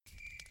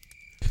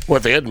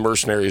What, they had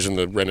mercenaries in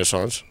the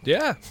Renaissance?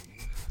 Yeah.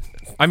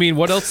 I mean,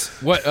 what else?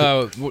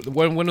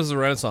 When was the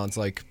Renaissance?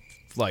 Like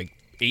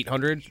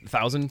 800,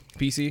 1000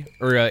 PC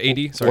or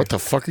AD? Sorry. What the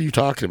fuck are you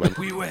talking about?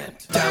 We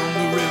went down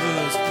the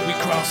rivers, we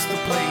crossed the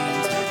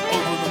plains,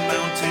 over the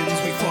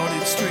mountains, we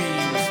forded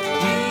streams.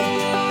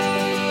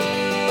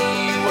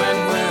 We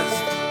went west.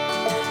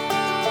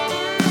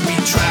 We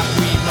trapped,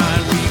 we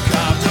mined, we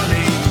carved our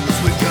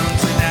names. With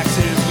guns and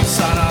axes, we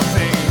sought our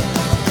fame.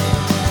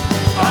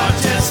 Our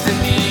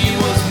destiny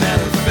was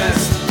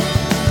manifest.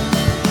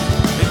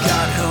 And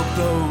God help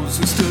those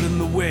who stood in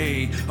the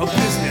way of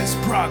business,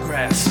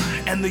 progress,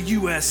 and the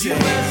USA.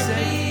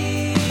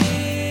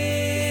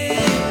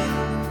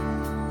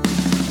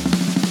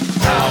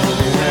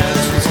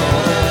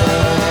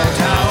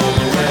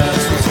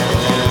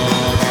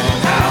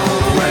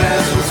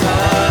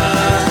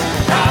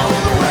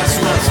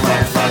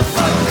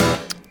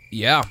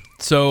 Yeah.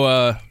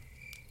 So,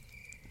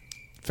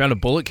 found a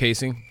bullet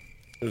casing.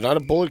 It's not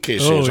a bullet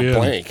casing, it's a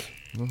blank.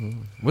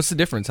 What's the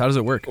difference? How does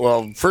it work?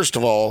 Well, first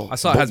of all, I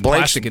saw it has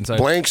plastic inside.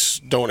 Blanks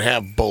don't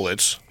have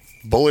bullets.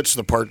 Bullets,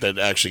 the part that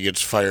actually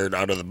gets fired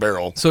out of the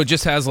barrel. So it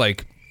just has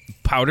like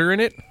powder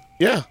in it?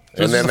 Yeah.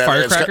 So and then a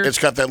firecracker? it's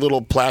got that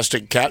little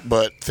plastic cat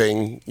butt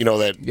thing,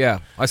 that. Yeah,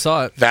 I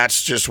saw it.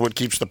 That's just what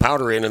keeps the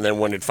powder in, and then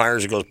when it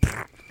fires, it goes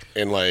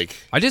and like.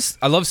 I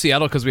love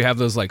Seattle because we have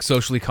those like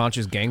socially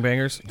conscious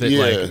gangbangers that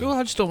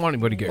I just don't want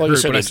anybody to get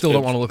hurt, but I still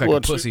don't want to look like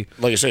a pussy.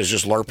 Like I said, it's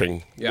just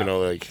LARPing. Yeah,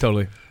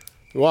 totally.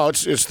 Well,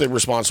 it's the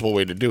responsible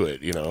way to do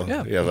it.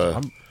 Yeah, you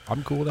have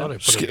I'm cool with that.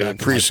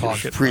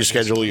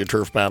 Pre-schedule your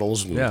turf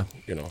battles. And, yeah,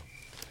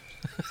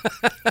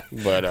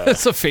 But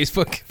it's a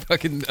Facebook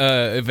fucking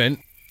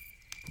event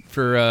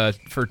for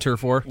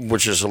Turf War,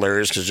 which is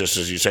hilarious because just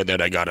as you said that,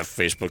 I got a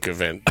Facebook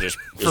event just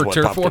for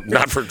Turf War,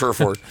 not for Turf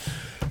War.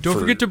 Don't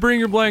forget to bring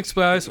your blanks,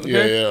 guys.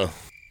 Okay? Yeah.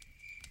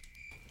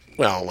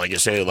 Well, like I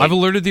say, I've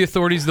alerted the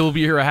authorities. They'll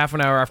be here a half an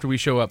hour after we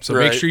show up, so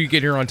make sure you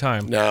get here on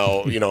time.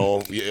 Now,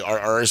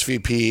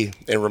 RSVP,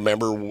 and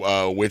remember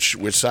which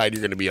side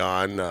you're going to be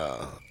on,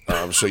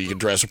 so you can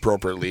dress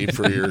appropriately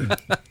for your.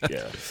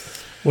 Yeah.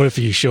 What if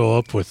you show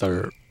up with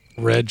a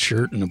red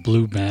shirt and a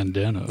blue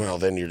bandana? Well,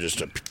 then you're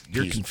just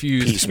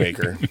confused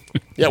peacemaker.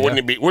 Yeah,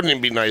 wouldn't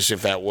it be nice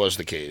if that was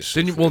the case?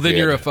 Then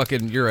you're a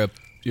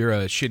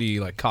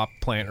shitty like cop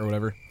plant or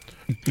whatever.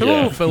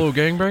 Hello, fellow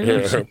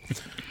gangbangers. Yeah.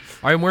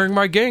 I am wearing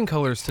my gang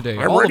colors today.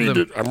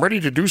 I'm ready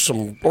to do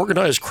some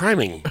organized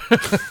criming.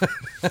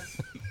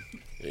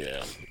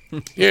 Yeah.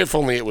 If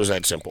only it was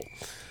that simple.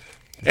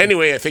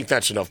 Anyway, I think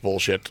that's enough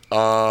bullshit.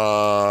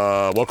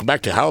 Welcome back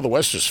to How the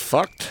West is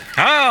Fucked.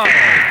 How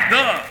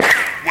the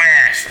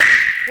West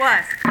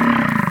was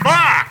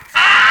fucked.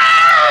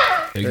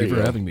 Thank you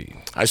for having me.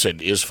 I said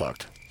is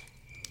fucked.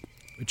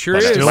 It sure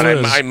is.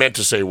 But I meant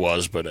to say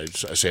was, but I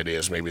said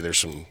is. Maybe there's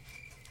some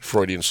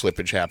Freudian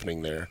slippage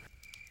happening there.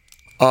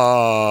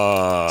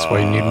 That's why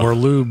you need more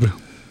lube.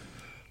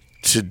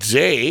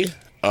 Today,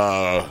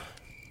 it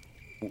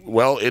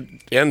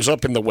ends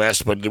up in the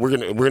West, but we're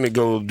gonna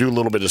go do a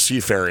little bit of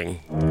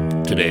seafaring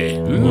today.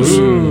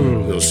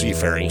 Ooh. A little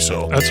seafaring,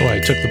 so that's why I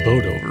took the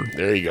boat over.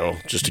 There you go,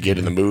 just to get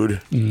in the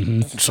mood.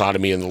 Mm-hmm.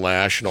 Sodomy and the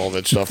lash and all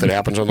that stuff that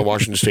happens on the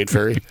Washington State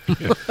Ferry.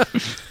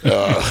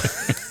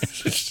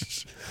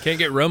 Can't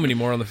get rum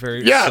anymore on the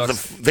ferry. Yeah,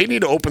 they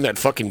need to open that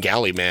fucking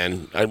galley,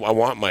 man. I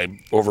want my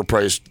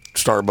overpriced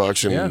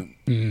Starbucks and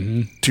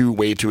two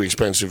way too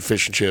expensive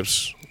fish and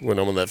chips when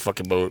I'm on that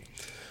fucking boat.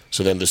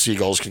 So then the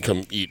seagulls can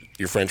come eat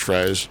your French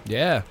fries.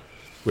 Yeah.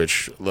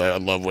 Which I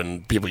love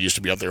when people used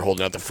to be out there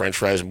holding out the French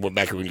fries and went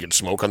back when you could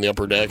smoke on the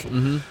upper deck.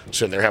 Mm-hmm.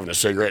 Sitting there having a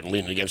cigarette and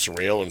leaning against the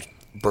rail, and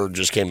Bird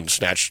just came and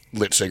snatched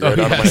lit cigarette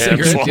out of my hand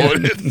and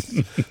swallowed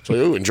it.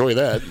 So, enjoy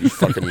that. You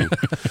fucking...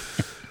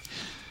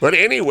 But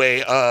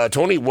anyway,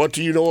 Tony, what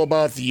do you know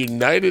about the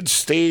United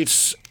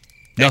States?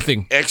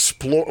 Nothing.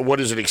 What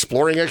is it?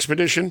 Exploring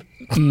expedition?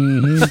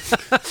 Mm-hmm.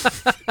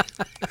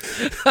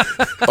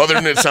 Other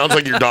than it sounds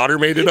like your daughter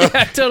made it up.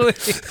 Yeah,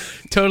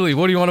 totally.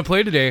 What do you want to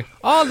play today?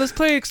 Oh, let's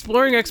play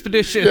exploring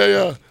expedition.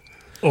 Yeah.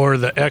 Or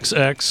the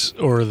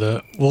XX, or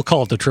we'll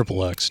call it the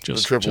triple X.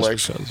 Just the triple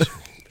X.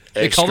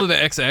 They called it the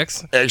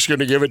XX. X going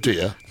to give it to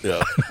you.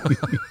 Yeah.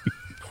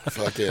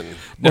 Fucking.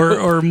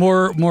 Or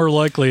more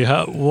likely,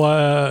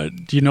 why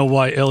do you know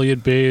why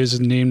Elliott Bay is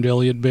named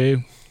Elliott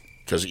Bay?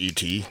 Because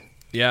E.T.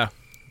 Yeah.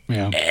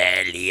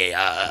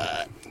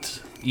 Elliott.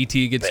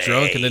 E.T. gets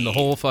drunk and then the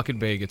whole fucking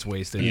bay gets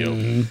wasted.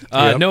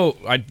 Mm-hmm. No,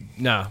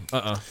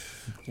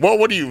 Well,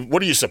 what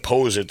do you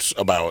suppose it's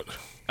about?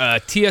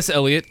 T.S.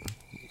 Eliot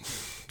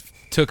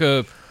took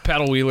a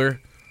paddle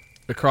wheeler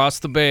across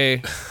the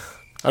bay.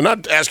 I'm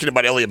not asking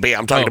about Elliott Bay.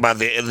 I'm talking about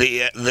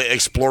the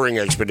exploring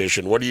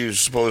expedition. What do you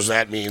suppose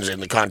that means in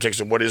the context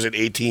of what is it?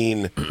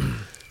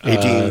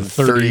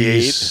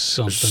 1838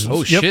 something.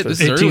 Oh shit!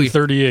 This is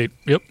 1838.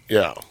 Yep.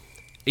 Yeah.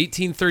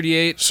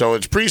 1838. So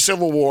it's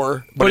pre-Civil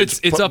War, but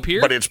it's up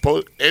here. But it's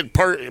part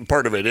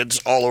of it. It's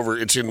all over.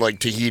 It's in like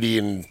Tahiti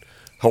and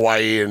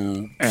Hawaii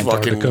and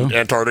fucking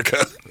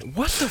Antarctica.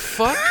 What the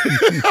fuck?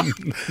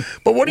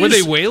 But what were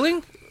they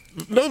whaling?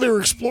 No, they were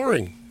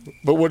exploring.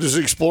 But what does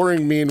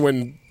exploring mean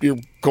when you're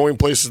going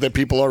places that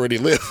people already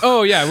live?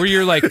 Oh yeah, where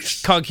you're like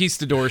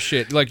conquistador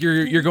shit. Like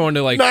you're going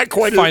to like Not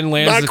quite, find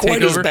lands not to quite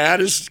take as over.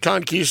 bad as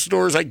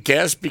conquistadors, I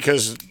guess,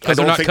 because I they're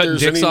don't not think cutting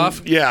there's dicks any.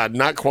 off? Yeah,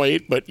 not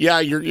quite, but yeah,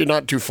 you're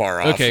not too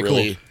far off. Okay,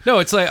 really. cool. No,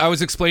 it's like I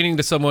was explaining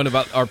to someone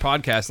about our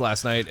podcast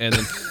last night, and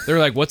then they were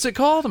like, "What's it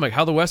called?" I'm like,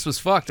 "How the West Was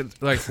Fucked." And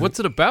they're like, "What's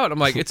it about?" I'm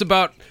like, "It's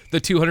about the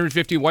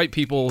 250 white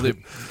people that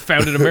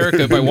founded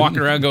America by walking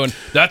around going,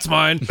 that's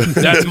mine,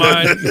 that's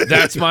mine,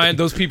 that's mine.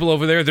 Those people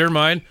over there, they're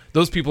mine.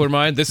 Those people are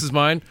mine. This is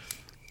mine."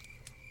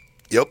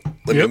 Yep.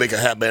 Let me make a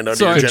hat band under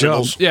So your I-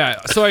 genitals. Yeah,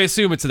 so I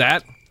assume it's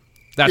that.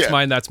 That's Yeah.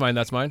 mine. That's mine.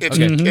 That's mine. It's,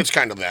 Okay, it's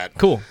kind of that.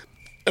 cool.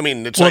 I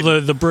mean, it's Well,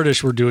 like the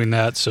British were doing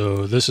that,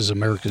 so this is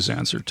America's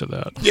answer to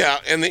that. yeah,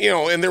 and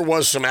and there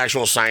was some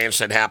actual science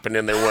that happened,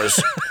 and there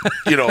was,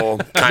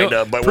 kind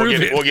of, but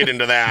prove it. we'll get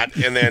into that.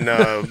 And then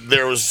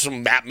there was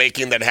some map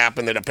making that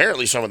happened that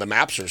apparently some of the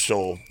maps are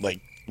still like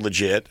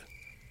legit.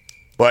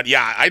 But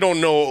yeah, I don't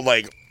know.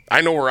 Like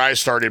I know where I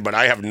started, but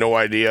I have no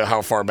idea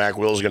how far back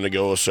Will's going to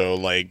go. So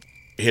like,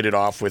 hit it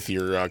off with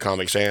your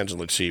Comic Sans,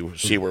 and let's see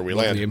where we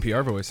land. The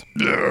NPR voice.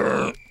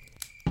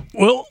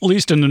 Well, at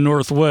least in the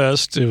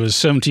Northwest, it was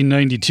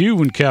 1792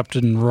 when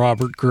Captain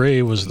Robert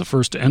Gray was the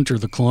first to enter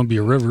the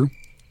Columbia River,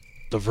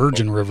 the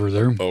Virgin River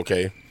there.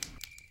 Okay,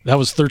 That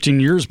was 13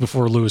 years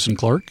before Lewis and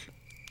Clark.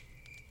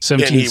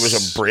 and he was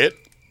a Brit.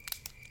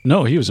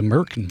 No, he was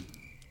American.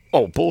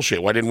 Oh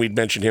bullshit! Why didn't we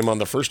mention him on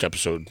the first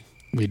episode?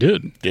 We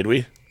did. Did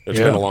we? It's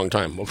Yeah. been a long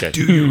time. Okay.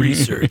 Do your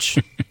research.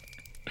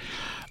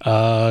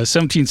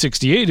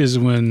 1768 is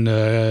when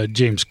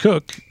James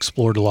Cook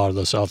explored a lot of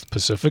the South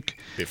Pacific.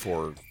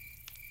 Before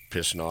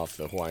pissing off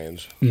the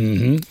Hawaiians.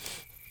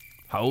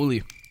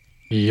 Holy.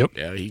 Yep.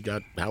 Yeah, he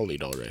got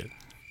howlied all right.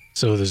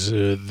 So there's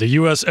the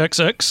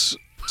USXX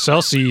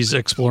South Seas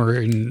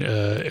Exploring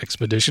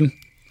Expedition.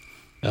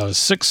 That was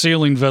 6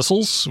 sailing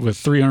vessels with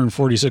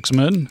 346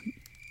 men,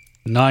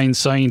 9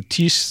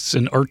 scientists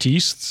and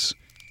artistes.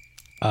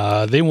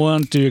 They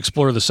wanted to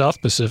explore the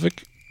South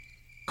Pacific.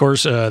 Of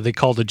course, they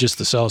called it just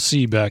the South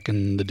Sea back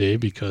in the day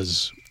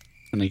because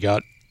when they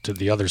got to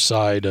the other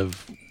side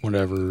of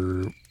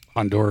whatever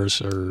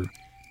Honduras or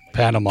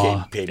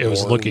Panama, Cape it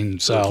was Horn, looking or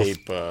south.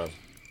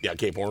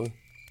 Cape Horn.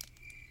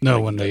 No,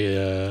 when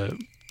they,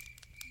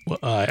 well,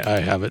 I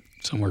have it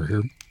somewhere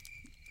here.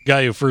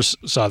 Guy who first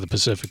saw the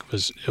Pacific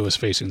it was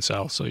facing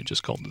south, so he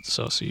just called it the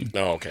South Sea.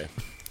 Oh, okay.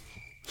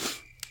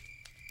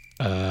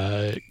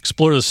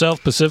 Explore the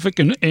South Pacific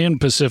and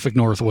Pacific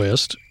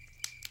Northwest.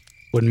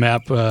 Would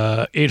map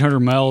 800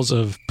 miles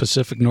of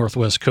Pacific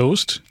Northwest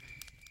coast,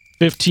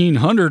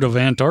 1,500 of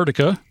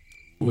Antarctica,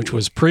 which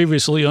was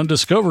previously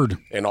undiscovered.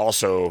 And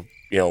also,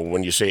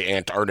 when you say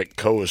Antarctic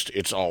coast,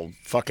 it's all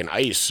fucking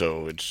ice,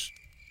 so it's,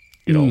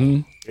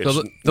 it's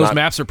Those not-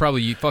 maps are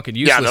probably fucking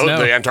Yeah, useless now.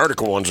 the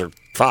Antarctica ones are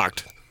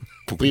fucked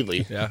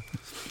completely. Yeah.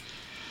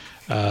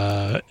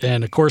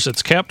 And of course,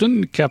 its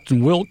captain,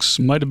 Captain Wilkes,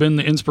 might have been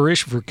the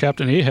inspiration for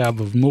Captain Ahab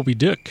of Moby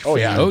Dick. Oh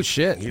yeah. Oh,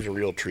 shit. He's a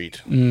real treat.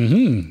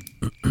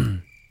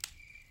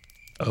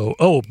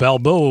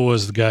 Balboa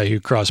was the guy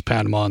who crossed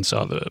Panama and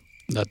saw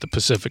that the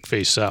Pacific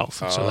faced south.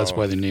 So that's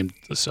why they named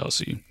it the South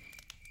Sea.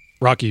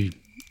 Rocky.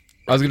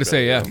 I was going to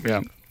say, yeah.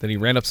 Yeah. Then he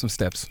ran up some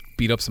steps,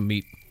 beat up some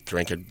meat,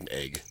 Drank an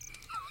egg.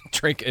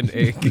 drank an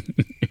egg.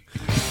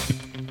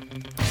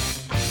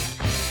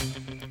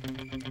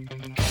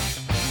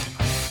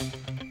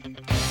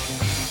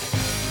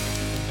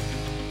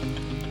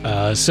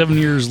 7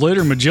 years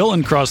later,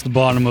 Magellan crossed the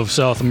bottom of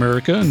South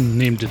America and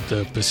named it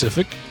the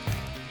Pacific.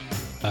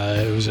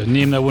 It was a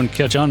name that wouldn't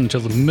catch on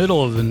until the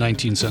middle of the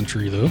 19th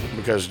century, though.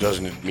 Because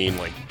doesn't it mean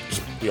like,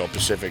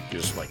 Pacific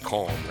is like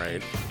calm,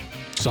 right?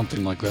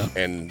 Something like that.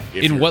 And if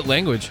In you're- what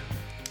language?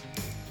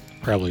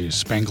 Probably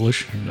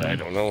Spanglish. I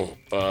don't know.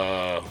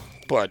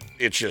 But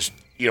it's just,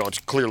 it's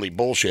clearly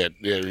bullshit.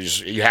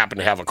 You happen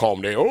to have a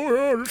calm day. Oh,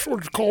 yeah, this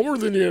one's calmer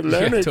than the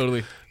Atlantic. Yeah,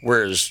 totally.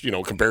 Whereas,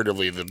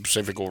 comparatively, the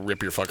Pacific will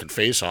rip your fucking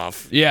face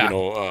off. Yeah.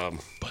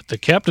 But the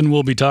captain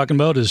we'll be talking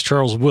about is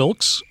Charles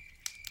Wilkes.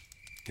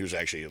 He was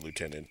actually a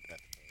lieutenant.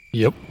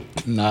 Yep.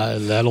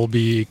 That'll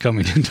be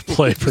coming into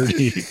play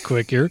pretty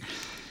quick here.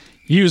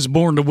 He was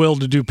born to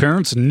well-to-do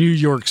parents in New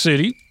York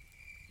City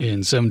in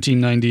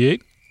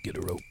 1798. Get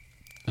a rope.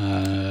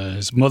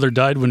 His mother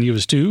died when he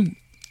was 2.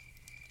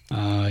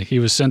 He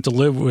was sent to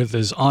live with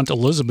his Aunt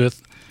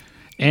Elizabeth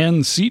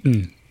Ann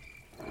Seton,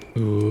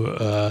 who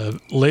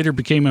later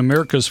became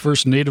America's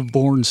first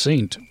native-born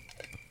saint.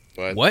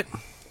 What?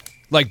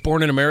 Like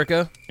born in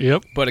America,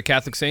 Yep, but a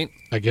Catholic saint?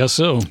 I guess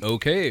so.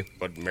 Okay.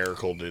 What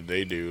miracle did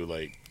they do?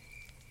 Like,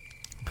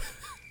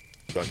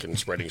 fucking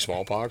spreading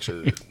smallpox?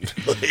 Or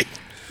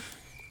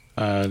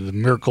The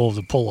miracle of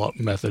the pull-up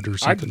method or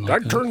something like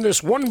I'd that. turn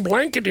this one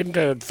blanket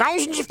into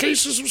thousands of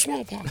cases of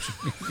smallpox.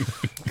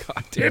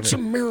 God damn It's it.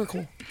 a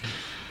miracle.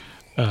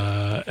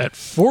 At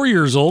 4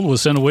 years old,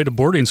 was sent away to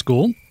boarding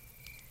school,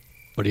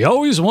 but he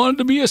always wanted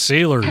to be a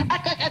sailor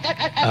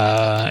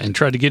and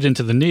tried to get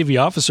into the Navy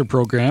officer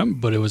program,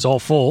 but it was all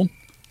full.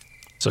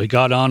 So he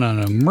got on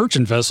a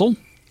merchant vessel,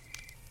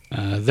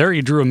 There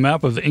he drew a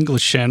map of the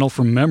English Channel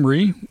from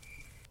memory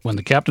when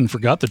the captain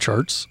forgot the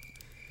charts.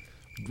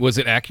 Was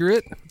it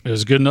accurate? It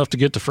was good enough to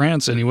get to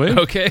France anyway.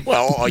 Okay.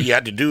 Well, all you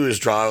had to do is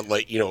draw,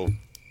 like,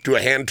 do a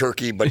hand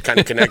turkey, but kind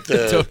of connect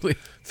the Totally.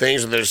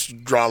 things, and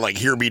just draw, like,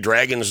 here be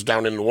dragons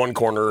down in one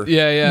corner.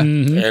 Yeah.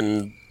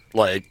 And,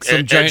 like,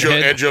 Some giant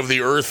head. edge of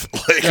the earth.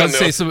 Like, I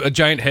would say a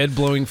giant head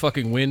blowing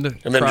fucking wind. and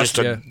then across, just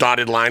a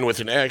dotted line with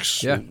an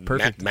X. Yeah, and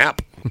perfect.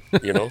 Map,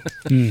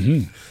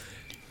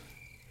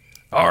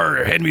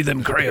 Arr, hand me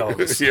them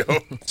crayons.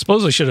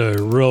 Suppose I should have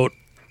wrote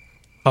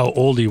how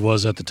old he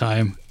was at the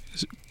time.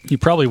 He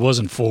probably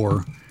wasn't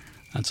 4.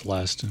 That's the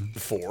last.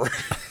 4.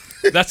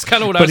 That's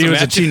kind of what I But was he was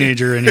a imagining.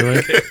 teenager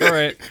anyway. All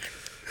right.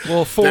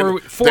 Well,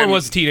 four Then-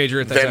 was a teenager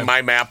at that Then time.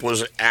 my map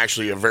was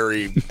actually a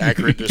very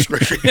accurate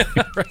description.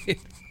 Right.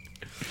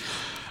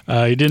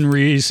 He didn't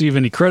receive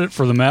any credit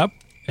for the map,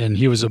 and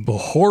he was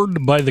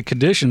abhorred by the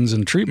conditions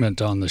and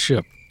treatment on the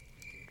ship.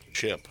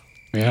 Chip.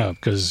 Yeah,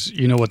 because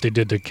you know what they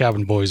did to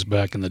cabin boys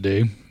back in the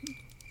day.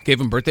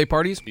 Gave him birthday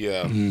parties.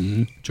 Yeah.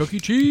 Chuck E.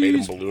 Made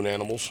Cheese. them balloon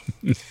animals.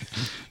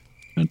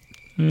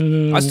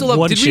 I still love.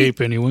 One Did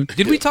shape anyway.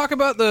 Did we talk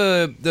about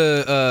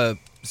the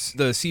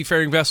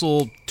seafaring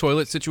vessel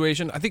toilet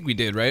situation? I think we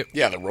did, right?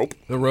 Yeah, the rope.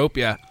 The rope,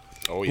 yeah.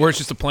 Oh, yeah. Where it's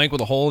just a plank with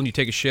a hole and you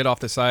take a shit off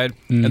the side,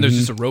 and there's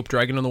just a rope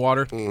dragging in the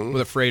water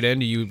with a frayed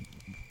end. You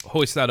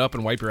hoist that up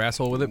and wipe your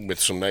asshole with it. With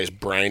some nice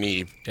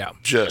briny, Yeah.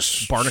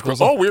 just Barnacles.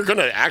 Oh, we're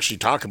gonna actually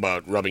talk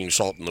about rubbing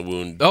salt in the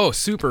wound Oh,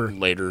 super.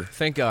 later.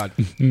 Thank God.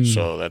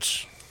 So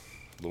that's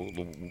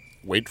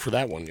wait for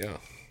that one.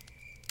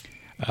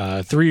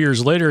 Yeah. 3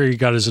 years later, he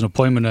got his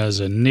appointment as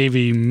a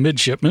Navy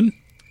midshipman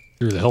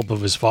through the help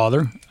of his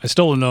father. I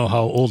still don't know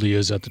how old he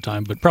is at the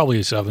time, but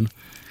probably 7.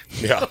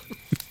 Yeah.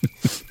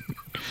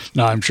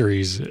 No, I'm sure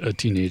he's a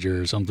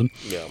teenager or something.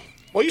 Yeah.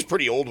 Well, he's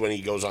pretty old when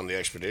he goes on the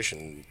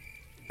expedition,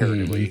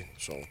 comparatively.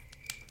 So.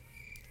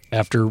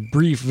 After a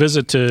brief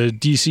visit to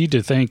D.C.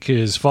 to thank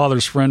his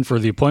father's friend for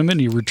the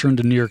appointment, he returned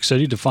to New York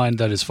City to find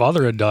that his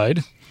father had died.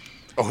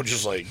 Oh,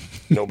 just like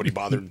nobody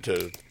bothered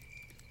to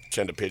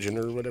send a pigeon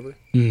or whatever.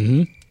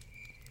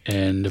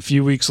 And a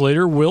few weeks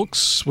later,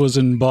 Wilkes was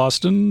in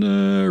Boston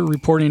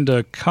reporting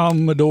to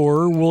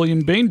Commodore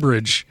William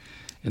Bainbridge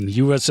in the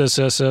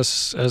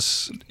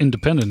USS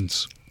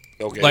Independence.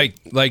 Okay.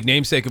 Like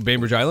namesake of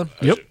Bainbridge Island.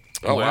 Yep.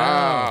 Oh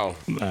wow.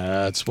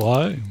 That's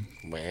why.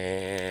 Wow.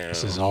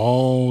 This is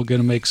all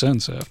going to make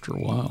sense after a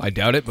while. I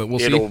doubt it, but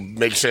we'll It'll see.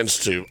 make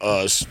sense to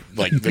us,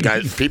 like the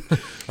guys,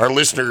 our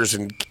listeners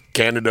in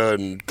Canada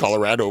and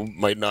Colorado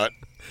might not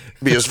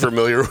be as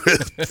familiar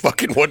with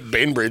fucking what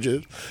Bainbridge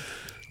is,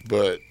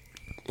 but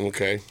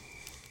okay,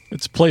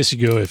 It's a place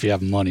you go if you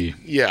have money.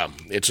 yeah,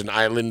 it's an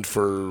island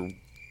for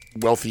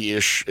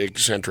wealthy-ish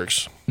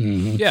eccentrics.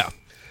 Yeah.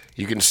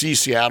 You can see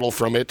Seattle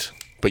from it,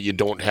 but you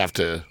don't have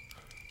to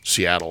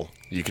Seattle.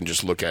 You can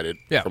just look at it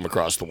from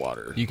across the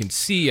water. You can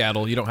see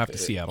Seattle. You don't have to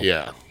see Seattle.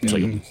 Yeah, it's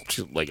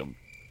like a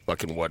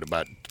fucking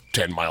about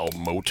 10-mile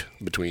moat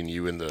between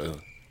you and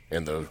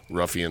the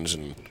ruffians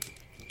and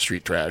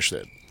street trash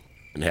that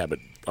inhabit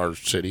our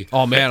city.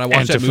 Oh man, I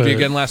watched that movie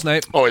again last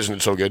night. Oh, isn't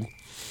it so good?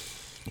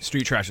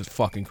 Street trash is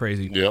fucking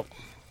crazy. Yep.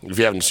 If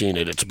you haven't seen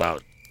it, it's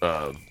about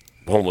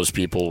homeless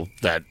people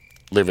that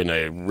live in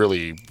a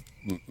really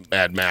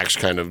Mad Max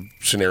kind of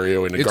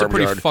scenario in a It's a garbage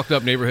pretty yard. fucked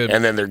up neighborhood.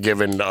 And then they're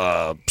given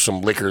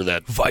some liquor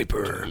that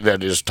Viper.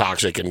 that is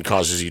toxic and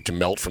causes you to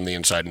melt from the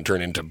inside and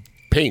turn into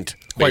paint,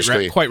 Quite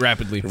basically. quite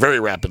rapidly. Very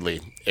rapidly.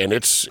 And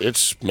it's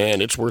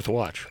worth a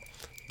watch.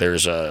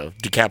 There's a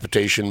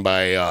decapitation by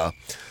a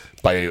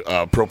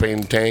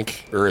propane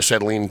tank or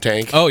acetylene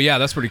tank. Oh yeah,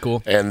 that's pretty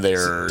cool. And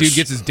there's Dude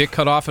gets his dick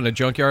cut off in a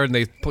junkyard, and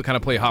they kind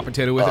of play hot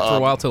potato with it for a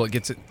while till it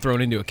gets it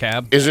thrown into a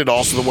cab. Is it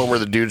also the one where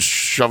the dude's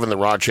shoving the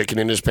raw chicken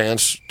in his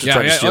pants to Yeah,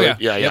 try to yeah, steal oh, it?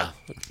 yeah. Yeah.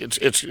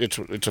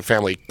 It's a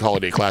family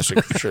holiday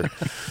classic for sure.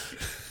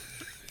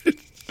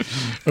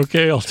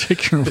 Okay, I'll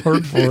take your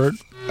word for it.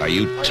 Are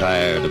you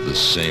tired of the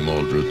same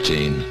old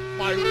routine?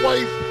 My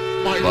wife,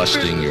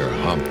 Busting your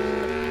hump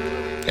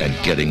and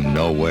getting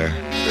nowhere?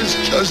 This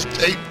just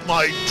ain't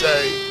my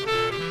day.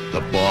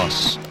 The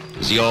boss,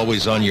 is he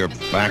always on your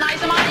back?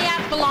 Nice, my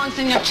ass belongs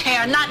in your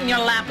chair, not in your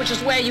lap, which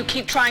is where you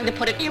keep trying to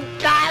put it. You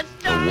bastard!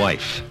 The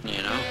wife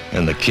You know?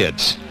 and the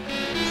kids.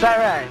 Is that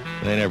right?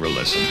 They never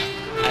listen.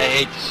 I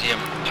hate to see him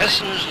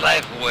pissing his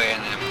life away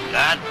in them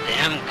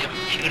goddamn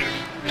computers.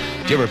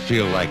 Do you ever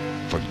feel like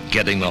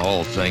forgetting the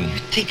whole thing?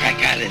 Think I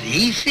got it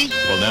easy?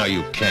 Well, now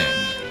you can.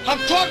 I'm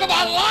talking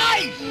about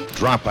life!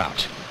 Drop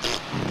out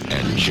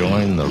and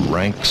join the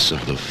ranks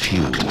of the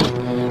few.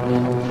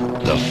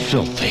 The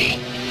filthy.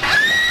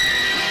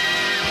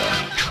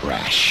 The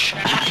trash.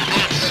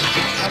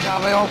 I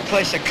got my own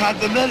place, a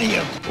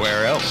condominium.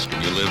 Where else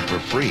can you live for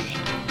free?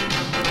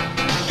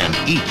 And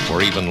eat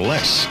for even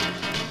less?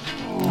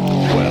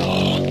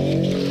 Well,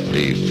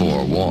 be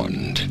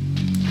forewarned.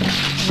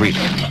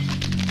 Freedom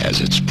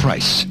has its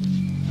price.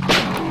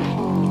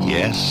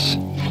 Yes,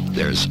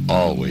 there's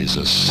always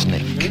a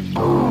snake in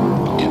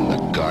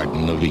the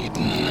Garden of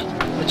Eden.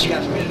 What you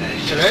got for me today?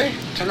 Today,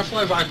 10 to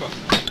 5 Viper.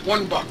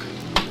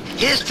 $1.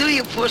 Here's to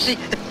you, pussy.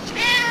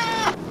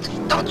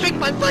 Don't drink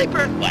my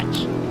Viper. What?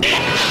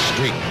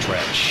 Street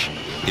trash.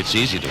 It's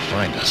easy to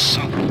find us.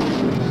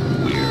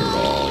 We're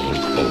all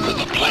over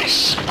the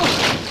place.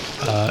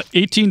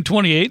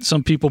 1828.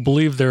 Some people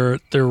believe there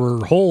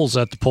were holes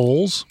at the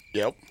poles.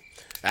 Yep.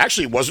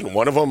 Actually, wasn't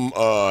one of them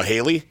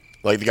Halley?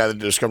 Like the guy that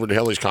discovered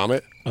Halley's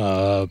Comet?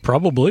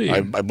 Probably.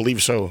 I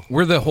believe so.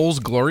 Were the holes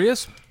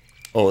glorious?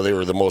 Oh, they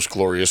were the most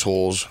glorious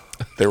holes.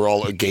 They were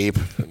all agape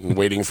and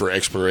waiting for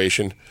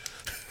exploration.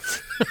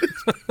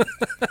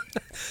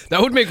 That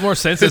would make more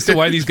sense as to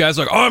why these guys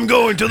are like, I'm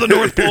going to the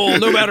North Pole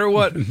no matter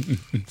what.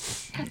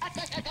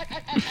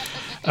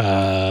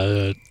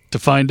 To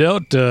find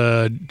out,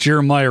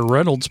 Jeremiah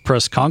Reynolds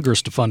pressed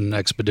Congress to fund an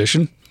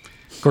expedition.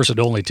 Of course, it'd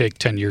only take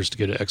 10 years to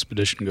get an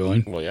expedition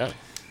going. Well, yeah.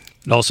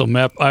 And also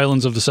map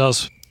islands of the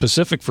South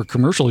Pacific for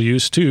commercial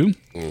use, too,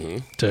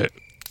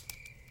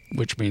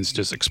 which means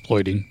just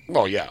exploiting.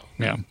 Oh, yeah.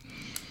 Yeah.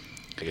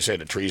 Like I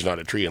said, a tree's not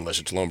a tree unless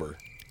it's lumber.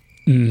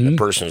 Mm-hmm. A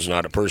person is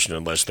not a person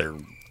unless they're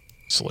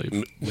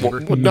slave. Well,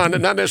 not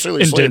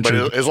necessarily slave, but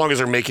Indentured. as long as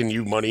they're making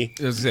you money.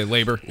 I was gonna say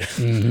labor.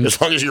 As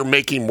long as you're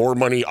making more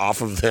money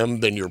off of them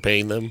than you're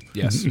paying them.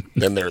 Yes.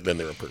 then they're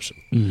a person.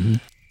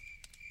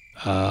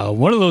 Mm-hmm.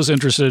 One of those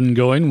interested in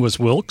going was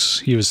Wilkes.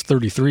 He was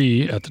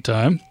 33 at the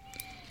time.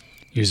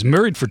 He was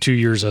married for 2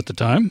 years at the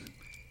time.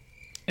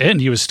 And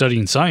he was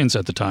studying science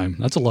at the time.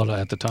 That's a lot of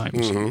at the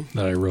times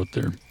that I wrote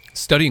there.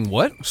 Studying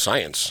what?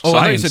 Science. Oh, I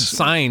thought you Science. said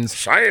signs.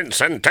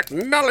 Science and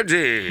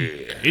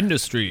technology.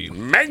 Industry.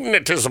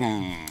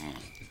 Magnetism.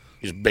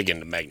 He's big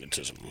into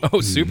magnetism.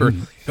 Oh, super.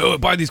 Oh,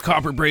 buy these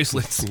copper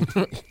bracelets.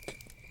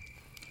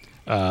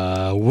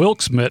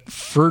 Wilkes met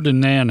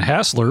Ferdinand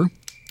Hassler,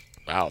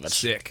 Wow, that's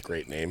Sick. a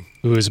great name.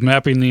 who was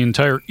mapping the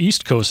entire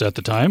East Coast at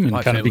the time and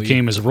My kind of family-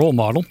 became his role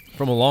model.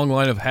 From a long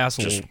line of The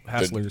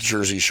hasslers.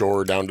 Jersey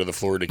Shore down to the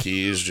Florida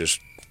Keys. Just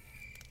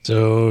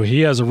So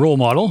he has a role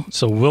model.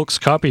 So Wilkes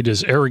copied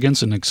his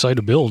arrogance and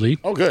excitability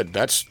good.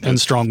 That's and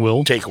strong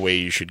will.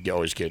 takeaway you should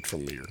always get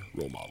from your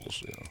role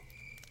models. You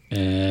know.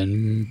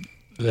 And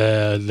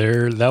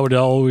that would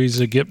always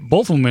get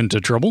both of them into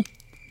trouble.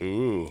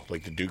 Ooh,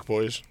 like the Duke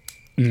boys.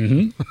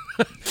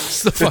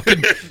 It's the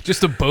fucking,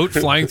 just a boat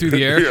flying through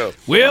the air. Yeah.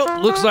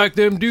 Well, looks like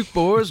them Duke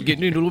boys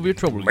getting into a little bit of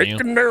trouble again.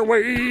 Making their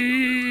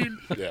way.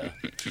 Yeah.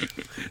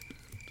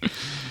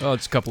 Oh,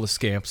 it's a couple of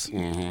scamps.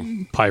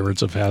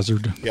 Pirates of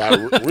Hazard. Yeah,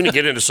 we're gonna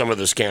get into some of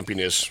the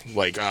scampiness.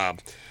 Like,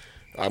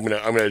 I'm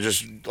gonna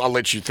just I'll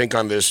let you think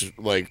on this.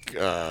 Like,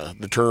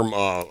 the term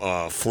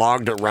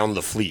 "flogged around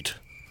the fleet."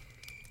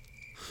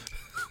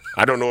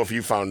 I don't know if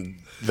you found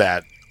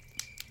that,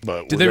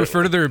 but Did they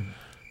refer to their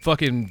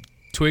fucking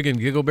twig and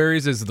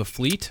giggleberries as the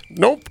fleet?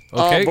 Nope.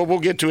 Okay. But we'll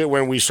get to it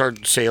when we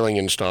start sailing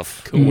and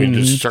stuff. We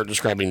just start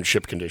describing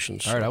ship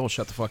conditions. All right, I will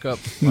shut the fuck up.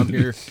 I'm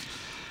here.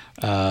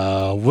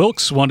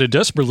 Wilkes wanted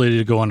desperately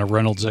to go on a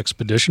Reynolds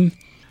expedition.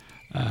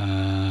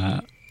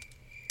 That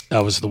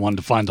was the one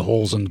to find the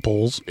holes in the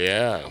poles.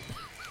 Yeah.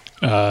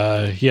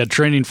 He had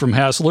training from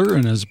Hassler,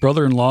 and his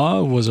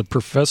brother-in-law was a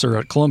professor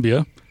at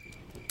Columbia,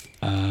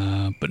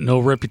 but no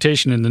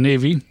reputation in the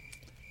Navy.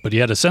 But he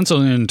had a sense of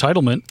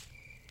entitlement,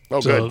 Oh,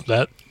 so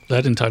good.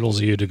 that entitles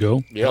you to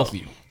go. Yeah.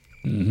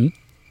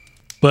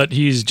 But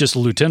he's just a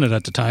lieutenant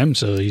at the time,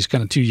 so he's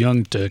kind of too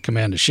young to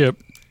command a ship.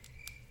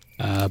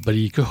 But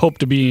he could hope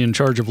to be in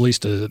charge of at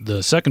least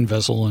the second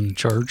vessel in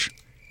charge.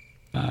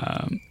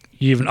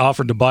 He even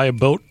offered to buy a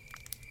boat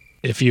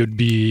if he would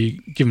be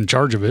given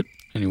charge of it.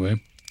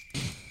 Anyway,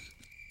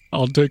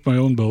 I'll take my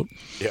own boat.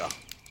 Yeah.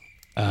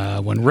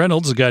 When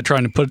Reynolds, the guy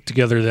trying to put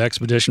together the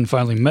expedition,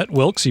 finally met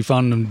Wilkes, he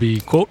found him to be,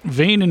 quote,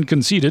 vain and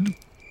conceited.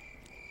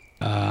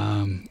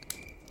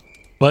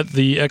 But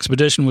the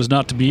expedition was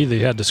not to be. They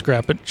had to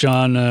scrap it.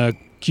 John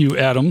Q.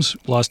 Adams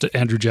lost to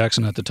Andrew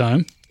Jackson at the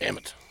time. Damn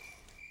it.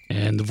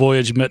 And the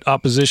voyage met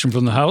opposition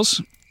from the House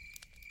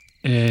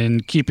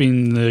and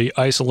keeping the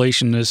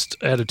isolationist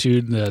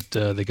attitude that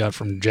they got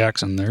from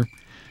Jackson there.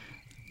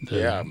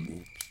 Yeah.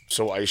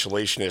 So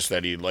isolationist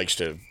that he likes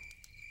to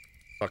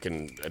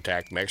fucking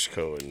attack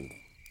Mexico and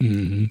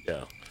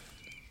yeah.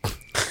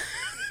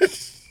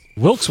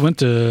 Wilkes went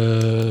to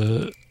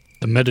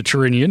the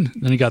Mediterranean.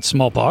 Then he got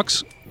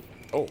smallpox.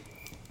 Oh.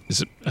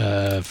 His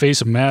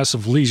face a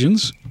massive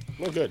lesions.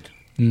 Well, good.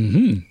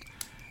 And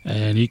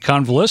he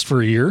convalesced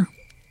for a year.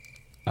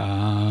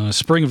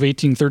 Spring of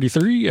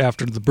 1833,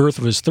 after the birth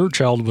of his third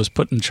child, was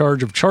put in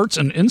charge of charts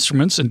and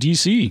instruments in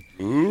D.C.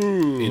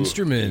 Ooh.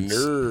 Instruments.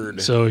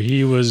 Nerd. So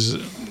he was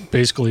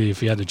basically,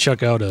 if you had to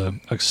check out a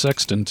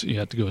sextant, you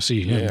had to go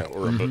see him. Yeah,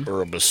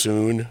 or a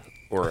bassoon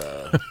or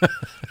a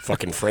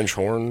fucking French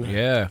horn.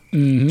 Yeah.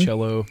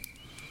 Cello.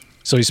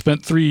 So he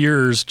spent 3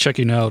 years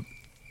checking out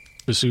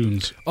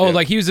bassoons. Oh,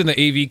 like he was in the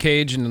AV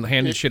cage and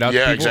handed shit out to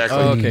Yeah, people? exactly.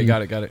 Oh, okay,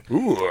 got it.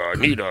 Ooh, I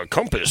need a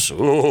compass.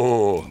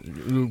 Oh.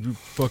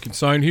 Fucking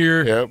sign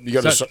here. Yeah, you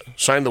got to Is that-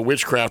 sign the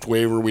witchcraft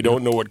waiver. We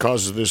don't know what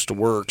causes this to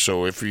work,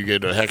 so if you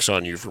get a hex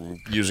on you from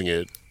using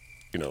it,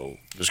 the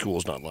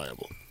school's not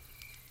liable.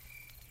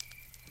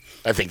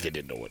 I think they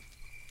didn't know what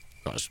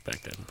caused it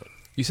back then, but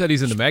You said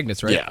he's into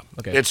magnets, right? yeah,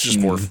 Okay. it's just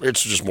more.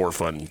 It's just more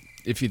fun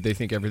they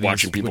think everything.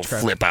 Watching people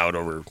flip out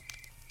over,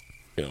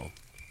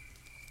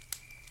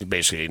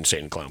 basically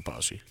insane clown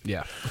posse.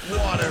 Yeah.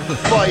 Water,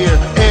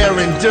 fire, air,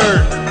 and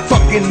dirt.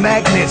 Fucking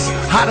magnets.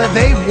 How do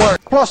they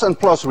work? Plus and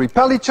plus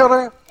repel each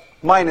other.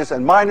 Minus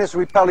and minus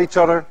repel each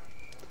other.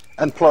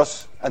 And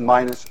plus and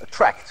minus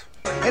attract.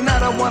 And I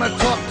don't want to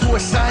talk to a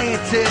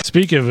scientist.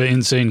 Speaking of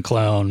insane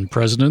clown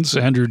presidents,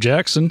 Andrew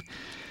Jackson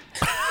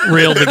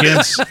railed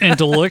against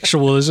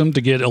intellectualism to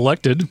get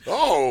elected.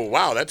 Oh,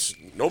 wow.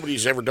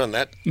 Nobody's ever done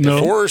that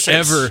before or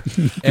since.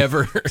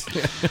 Ever.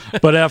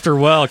 But after a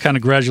while, kind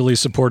of gradually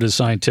supported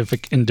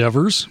scientific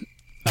endeavors.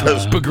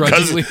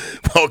 Begrudgingly.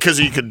 Because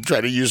he could try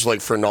to use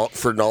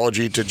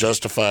phrenology to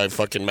justify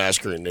fucking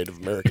massacring Native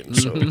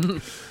Americans.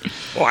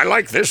 So, I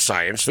like this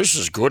science. This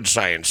is good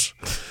science.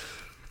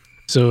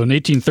 So in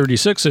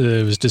 1836,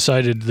 it was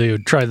decided they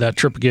would try that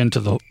trip again to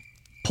the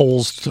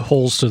holes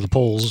to the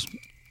poles.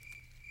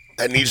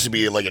 That needs to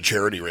be like a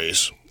charity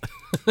race.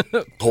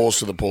 Holes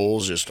to the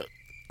poles,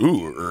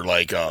 or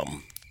like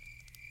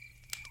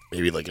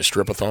maybe like a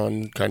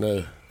strip-a-thon kind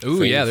of.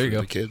 Ooh, yeah, there you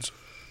go, the kids.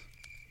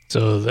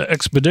 So the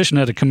expedition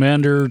had a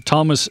commander,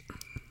 Thomas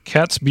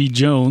Catesby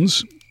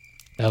Jones.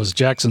 That was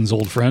Jackson's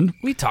old friend.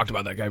 We talked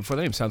about that guy before.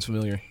 That name sounds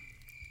familiar.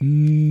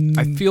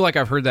 I feel like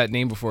I've heard that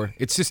name before.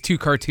 It's just too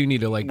cartoony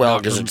to like. Well,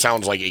 because it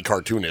sounds like a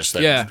cartoonist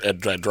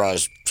that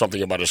draws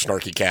something about a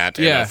snarky cat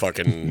and a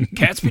fucking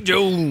Catesby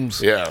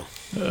Jones. Yeah.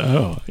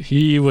 Oh,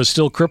 he was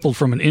still crippled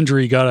from an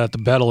injury he got at the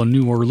Battle of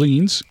New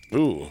Orleans.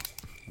 Ooh,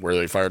 where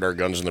they fired our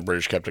guns and the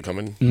British kept it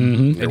coming.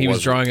 Mm-hmm. And he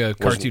was drawing a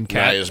cartoon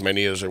cat. As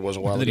many as there was a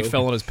while ago. And then he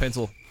fell on his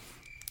pencil.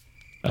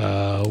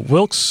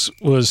 Wilkes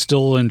was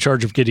still in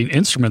charge of getting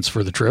instruments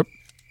for the trip.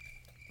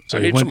 So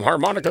I need some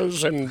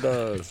harmonicas and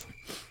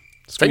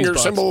finger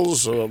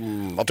cymbals.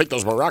 I'll take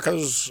those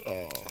maracas.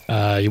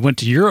 He went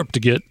to Europe to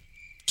get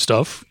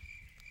stuff.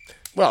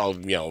 Well,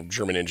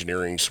 German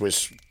engineering,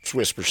 Swiss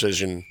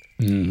precision.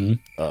 Mm-hmm.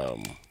 I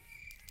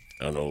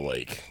don't know,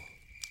 like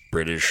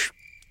British.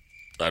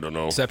 I don't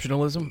know.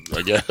 Exceptionalism,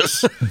 I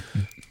guess.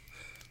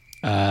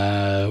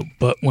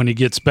 But when he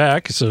gets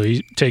back, so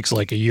he takes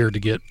like a year to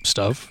get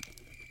stuff.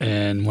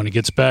 And when he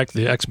gets back,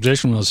 the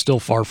expedition was still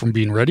far from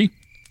being ready.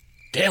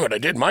 Damn it, I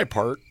did my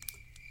part.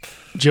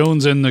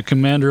 Jones and the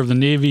commander of the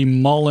Navy,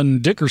 Mullen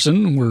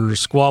Dickerson, were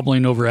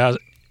squabbling over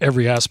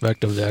every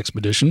aspect of the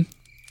expedition.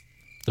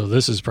 So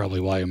this is probably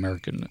why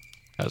American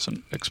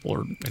hasn't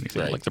explored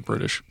anything like the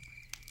British.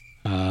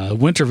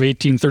 Winter of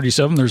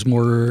 1837, there's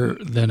more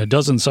than a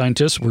dozen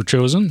scientists were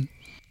chosen.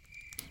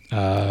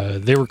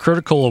 They were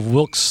critical of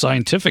Wilkes'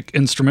 scientific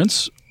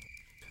instruments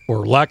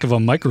or lack of a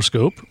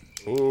microscope.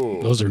 Ooh.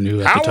 Those are new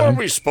at the How time. are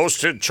we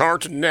supposed to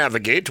chart and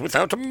navigate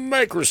without a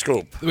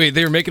microscope? Wait,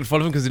 they were making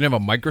fun of him because they didn't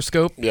have a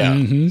microscope? Yeah.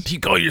 Mm-hmm. You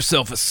call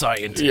yourself a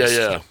scientist.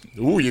 Yeah.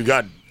 Ooh,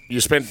 you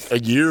spent a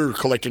year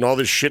collecting all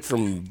this shit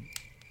from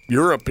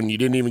Europe and you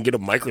didn't even get a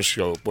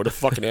microscope. What a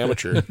fucking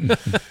amateur.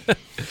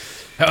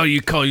 How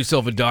you call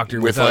yourself a doctor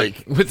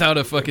without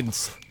a fucking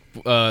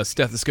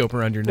stethoscope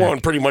around your neck? Well,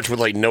 and pretty much with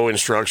like no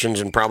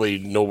instructions and probably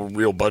no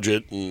real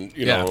budget, and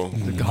you know,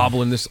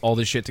 hobbling all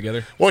this shit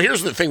together. Well,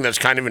 here's the thing that's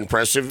kind of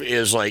impressive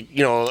is like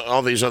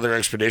all these other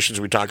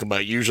expeditions we talk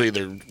about. Usually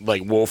they're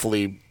like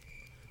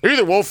they're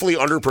either woefully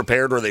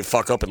underprepared or they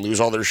fuck up and lose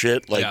all their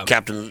shit. Like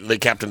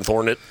Captain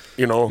Thorne it,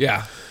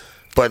 Yeah.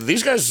 But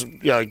these guys,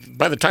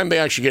 by the time they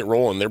actually get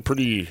rolling, they're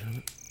pretty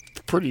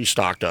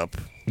stocked up.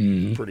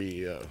 Mm-hmm.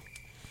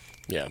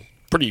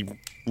 Pretty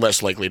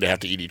less likely to have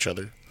to eat each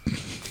other.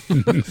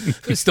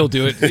 You still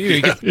do it.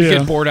 You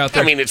get bored out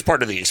there. I mean, it's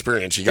part of the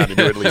experience. You got to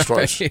do it at least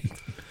twice.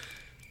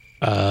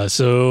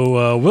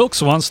 So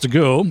Wilkes wants to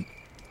go,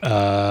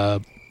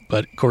 but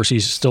of course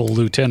he's still a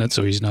lieutenant,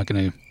 so he's not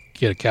going to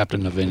get a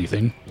captain of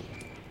anything.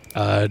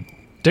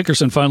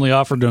 Dickerson finally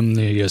offered him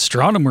the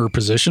astronomer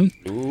position.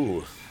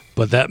 Ooh.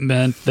 But that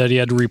meant that he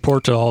had to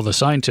report to all the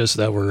scientists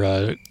that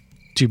were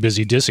too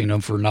busy dissing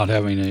him for not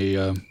having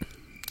a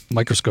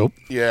microscope.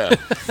 Yeah.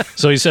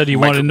 So he said he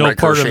wanted no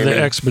part of the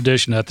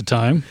expedition at the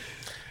time.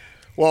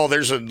 Well,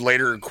 there's a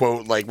later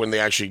quote, like when they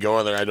actually go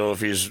on there. I don't know if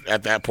he's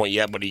at that point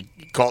yet, but he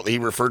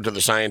referred to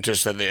the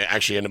scientists that they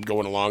actually end up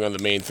going along on the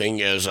main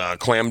thing as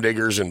clam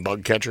diggers and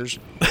bug catchers.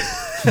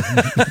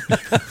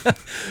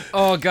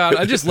 Oh God,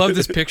 I just love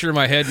this picture in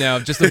my head now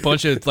of just a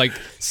bunch of like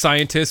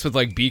scientists with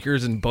like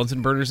beakers and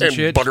Bunsen burners and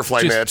shit,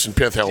 butterfly nets and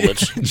pith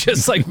helmets,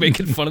 just like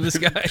making fun of this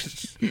guy.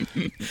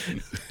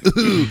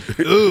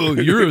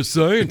 Ooh, you're a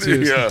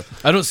scientist. Yeah.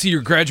 I don't see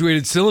your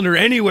graduated cylinder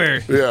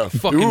anywhere. Yeah,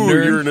 fucking nerd.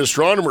 nerd. You're an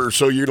astronomer,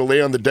 so you're gonna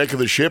lay on the deck of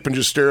the ship and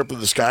just stare up at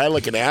the sky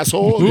like an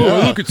asshole. Ooh,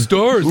 I look at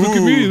stars. Look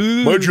at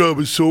me. My job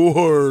is so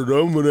hard.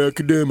 I'm an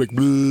academic.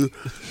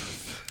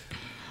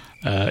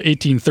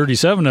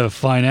 1837, a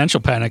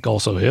financial panic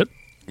also hit.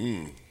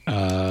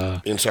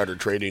 Insider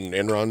trading,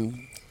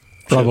 Enron.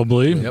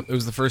 Probably. Yep, it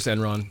was the first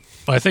Enron.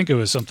 I think it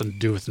was something to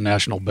do with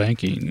national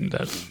banking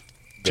that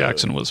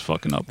Jackson was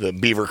fucking up. The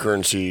beaver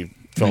currency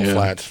fell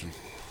flat.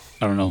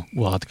 I don't know.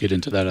 We'll have to get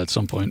into that at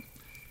some point.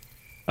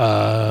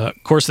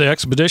 Of course, the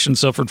expedition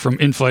suffered from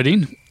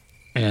infighting,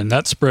 and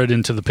that spread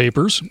into the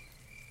papers.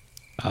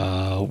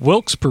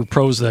 Wilkes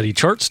proposed that he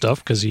chart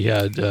stuff because he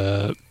had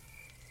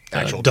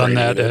Actual done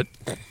training,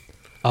 that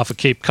off of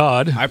Cape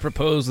Cod. I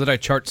propose that I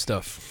chart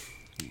stuff.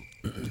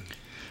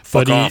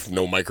 Fuck off,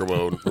 no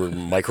microphone or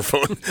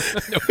microphone.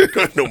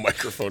 No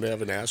microphone,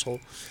 have an asshole.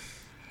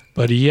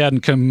 But he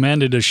hadn't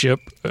commanded a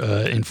ship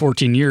in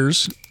 14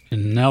 years,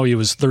 and now he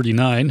was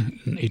 39 in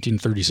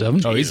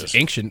 1837. Oh, he's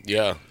ancient.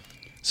 Yeah.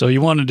 So he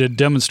wanted to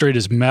demonstrate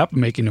his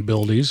map-making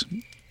abilities.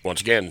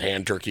 Once again,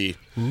 hand turkey.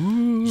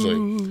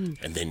 And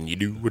then you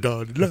do a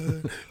dotted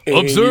line.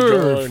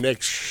 Observe.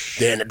 Next.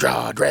 Then a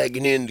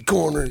dragon in the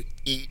corner,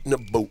 eating a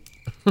boat.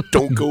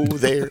 Don't go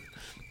there.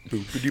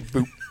 Boopity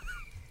boop.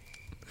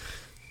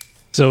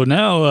 So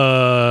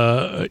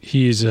now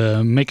he's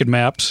making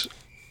maps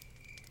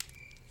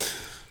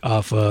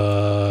off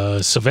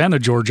Savannah,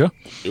 Georgia.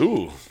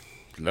 Ooh,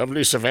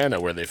 lovely Savannah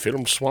where they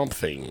filmed Swamp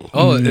Thing.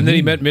 Oh, and then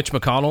he met Mitch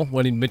McConnell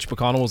when Mitch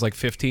McConnell was like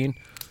 15.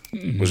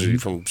 Was he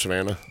from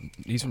Savannah?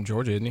 He's from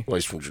Georgia, isn't he? Well,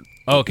 he's from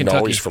Kentucky.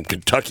 No, he's from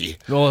Kentucky.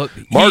 Well,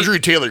 Marjorie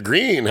Taylor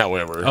Greene,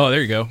 however. Oh,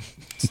 there you go.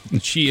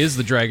 She is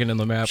the dragon in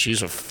the map.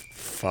 She's a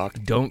fuck.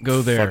 Don't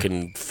go there.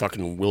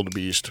 Fucking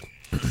wildebeest.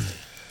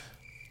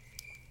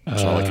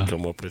 That's all I could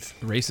come up with.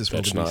 Racist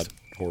That's wildebeest.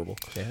 not horrible.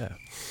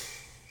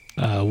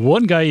 Yeah.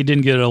 One guy he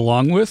didn't get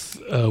along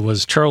with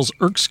was Charles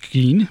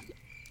Erskine.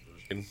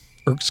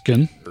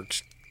 Erskine.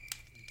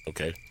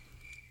 Okay.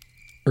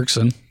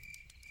 Erickson.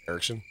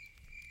 Erickson?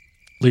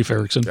 Leif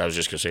Erikson. I was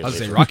just going to say. I was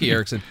saying Rocky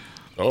Erickson.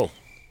 Oh,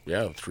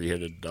 yeah,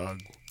 three-headed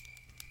dog.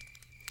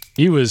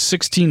 He was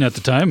 16 at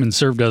the time and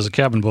served as a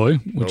cabin boy.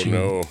 Which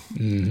no.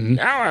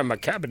 Now I'm a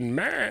cabin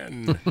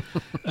man.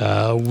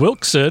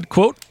 Wilkes said,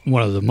 quote,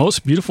 one of the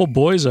most beautiful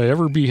boys I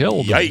ever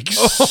beheld.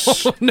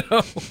 Yikes. Oh,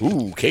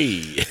 no.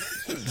 Okay.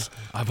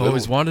 I've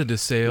always wanted to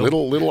sail.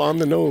 Little on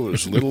the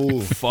nose.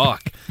 Little.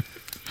 Fuck.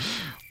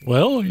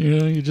 Well,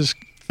 you just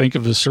think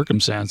of the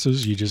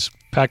circumstances. You just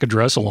pack a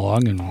dress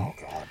along and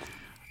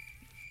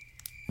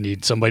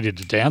need somebody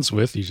to dance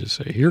with. You just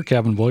say, here,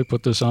 cabin boy,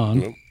 put this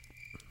on.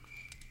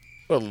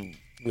 Well,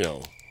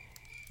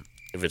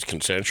 if it's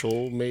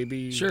consensual,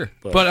 maybe. Sure.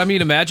 But I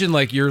mean, imagine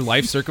like your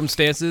life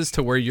circumstances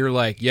to where you're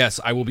like, yes,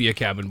 I will be a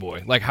cabin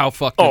boy. Like how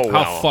fucked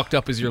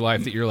up is your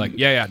life that you're like,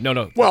 yeah,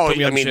 no. Well, put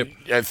me on I the mean, ship.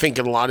 I think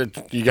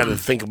you got to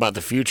think about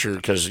the future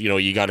because,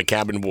 you got a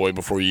cabin boy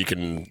before you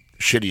can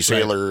shitty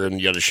sailor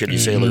and you got a shitty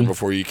sailor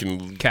before you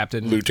can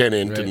captain,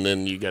 lieutenant, and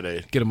then you got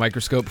to get a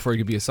microscope before you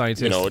can be a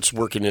scientist. It's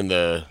working in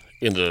the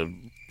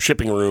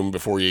shipping room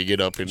before you get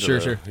up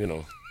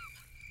into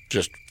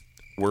just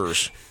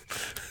worse.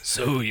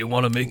 So you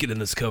want to make it in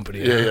this company?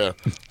 Yeah.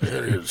 It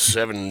is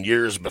 7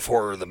 years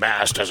before the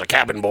mast as a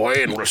cabin boy,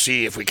 and we'll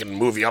see if we can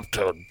move you up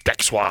to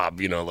deck swab.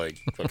 Like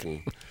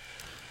fucking.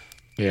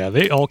 Yeah,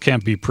 they all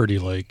can't be pretty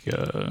like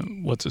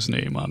what's his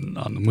name on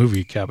the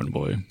movie Cabin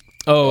Boy.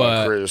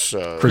 Oh,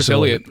 Chris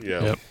Elliott.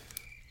 Yeah. Yep.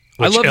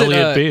 I love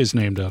Elliott that Bay is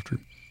named after.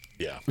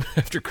 Yeah.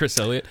 After Chris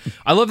Elliott.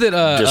 I love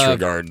that.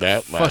 Disregard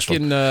that last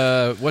fucking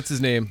one. what's his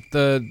name?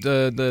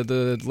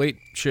 The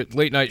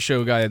late night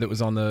show guy that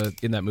was in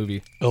that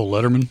movie. Oh,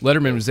 Letterman.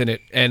 Letterman was in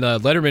it, and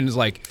Letterman is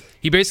like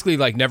he basically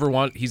like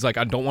he's like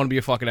I don't want to be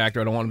a fucking actor.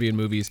 I don't want to be in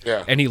movies.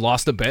 Yeah. And he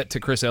lost a bet to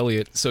Chris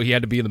Elliott, so he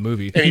had to be in the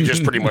movie. And he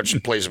just pretty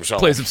much plays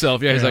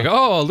himself. Yeah. He's like,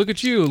 oh, look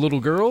at you,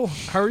 little girl.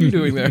 How are you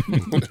doing there?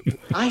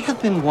 I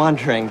have been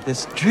wandering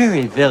this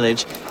dreary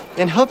village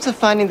in hopes of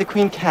finding the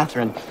Queen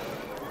Catherine.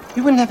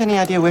 You wouldn't have any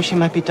idea where she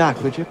might be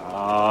docked, would you?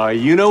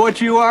 You know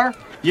what you are?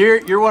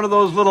 You're one of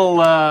those little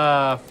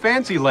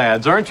fancy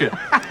lads, aren't you?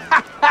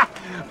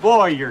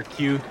 Boy, you're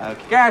cute.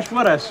 Okay. Gosh,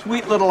 what a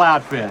sweet little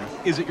outfit.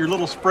 Is it your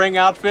little spring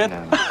outfit?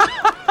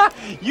 No.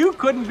 You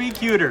couldn't be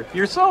cuter.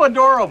 You're so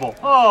adorable.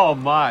 Oh,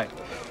 my.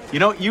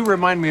 You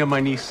remind me of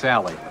my niece,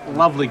 Sally.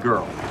 Lovely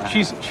girl.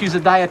 She's a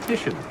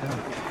dietitian.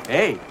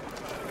 Hey,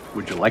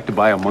 would you like to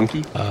buy a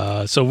monkey?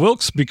 So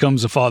Wilkes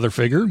becomes a father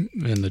figure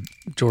in the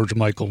George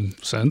Michael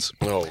sense.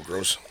 Oh,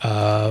 gross.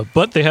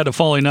 But they had a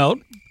falling out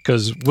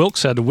because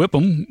Wilkes had to whip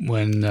him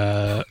when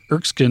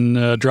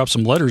Erskine dropped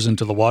some letters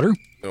into the water.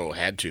 Oh,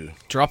 had to.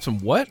 Drop some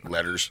what?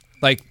 Letters.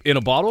 Like in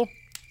a bottle?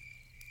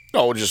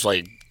 No, just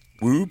like,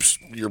 whoops,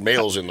 your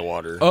mail's in the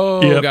water.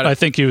 Oh, yeah, got it. I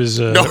think he was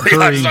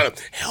hurrying.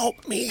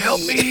 Help me. Call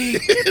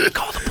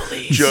the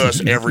police.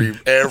 Just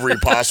every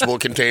possible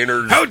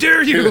container. How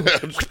dare you?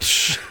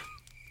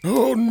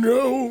 Oh,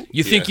 no.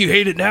 You think you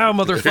hate it now,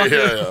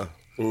 motherfucker?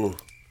 Yeah. Ooh.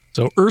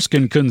 So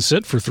Erskine couldn't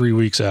sit for 3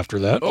 weeks after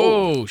that.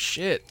 Oh,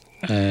 shit.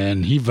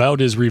 And he vowed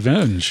his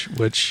revenge,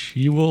 which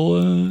he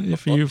will,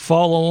 if you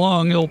follow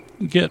along, he'll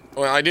get.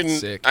 Well, I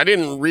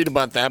didn't read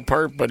about that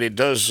part, but it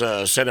does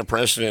set a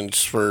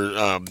precedence for,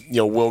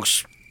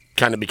 Wilkes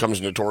kind of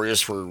becomes notorious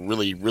for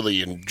really,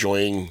 really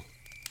enjoying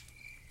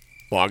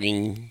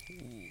logging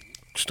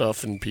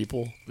stuff and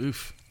people.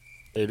 Oof.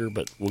 Later,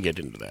 but we'll get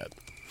into that.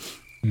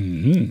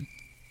 Mm-hmm.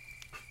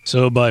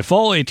 So by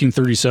fall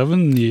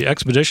 1837, the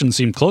expedition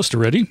seemed close to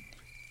ready.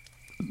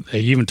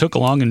 They even took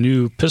along a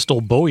new pistol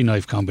Bowie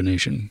knife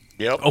combination.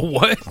 Yep. Oh,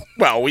 what?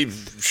 Well,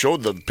 we've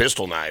showed the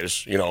pistol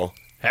knives,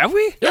 Have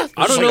we? Yeah,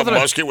 I don't it's know like that a I-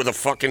 musket with a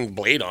fucking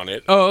blade on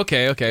it. Oh,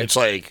 okay. It's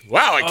like,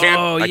 wow, I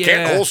can't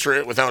yeah. holster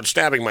it without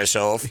stabbing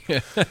myself.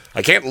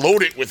 I can't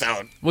load it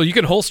without. Well, you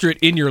can holster it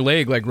in your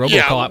leg like RoboCop.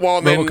 Yeah,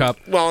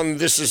 RoboCop. and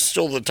this is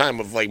still the time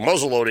of like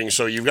muzzle loading,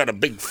 so you've got a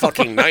big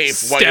fucking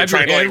knife while Stab you're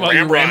trying your to hand like while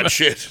you ramrod ram-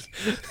 shit.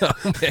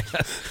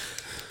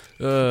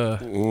 Oh,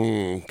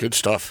 man. Good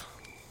stuff.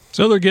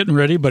 So they're getting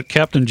ready, but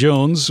Captain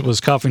Jones was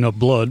coughing up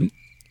blood.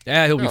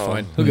 Yeah, he'll be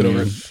fine. He'll get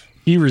over it.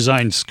 He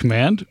resigns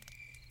command,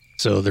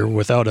 so they're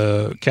without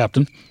a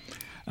captain.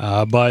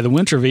 By the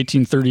winter of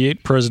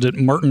 1838, President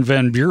Martin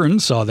Van Buren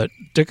saw that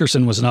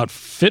Dickerson was not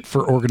fit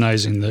for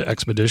organizing the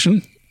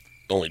expedition.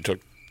 Only took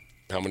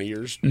how many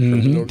years?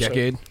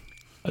 Decade.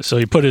 So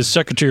he put his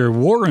Secretary of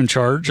War in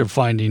charge of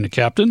finding a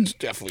captain.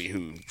 Definitely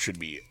who should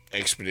be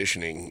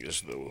expeditioning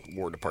is the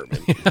War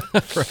Department.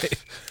 Right.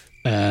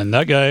 And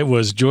that guy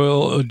was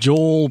Joel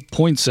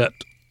Poinsett,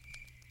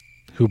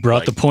 who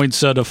brought the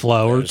poinsettia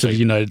flower to the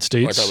United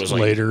States thought it was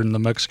like- later in the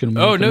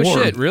Mexican-American Oh, no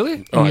War. shit.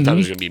 Really? Oh, I thought it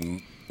was going to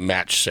be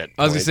match set.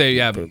 I was going to point, say,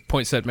 yeah, but-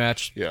 point set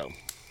match. Yeah.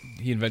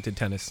 He invented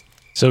tennis.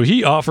 So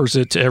he offers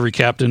it to every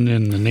captain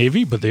in the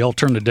Navy, but they all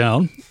turned it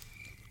down.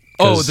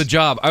 Oh, 'Cause- the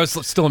job. I was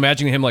still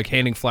imagining him like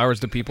handing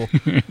flowers to people.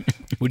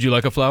 Would you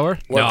like a flower?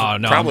 Well,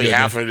 no. Probably I'm good,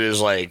 half man. of it is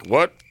like,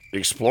 what?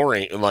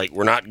 Exploring. Like,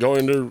 we're not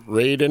going to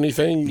raid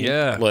anything?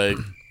 Yeah. Like,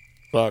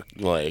 fuck,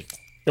 like,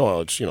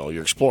 well, it's,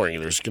 you're exploring.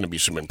 There's going to be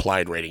some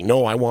implied raiding.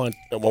 No, I want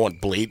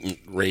blatant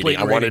raiding.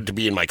 Blatant I want raiding. it to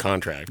be in my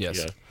contract. Yes.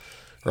 Yeah.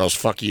 Or else,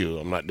 fuck you.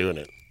 I'm not doing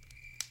it.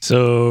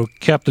 So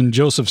Captain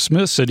Joseph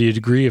Smith said he'd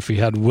agree if he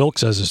had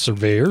Wilkes as a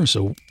surveyor,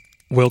 so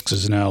Wilkes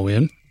is now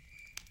in.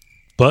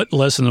 But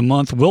less than a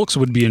month, Wilkes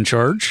would be in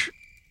charge.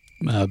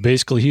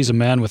 Basically, he's a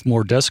man with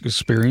more desk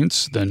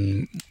experience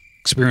than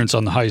experience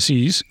on the high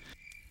seas,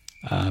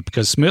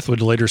 because Smith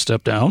would later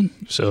step down,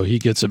 so he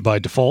gets it by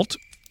default.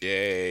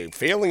 Yay.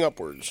 Failing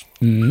upwards.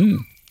 Mm-hmm.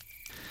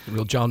 The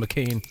real John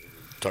McCain.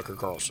 Tucker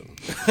Carlson.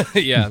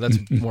 Yeah, that's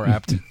more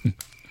apt.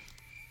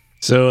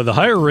 So the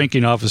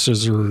higher-ranking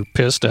officers are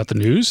pissed at the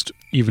news,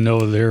 even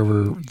though they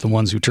were the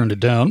ones who turned it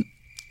down.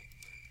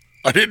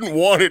 I didn't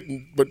want it,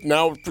 but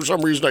now for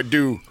some reason I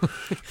do.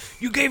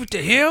 You gave it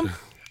to him?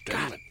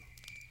 Damn it.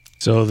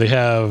 So they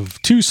have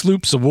 2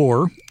 sloops of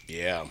war.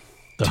 Yeah.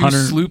 The 2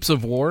 sloops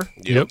of war?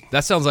 Yep.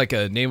 That sounds like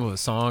a name of a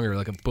song or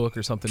like a book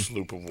or something.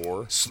 Sloop of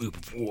war. Sloop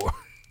of war.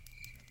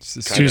 It's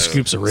 2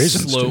 scoops of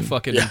raisins. Slow too.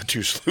 fucking. Yeah,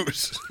 2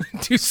 sloops.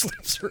 2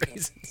 sloops of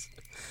raisins.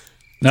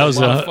 That A was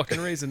lot of fucking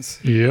raisins.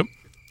 Yep.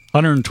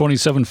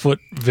 127-foot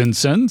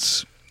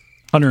Vincennes,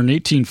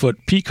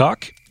 118-foot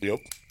Peacock. Yep.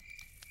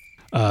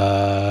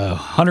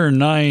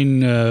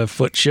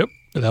 109-foot ship.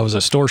 That was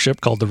a store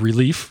ship called the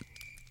Relief.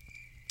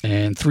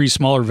 And 3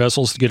 smaller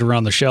vessels to get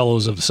around the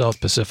shallows of the South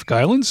Pacific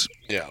Islands.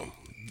 Yeah.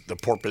 The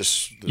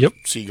porpoise, the Yep.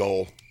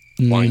 seagull,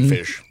 Mhm. flying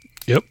fish.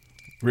 Yep.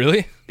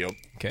 Really? Yep.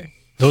 Okay.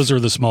 Those are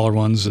the smaller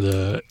ones.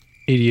 The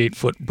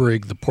 88-foot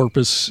brig, the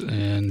Porpoise,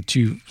 and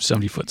 2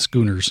 70-foot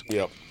schooners.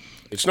 Yep.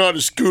 It's not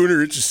a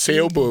schooner, it's a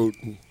sailboat.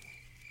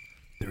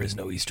 There is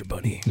no Easter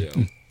Bunny.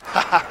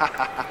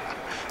 Yeah.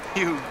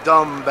 You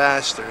dumb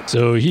bastard.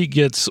 So he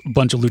gets a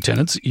bunch of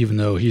lieutenants, even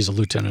though he's a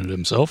lieutenant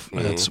himself.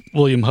 Mm-hmm. That's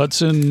William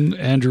Hudson,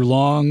 Andrew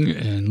Long,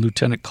 and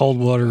Lieutenant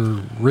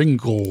Caldwater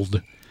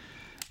Ringgold.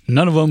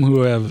 None of them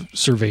who have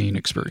surveying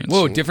experience.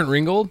 Whoa, different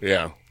Ringgold?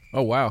 Yeah.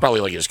 Oh, wow.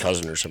 Probably like his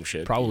cousin or some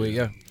shit. Probably,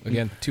 yeah.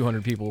 Again,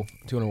 200 people,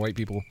 200 white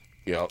people.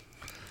 Yeah.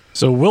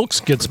 So Wilkes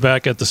gets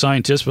back at the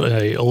scientists by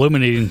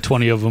eliminating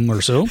 20 of them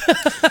or so.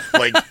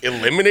 Like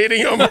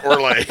eliminating them or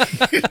like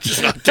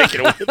just not taking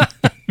away?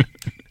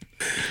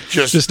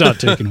 Just not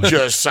taking away.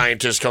 Just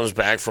scientist comes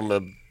back from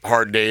a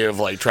hard day of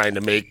like trying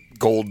to make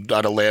gold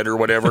out of lead or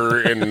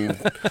whatever, and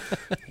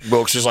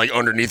Wilkes is like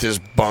underneath his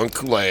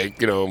bunk, like,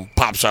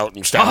 pops out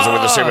and stabs him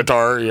with a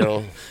scimitar,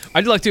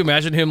 I'd like to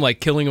imagine him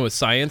like killing him with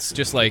science,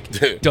 just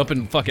like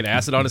dumping fucking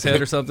acid on his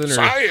head or something.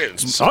 Or...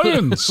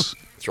 Science!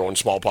 Throwing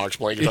smallpox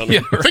blankets on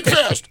him. Yeah, right. Think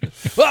fast!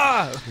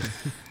 Ah!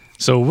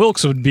 So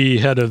Wilkes would be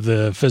head of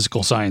the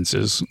physical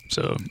sciences.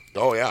 So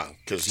Oh, yeah,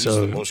 because he's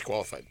the most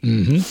qualified.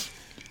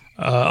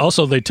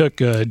 Also, they took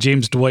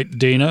James Dwight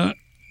Dana,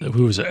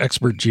 who was an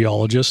expert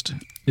geologist.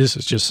 This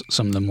is just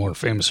some of the more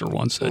famouser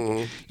ones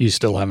that you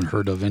still haven't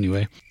heard of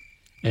anyway.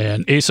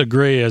 And Asa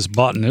Gray as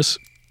botanist.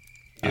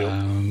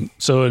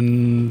 So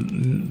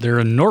they're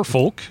in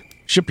Norfolk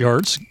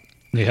shipyards.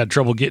 They had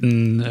trouble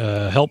getting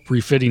help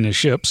refitting the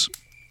ships.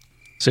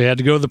 So they had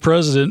to go to the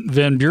president,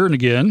 Van Buren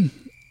again.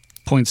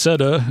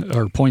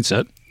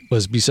 Poinsett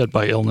was beset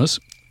by illness.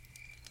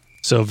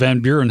 So Van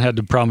Buren had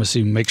to promise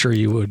him, make sure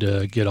he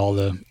would get all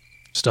the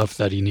stuff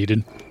that he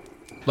needed.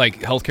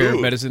 Like healthcare,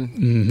 medicine?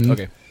 Mhm.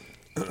 Okay.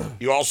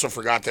 You also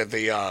forgot that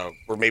they,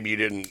 or maybe you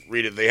didn't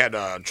read it, they had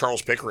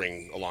Charles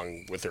Pickering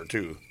along with her,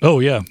 too.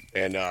 Oh, yeah.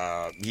 And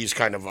he's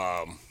kind of,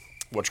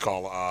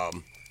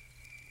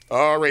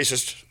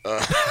 racist.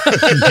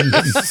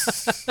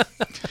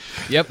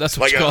 Yep, that's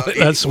what like you call it.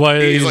 That's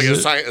why he's like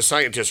he's a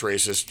scientist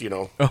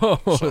racist,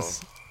 Oh,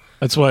 So,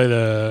 That's why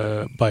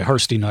by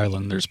Harstein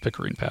Island there's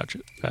Pickering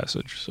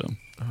Passage. So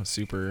oh,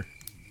 super.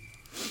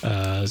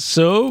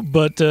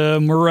 But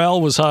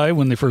morale was high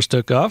when they first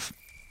took off.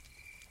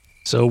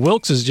 So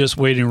Wilkes is just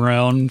waiting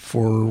around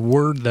for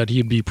word that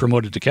he'd be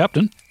promoted to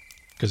captain,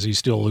 because he's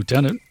still a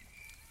lieutenant.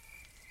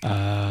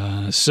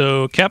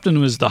 So captain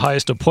was the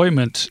highest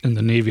appointment in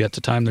the Navy at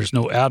the time. There's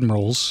no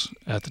admirals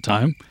at the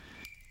time.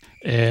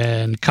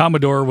 And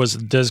Commodore was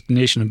the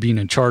designation of being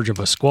in charge of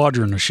a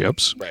squadron of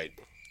ships. Right.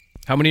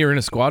 How many are in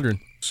a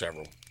squadron?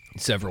 Several.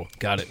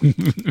 Got it.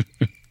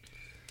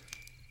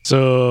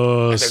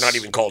 So they're not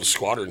even called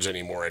squadrons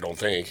anymore, I don't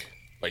think.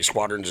 Like,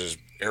 squadrons is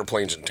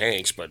airplanes and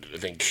tanks, but I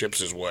think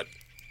ships is what?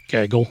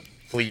 Gaggle.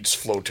 Fleets,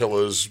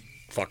 flotillas,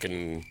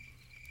 fucking...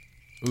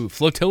 Ooh,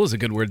 flotilla's a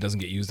good word. It doesn't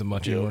get used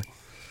much anymore.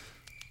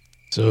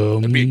 So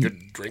that'd be a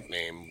good drink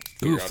name.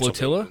 Ooh,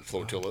 flotilla?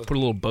 Flotilla. Put a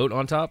little boat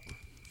on top.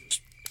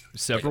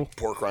 Several. Like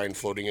pork rind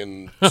floating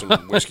in some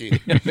whiskey.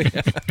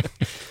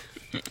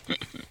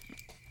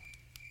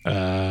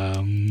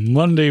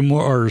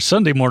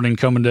 Sunday morning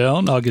coming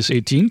down, August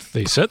 18th,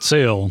 they set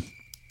sail.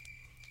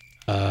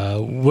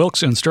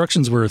 Wilkes'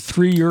 instructions were a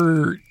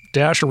 3-year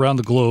dash around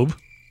the globe.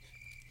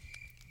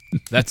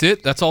 That's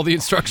it? That's all the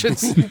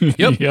instructions?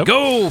 Yep.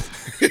 Go!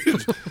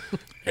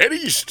 Head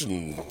east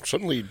and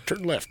suddenly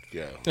turn left.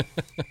 Yeah.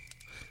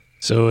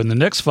 So in the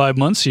next 5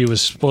 months, he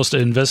was supposed to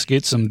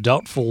investigate some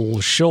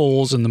doubtful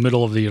shoals in the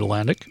middle of the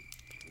Atlantic.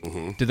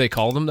 Mm-hmm. Did they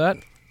call them that?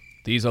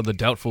 These are the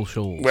doubtful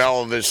shoals.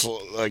 Well, this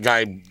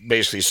guy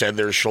basically said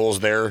there's shoals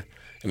there,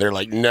 and they're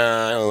like,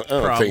 nah, I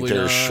don't think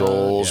there's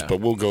shoals,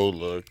 but we'll go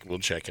look. We'll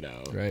check it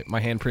out. Right.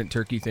 My handprint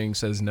turkey thing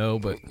says no,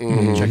 but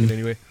we'll check it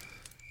anyway.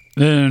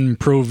 Then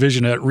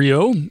provision at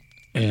Rio,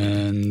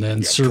 and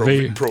then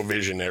survey...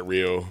 Provision at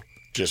Rio.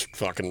 Just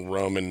fucking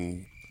rum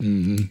and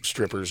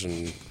strippers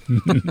and...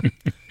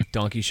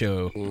 Donkey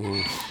show.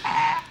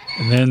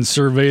 Mm-hmm. And then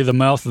survey the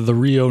mouth of the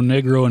Rio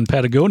Negro in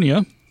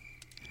Patagonia.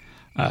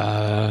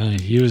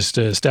 He was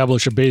to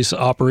establish a base of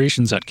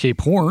operations at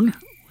Cape Horn,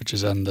 which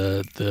is on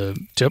the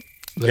tip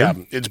there. Yeah,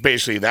 it's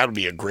basically, that would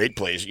be a great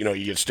place. You know,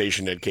 you get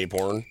stationed at Cape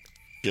Horn,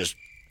 just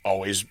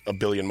always a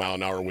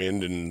billion-mile-an-hour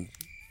wind and,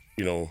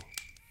 you know,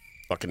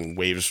 fucking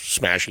waves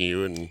smashing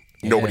you and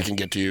nobody can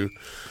get to you.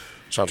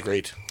 Sounds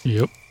great.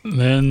 Yep.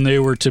 Then they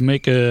were to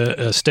make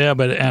a stab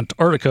at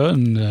Antarctica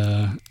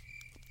and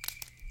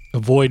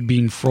avoid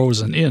being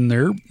frozen in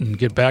there and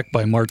get back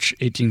by March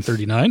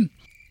 1839.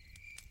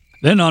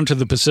 Then on to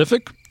the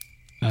Pacific.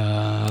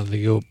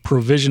 They go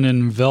provision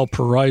in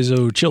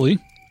Valparaiso, Chile,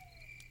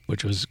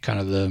 which was kind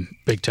of the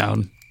big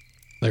town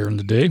there in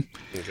the day.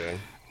 Okay.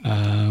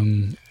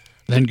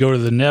 Then go to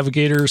the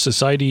Navigator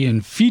Society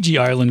and Fiji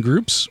Island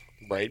groups.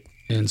 Right.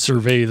 And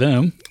survey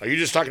them. Are you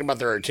just talking about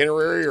their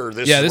itinerary, or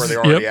this is where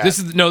they're already at? This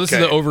is the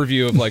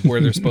overview of like where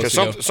they're supposed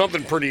to go.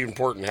 Something pretty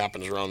important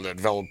happens around that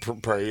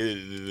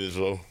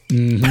Valparaiso.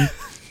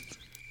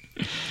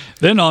 Mm-hmm.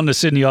 Then on to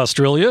Sydney,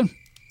 Australia.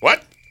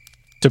 What?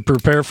 To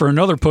prepare for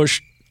another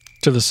push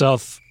to the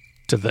south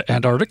to the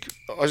Antarctic.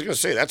 I was going to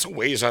say, that's a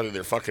ways out of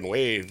their fucking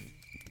way.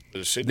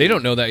 Sydney. They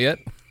don't know that yet.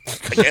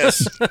 I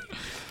guess.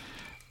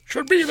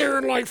 Should be there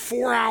in like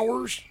 4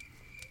 hours.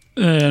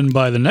 And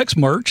by the next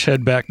March,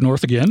 head back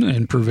north again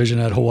and provision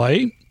at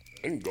Hawaii.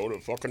 And go to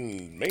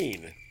fucking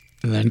Maine.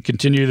 And then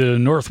continue the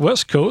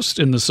northwest coast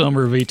in the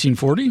summer of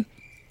 1840.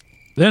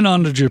 Then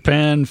on to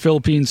Japan,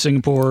 Philippines,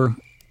 Singapore,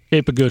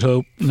 Cape of Good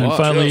Hope, and then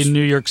finally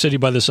New York City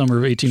by the summer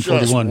of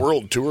 1841. Just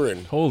world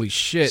touring. Holy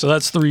shit. So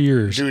that's 3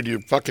 years. Dude,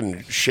 your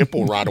fucking ship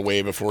will rot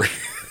away before...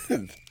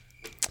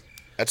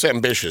 That's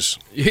ambitious.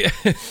 Yeah.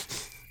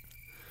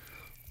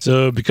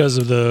 So because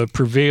of the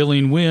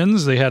prevailing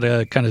winds, they had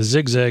a kind of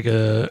zigzag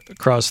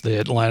across the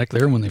Atlantic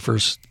there when they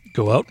first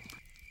go out.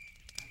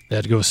 They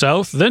had to go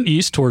south, then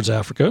east towards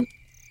Africa.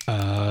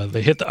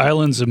 They hit the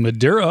islands of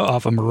Madeira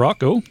off of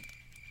Morocco.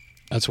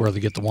 That's where they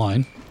get the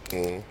wine.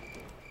 Mm.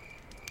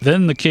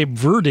 Then the Cape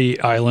Verde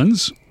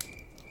Islands,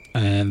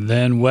 and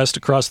then west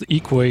across the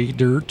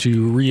equator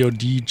to Rio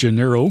de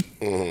Janeiro.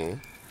 Mm-hmm.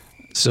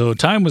 So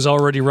time was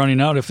already running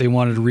out if they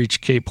wanted to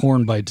reach Cape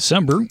Horn by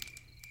December.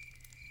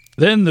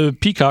 Then the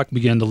Peacock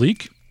began to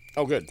leak.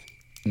 Oh, good.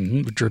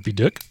 Mm-hmm, with drippy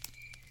dick.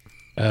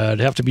 It'd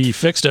have to be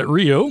fixed at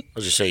Rio. I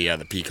was just say,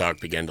 the Peacock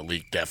began to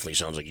leak. Definitely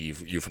sounds like a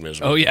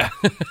euphemism. Oh, yeah.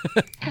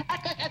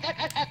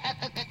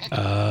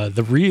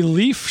 The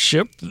relief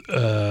ship,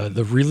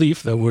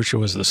 which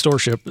was the store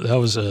ship, that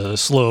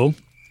was slow.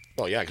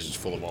 Well, yeah, because it's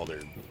full of all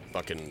their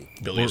fucking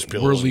billions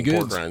pills worldly and goods.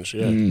 pork rinds.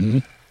 Yeah. Mm-hmm.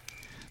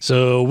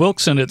 So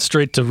Wilkes sent it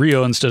straight to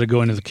Rio instead of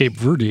going to the Cape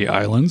Verde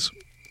Islands.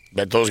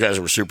 Bet those guys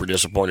were super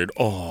disappointed.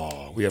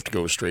 Oh, we have to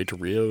go straight to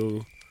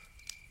Rio?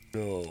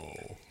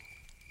 No.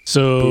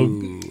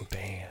 So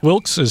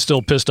Wilkes is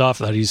still pissed off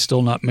that he's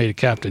still not made a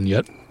captain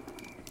yet.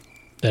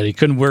 That he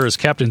couldn't wear his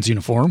captain's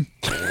uniform.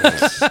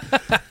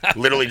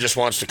 Literally just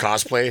wants to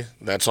cosplay.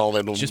 That's all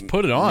that'll just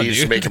put it on, needs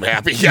dude. to make him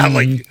happy. Yeah,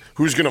 like,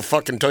 who's going to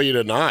fucking tell you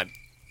to not?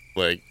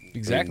 Like,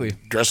 exactly.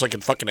 Dress like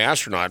a fucking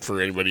astronaut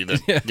for anybody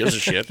that gives a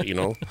shit, you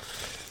know?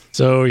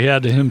 So he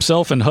had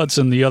himself and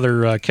Hudson, the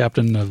other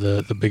captain of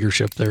the bigger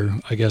ship there,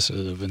 I guess,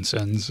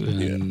 Vincennes,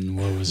 and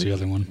what was the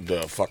other one?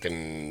 The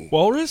fucking...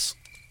 Walrus?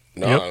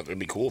 No, it'd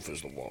be cool if it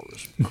was the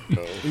walrus.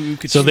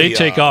 So they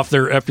take off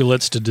their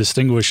epaulets to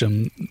distinguish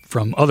them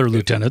from other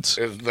lieutenants.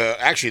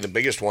 Actually, the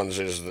biggest ones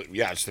is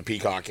it's the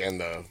peacock and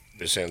the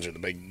Vincennes are the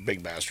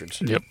big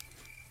bastards. Yep.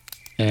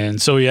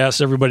 And so he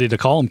asks everybody to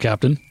call him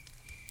captain.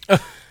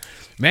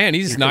 Man,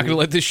 he's not going to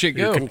let this shit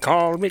go. You can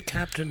call me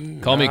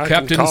captain. Call me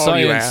Captain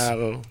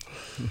Science.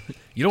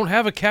 You don't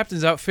have a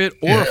captain's outfit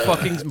or a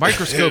fucking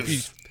microscope, you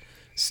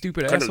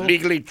stupid asshole. I'm asshole. going to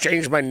legally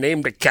change my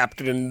name to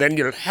captain, and then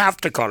you'll have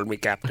to call me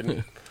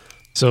captain.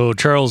 So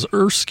Charles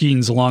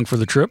Erskine's along for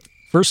the trip.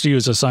 First he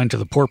was assigned to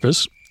the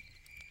Porpoise.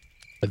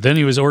 But then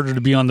he was ordered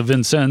to be on the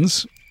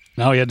Vincennes.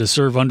 Now he had to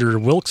serve under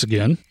Wilkes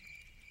again.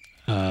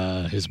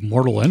 His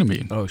mortal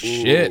enemy. Oh,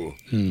 shit.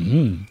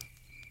 Mm-hmm.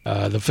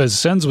 The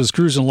Vincennes was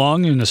cruising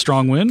along in a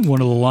strong wind.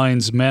 One of the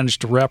lines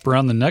managed to wrap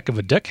around the neck of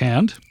a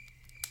deckhand.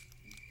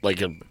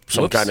 Like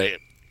some kind of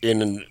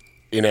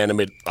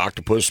inanimate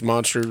octopus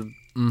monster,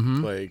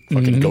 like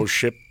fucking ghost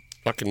ship,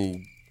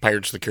 fucking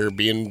Pirates of the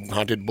Caribbean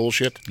haunted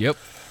bullshit. Yep.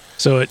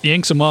 So it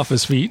yanks him off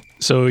his feet,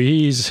 so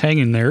he's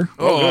hanging there.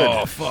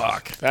 Oh,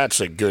 fuck. That's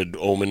a good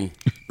omen.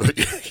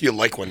 You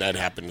like when that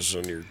happens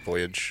on your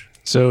voyage.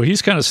 So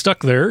he's kind of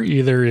stuck there.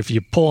 Either if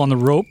you pull on the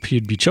rope,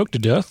 he'd be choked to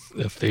death.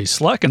 If they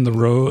slacken the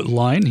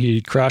line,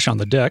 he'd crash on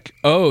the deck.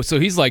 Oh,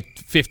 so he's like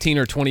 15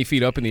 or 20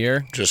 feet up in the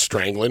air? Just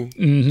strangling?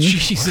 Mm-hmm.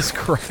 Jesus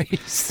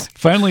Christ.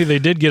 Finally, they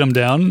did get him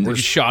down. You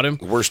shot him?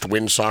 Worst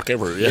windsock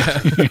ever,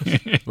 yeah.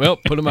 Well,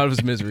 put him out of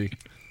his misery.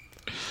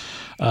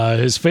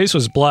 His face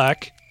was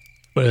black,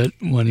 but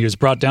when he was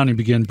brought down, he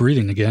began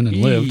breathing again and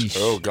lived.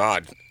 Oh,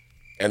 God.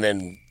 And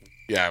then,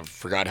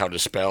 forgot how to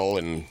spell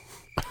and...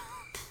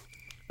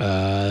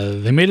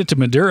 They made it to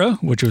Madeira,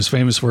 which was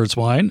famous for its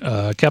wine.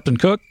 Captain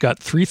Cook got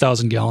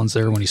 3,000 gallons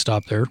there when he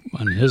stopped there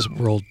on his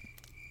world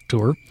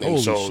tour.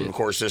 And of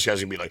course, this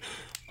guy's going to be like,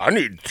 I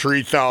need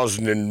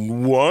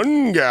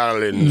 3,001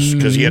 gallons,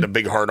 because he had a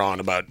big heart-on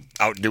about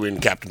outdoing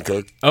Captain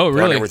Cook. Oh,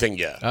 really? On everything,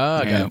 yeah.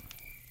 Ah, okay.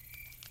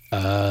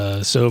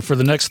 So for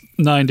the next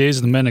 9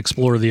 days, the men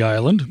explored the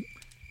island.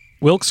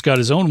 Wilkes got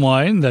his own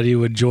wine that he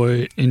would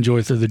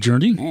enjoy through the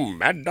journey.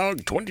 Mad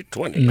Dog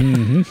 2020.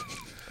 Mm-hmm.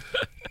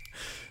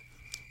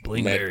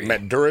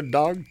 Madeira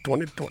Dog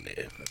 2020.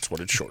 That's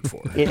what it's short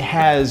for. It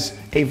has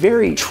a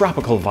very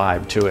tropical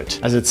vibe to it.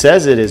 As it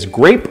says, it is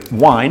grape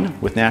wine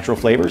with natural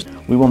flavors.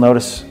 We will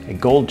notice a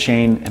gold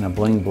chain and a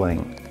bling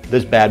bling.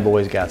 This bad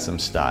boy's got some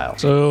style.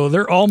 So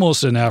they're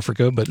almost in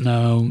Africa, but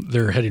now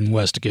they're heading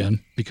west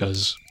again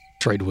because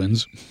trade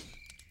winds.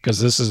 Because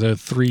this is a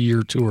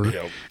 3-year tour.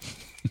 Yep.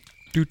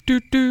 Yep.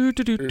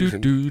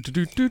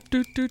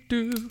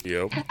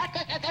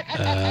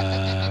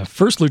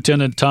 First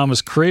Lieutenant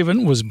Thomas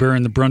Craven was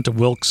bearing the brunt of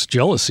Wilkes'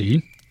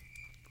 jealousy.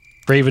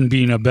 Craven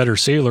being a better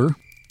sailor.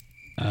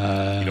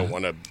 You don't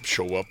want to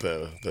show up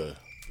the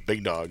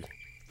big dog.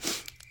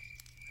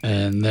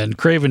 And then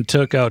Craven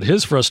took out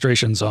his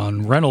frustrations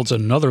on Reynolds,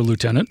 another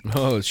lieutenant.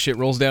 Oh, shit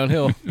rolls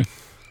downhill.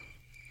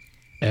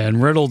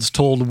 And Reynolds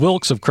told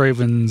Wilkes of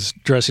Craven's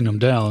dressing him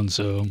down,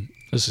 so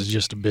this is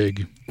just a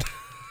big...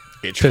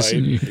 Bitch fight?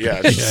 Yeah,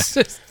 it's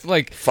just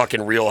like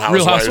fucking Real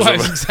Housewives. Real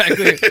Housewives,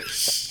 exactly.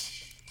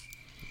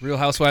 Real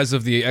Housewives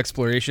of the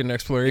exploration.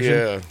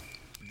 Yeah,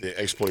 the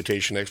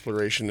exploration,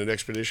 and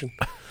expedition.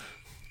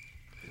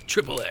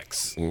 Triple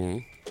X.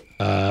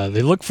 Mm-hmm.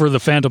 They looked for the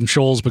Phantom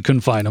Shoals but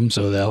couldn't find them,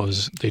 so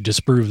they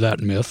disproved that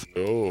myth.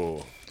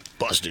 Oh,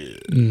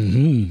 busted.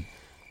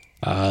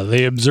 Mm-hmm.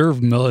 They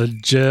observed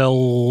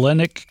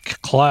Magellanic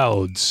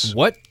clouds.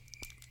 What?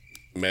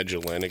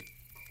 Magellanic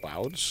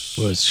clouds?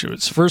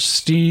 Was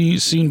first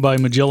seen by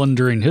Magellan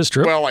during his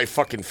trip. Well, I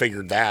fucking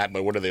figured that,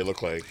 but what do they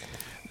look like?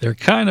 They're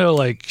kind of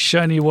like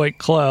shiny white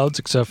clouds,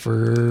 except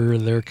for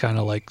they're kind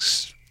of like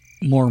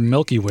more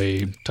Milky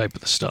Way type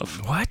of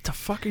stuff. What the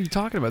fuck are you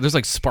talking about? There's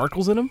like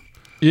sparkles in them?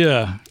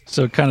 Yeah,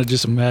 so kind of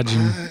just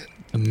imagine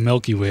the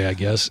Milky Way, I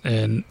guess.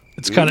 And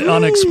it's kind of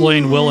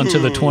unexplained well into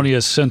the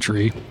 20th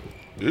century.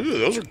 Ooh,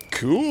 those are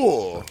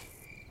cool.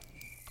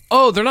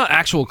 Oh, they're not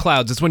actual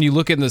clouds. It's when you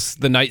look in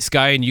the night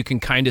sky and you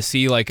can kind of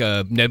see like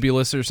a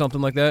nebulous or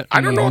something like that.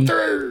 I don't know if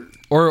they're...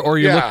 Or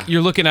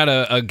you're looking at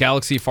a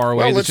galaxy far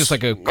away. It's just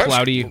like a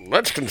cloudy...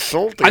 Let's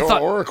consult the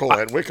oracle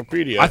at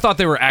Wikipedia. I thought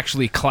they were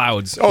actually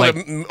clouds. Oh,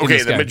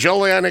 the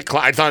Magellanic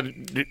cloud. I thought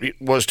it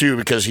was too,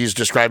 because he's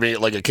describing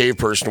it like a cave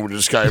person would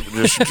describe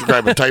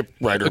a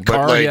typewriter.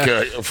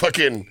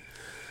 Fucking...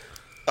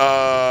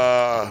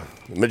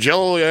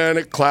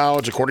 Magellanic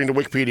clouds, according to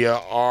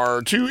Wikipedia,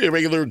 are 2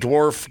 irregular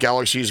dwarf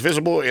galaxies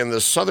visible in the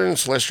southern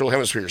celestial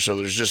hemisphere. So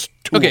there's just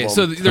 2 of them.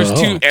 So there's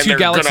two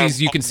galaxies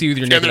you can see with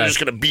your naked eye. And they're just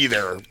going to be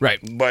there. Right.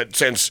 But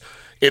since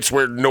it's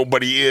where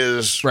nobody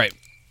is, right.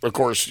 Of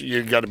course,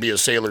 you got to be a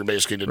sailor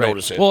basically to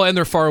notice it. Well, and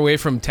they're far away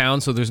from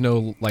town, so there's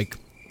no like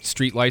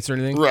street lights or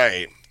anything.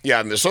 Right.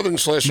 Yeah, in the southern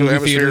celestial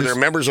hemisphere, they're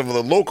members of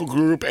the local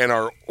group and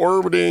are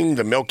orbiting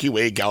the Milky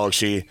Way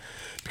galaxy.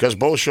 because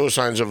both show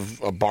signs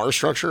of a bar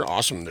structure.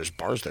 Awesome, there's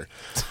bars there.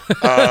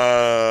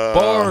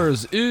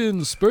 Bars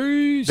in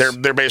space.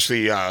 They're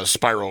basically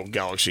spiral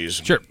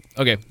galaxies. Sure.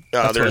 Okay.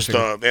 There's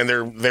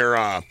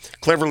they're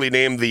cleverly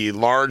named the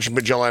Large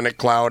Magellanic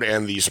Cloud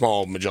and the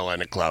Small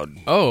Magellanic Cloud.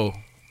 Oh.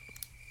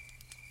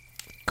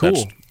 Cool.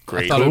 That's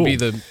great. I thought it would be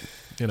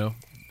the,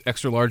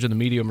 extra large and the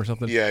medium or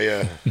something.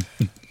 Yeah.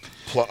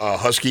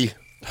 Husky.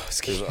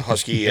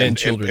 Husky and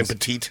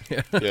petite.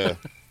 Yeah.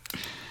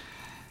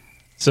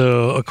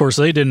 So, of course,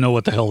 they didn't know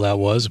what the hell that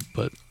was,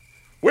 but...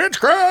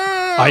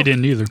 Witchcraft! I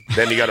didn't either.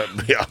 Then you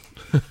gotta,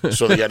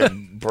 so they gotta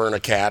burn a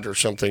cat or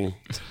something.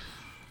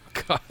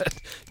 God.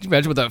 Can you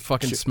imagine what that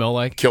fucking smell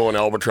like? Kill an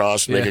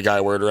albatross and make a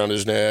guy wear it around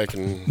his neck.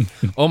 And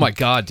oh my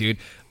God, dude.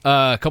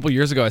 A couple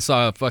years ago, I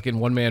saw a fucking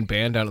one-man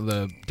band down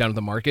at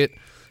the market,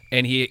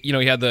 and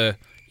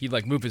he'd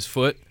like move his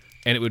foot,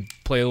 and it would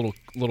play a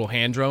little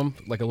hand drum,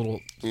 like a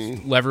little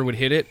lever would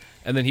hit it,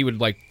 and then he would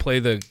like play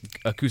the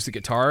acoustic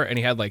guitar, and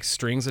he had like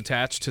strings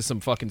attached to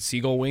some fucking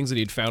seagull wings that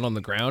he'd found on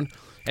the ground.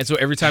 And so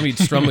every time he'd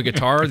strum the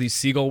guitar, these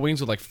seagull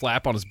wings would like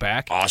flap on his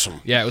back.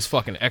 Awesome. Yeah, it was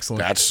fucking excellent.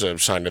 That's a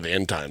sign of the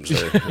end times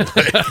there.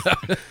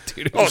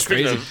 Dude, it was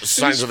speaking crazy. of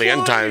signs of the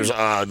end times,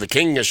 the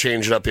king has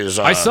changed up his...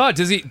 I saw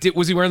it.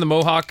 Was he wearing the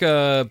mohawk?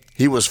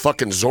 He was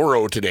fucking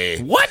Zorro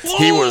today. What?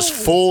 He was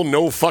full,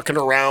 no fucking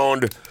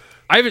around...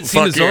 I haven't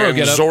seen the Zorro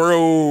get up.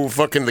 Zorro,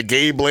 fucking the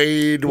gay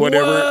blade,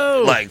 whatever.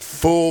 Whoa. Like,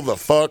 full the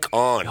fuck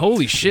on.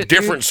 Holy shit,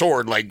 Different dude.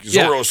 sword, like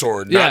Zorro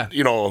sword. Yeah.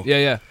 Not,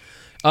 Yeah.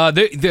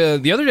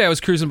 The other day I was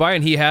cruising by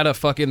and he had a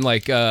fucking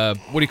like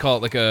what do you call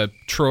it, like a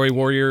Troy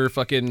warrior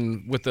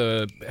fucking with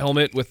the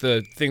helmet with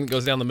the thing that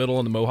goes down the middle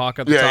and the mohawk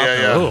at the top.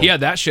 Yeah. He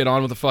had that shit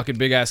on with a fucking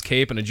big ass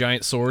cape and a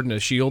giant sword and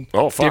a shield.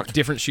 Oh fuck,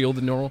 different shield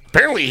than normal.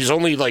 Apparently he's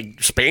only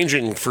like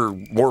spanging for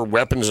more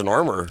weapons and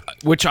armor,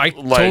 which I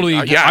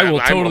will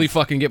totally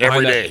fucking get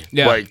behind every day. That.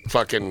 Yeah, like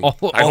fucking.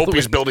 I hope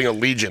he's building a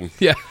legion.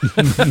 Yeah.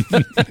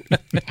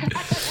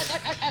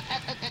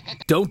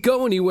 Don't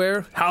go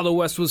anywhere. How the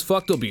West Was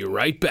Fucked will be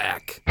right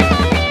back. The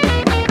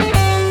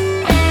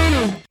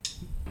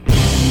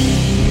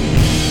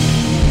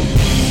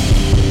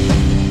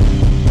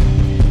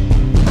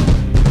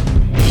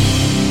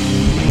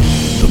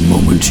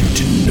moment you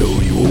didn't know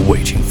you were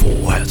waiting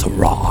for has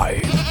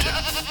arrived.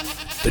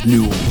 The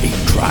new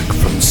 8-track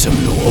from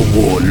seminal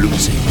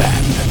award-losing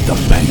band, The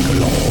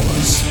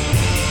Bangalores.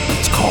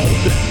 It's called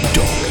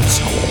Dog's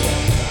Hole.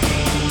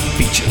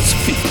 Features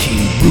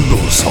 15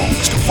 brutal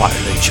songs to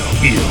violate your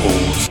ear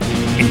holes,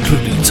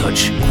 including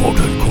such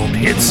quote-unquote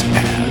hits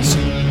as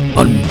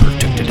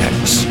Unprotected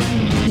X,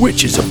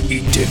 Witches of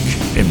Eat Dick,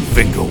 and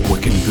Finger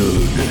Wicking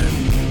Good.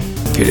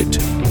 Get it?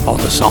 All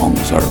the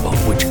songs are about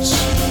witches.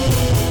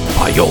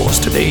 Buy yours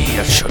today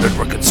at shuttered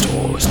record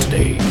stores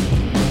today,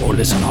 or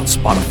listen on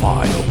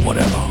Spotify or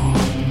whatever.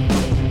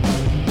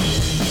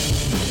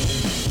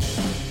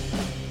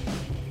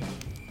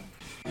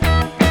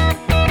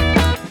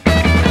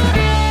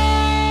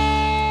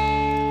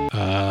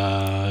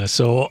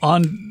 So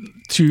on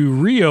to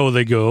Rio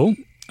they go.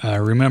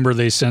 Remember,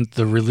 they sent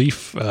the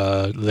relief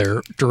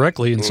there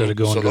directly instead of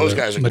going to those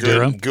guys are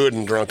Madeira. good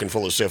and drunk and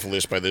full of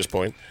syphilis by this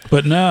point.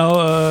 But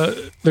now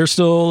they're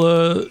still...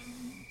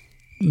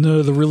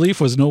 the relief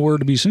was nowhere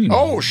to be seen.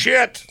 Oh,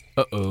 shit.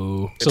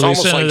 Uh-oh. So they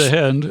sent it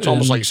ahead. It's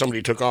almost like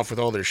somebody took off with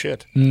all their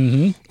shit.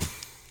 Mm-hmm.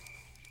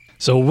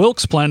 So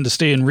Wilkes planned to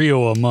stay in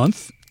Rio a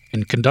month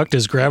and conduct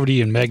his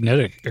gravity and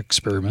magnetic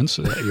experiments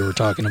that you were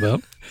talking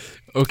about.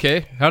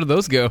 Okay, how did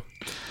those go?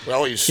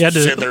 Well, he sit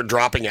there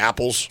dropping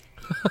apples.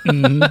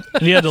 Mm-hmm. And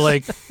he had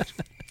to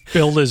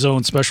build his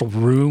own special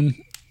room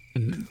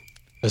and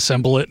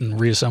assemble it and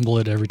reassemble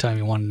it every time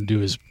he wanted to do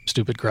his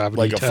stupid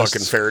gravity Like tests. a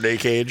fucking Faraday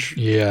cage.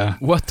 Yeah.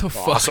 What the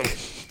Awesome. fuck?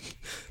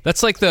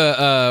 That's like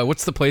the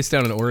what's the place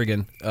down in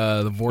Oregon?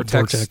 The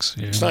Vortex. Vortex.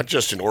 Yeah. It's not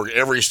just in Oregon.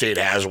 Every state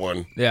has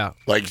one. Yeah.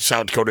 Like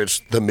South Dakota,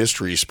 it's the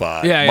mystery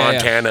spot. Yeah,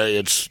 Montana,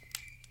 it's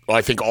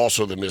I think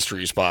also the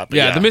mystery spot. But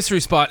yeah, the mystery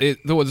spot.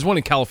 There's one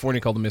in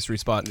California called the mystery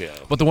spot. Yeah.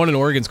 But the one in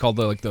Oregon's called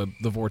the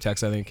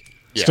Vortex, I think.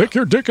 Yeah. Stick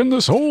your dick in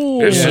this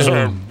hole. This is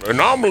an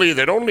anomaly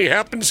that only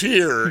happens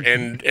here,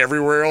 and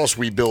everywhere else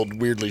we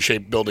build weirdly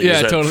shaped buildings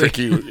that totally. trick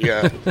you.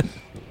 Yeah.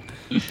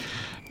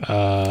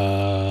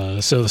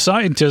 So the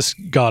scientists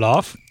got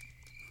off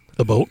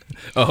the boat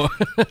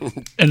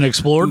and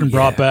explored and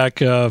brought back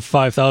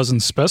 5,000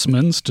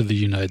 specimens to the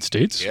United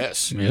States.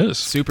 Yes.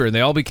 Super, and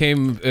they all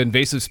became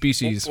invasive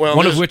species. Well,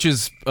 one of which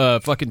is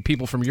fucking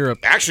people from Europe.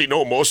 Actually,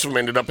 no, most of them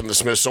ended up in the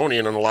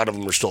Smithsonian, and a lot of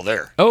them are still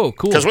there. Oh,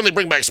 cool. Because when they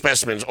bring back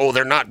specimens,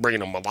 they're not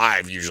bringing them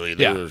alive usually.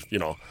 They're,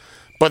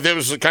 But that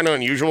was kind of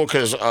unusual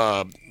because,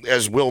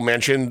 as Will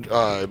mentioned,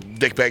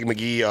 Dickbag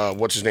McGee,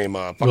 what's his name?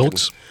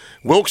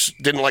 Wilkes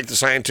didn't like the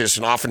scientists,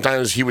 and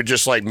oftentimes he would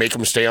just make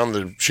them stay on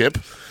the ship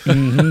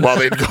while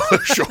they'd go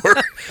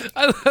ashore.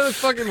 I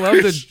fucking love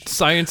the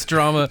science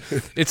drama.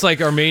 It's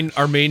like our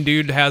main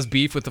dude has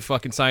beef with the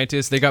fucking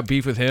scientists. They got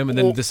beef with him, and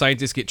then the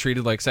scientists get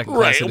treated like second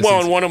class citizens.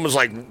 Well, and one of them was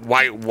like,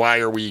 why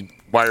are we?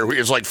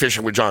 It's like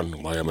fishing with John.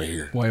 Why am I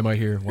here? Why am I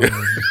here? Why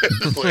am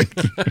I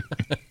here?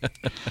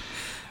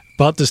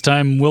 About this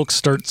time, Wilkes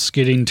starts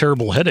getting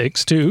terrible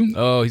headaches, too.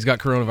 Oh, he's got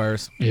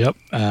coronavirus. Yep.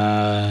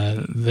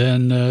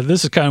 Then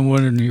this is kind of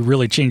when he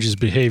really changes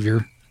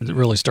behavior. It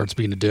really starts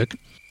being a dick.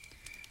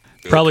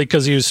 Probably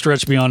because he was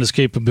stretched beyond his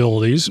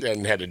capabilities.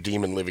 And had a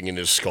demon living in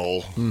his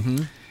skull.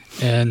 Mm-hmm.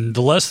 And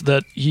the less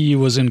that he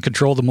was in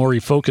control, the more he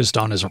focused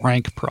on his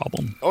rank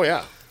problem. Oh,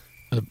 yeah.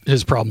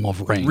 His problem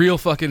of rank. Real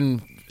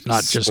fucking...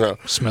 Not just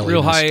smelly.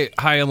 Real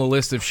high on the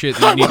list of shit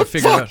that you need to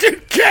figure out.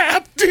 Fucking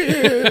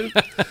captain!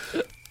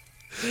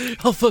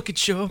 I'll fucking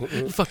show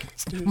him. Fucking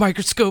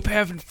microscope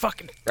having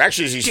fucking...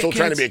 Actually, is he still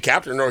trying to be a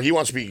captain, or he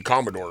wants to be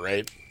Commodore,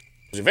 right?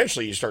 Because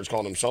eventually he starts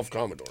calling himself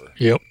Commodore.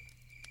 Yep.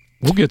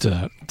 We'll get to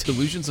that.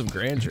 Delusions of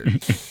grandeur.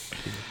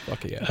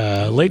 Fuck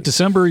yeah. Late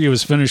December, he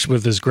was finished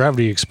with his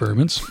gravity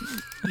experiments.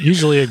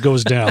 Usually it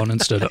goes down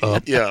instead of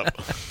up. Yeah.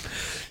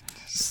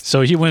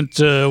 So he went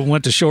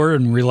to shore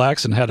and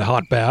relaxed and had a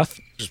hot bath.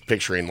 Just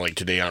picturing like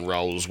today on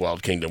Raoul's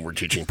Wild Kingdom, we're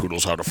teaching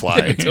poodles how to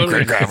fly.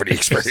 Totally. Gravity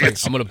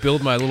experience. Like, I'm going to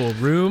build my little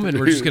room and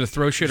we're just going to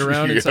throw shit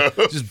around. And Yeah.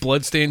 just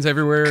blood stains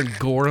everywhere and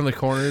gore on the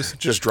corners.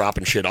 Just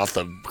dropping shit off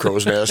the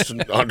crow's nest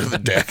and onto the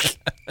deck.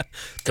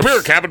 Come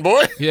here, cabin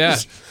boy. Yeah.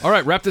 All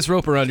right, wrap this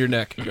rope around your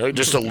neck. You know,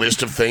 just a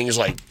list of things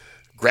like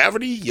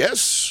gravity,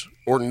 yes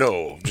or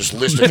no. Just a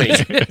list of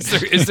things.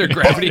 is there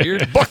gravity here?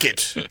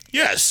 Bucket,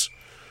 yes.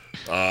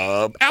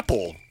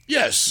 Apple,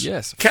 yes.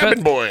 Yes.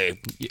 Cabin boy.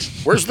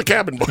 Where's the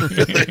cabin boy?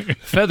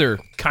 Feather,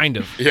 kind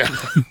of. Yeah.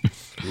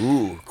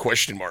 Ooh,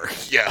 question mark.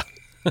 Yeah.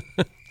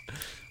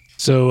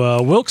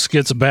 So Wilkes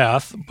gets a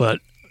bath, but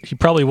he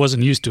probably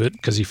wasn't used to it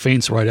because he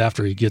faints right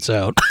after he gets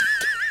out.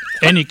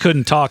 And he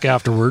couldn't talk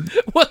afterward.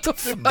 What the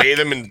fuck? Bathe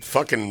him in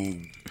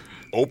fucking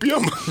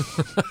opium?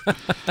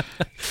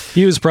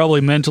 He was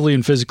probably mentally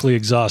and physically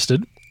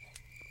exhausted.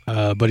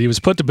 But he was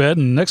put to bed,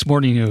 and the next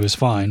morning he was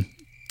fine.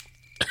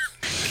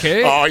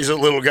 Okay. Oh, he's a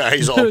little guy.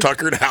 He's all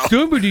tuckered out.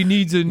 Somebody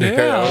needs a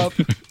nap.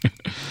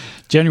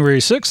 January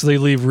 6th, they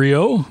leave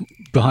Rio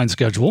behind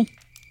schedule.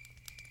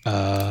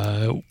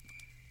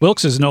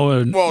 Wilkes is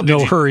no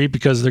hurry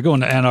because they're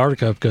going to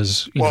Antarctica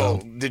because, you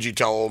know. Did you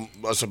tell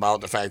us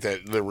about the fact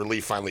that the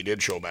relief finally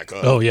did show back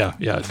up? Oh, yeah,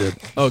 it did.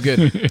 Oh,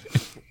 good.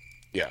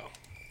 Yeah.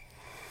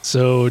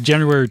 So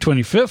January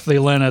 25th, they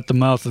land at the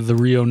mouth of the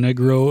Rio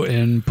Negro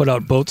and put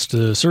out boats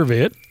to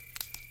survey it.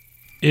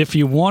 If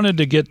he wanted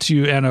to get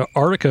to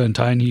Antarctica in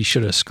time, he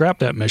should have scrapped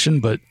that mission,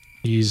 but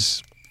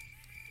he's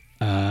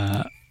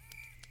a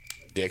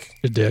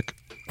dick.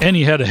 And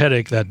he had a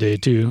headache that day,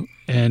 too.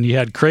 And he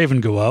had Craven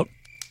go out.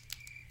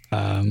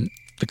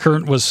 The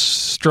current was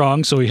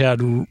strong, so he had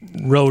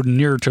rowed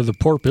near to the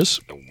Porpoise.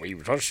 The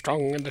waves were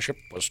strong and the ship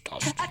was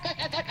tossed.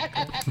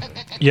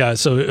 Yeah,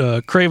 so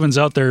Craven's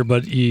out there,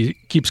 but he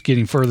keeps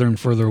getting further and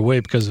further away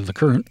because of the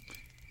current.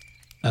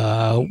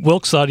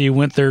 Wilkes thought he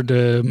went there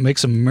to make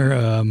some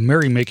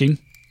merrymaking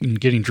and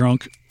getting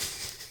drunk.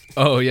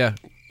 Oh, yeah.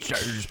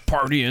 Just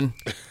partying.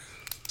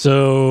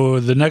 So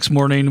the next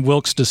morning,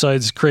 Wilkes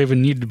decides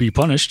Craven needed to be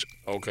punished,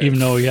 even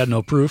though he had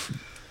no proof.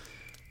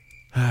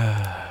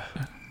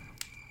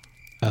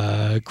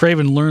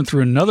 Craven learned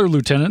through another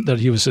lieutenant that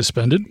he was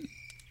suspended.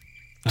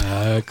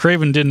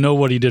 Craven didn't know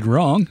what he did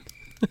wrong.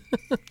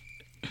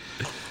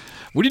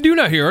 What are you doing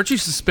out here? Aren't you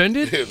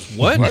suspended?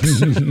 What?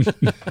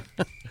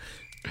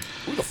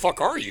 Who the fuck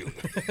are you?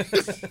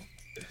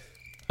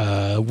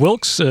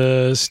 Wilkes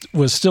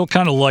was still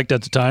kind of liked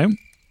at the time,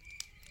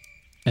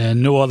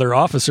 and no other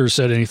officers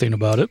said anything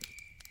about it.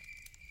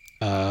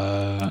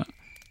 The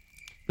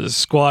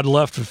squad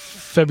left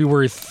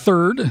February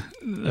 3rd.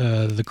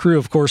 The crew,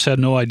 of course, had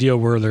no idea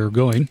where they were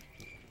going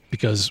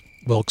because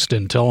Wilkes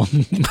didn't tell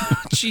them.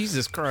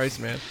 Jesus Christ,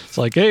 man. It's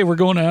like, hey, we're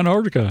going to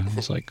Antarctica.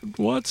 It's like,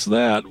 what's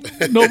that?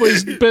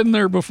 Nobody's been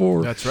there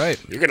before. That's right.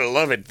 You're going to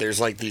love it. There's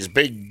like these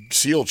big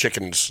seal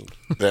chickens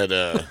that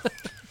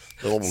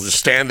they'll just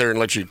stand there and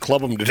let you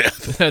club them to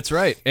death. That's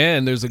right.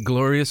 And there's a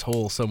glorious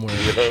hole somewhere.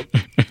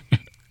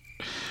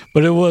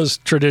 But it was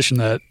tradition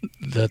that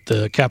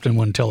the captain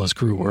wouldn't tell his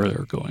crew where they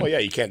were going. Well, yeah,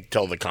 you can't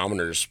tell the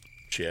commoners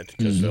shit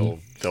because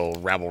they'll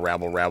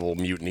rabble,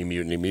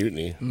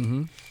 mutiny.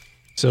 Mm-hmm.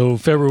 So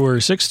February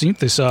 16th,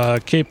 they saw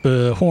Cape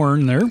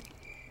Horn there.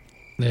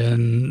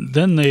 And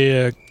then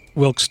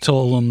Wilkes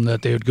told them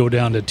that they would go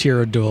down to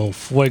Tierra del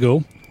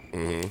Fuego.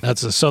 Mm-hmm.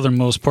 That's the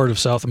southernmost part of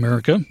South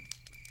America.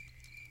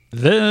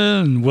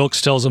 Then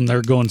Wilkes tells them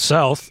they're going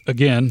south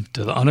again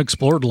to the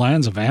unexplored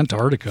lands of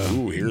Antarctica.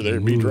 Ooh, here there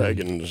be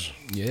dragons.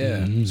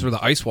 Yeah, that's where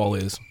the ice wall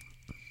is.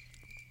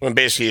 Well,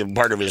 basically,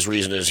 part of his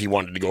reason is he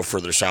wanted to go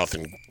further south,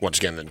 and once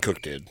again, than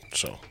Cook did.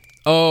 So.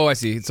 Oh, I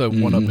see. It's a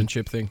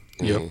one-upmanship thing.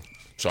 Yep.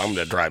 So I'm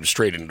going to drive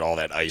straight into all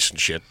that ice and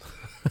shit.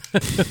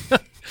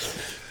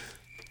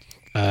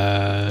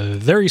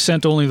 There he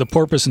sent only the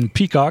Porpoise and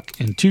Peacock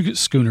and 2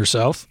 schooners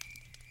south.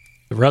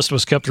 The rest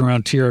was kept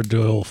around Tierra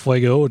del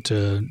Fuego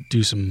to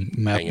do some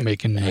map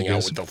making. Hang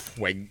out with the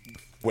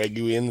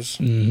Fueguians.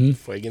 Mm-hmm.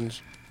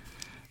 Fuegans.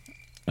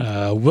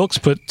 Wilkes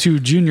put 2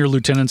 junior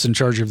lieutenants in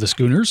charge of the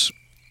schooners.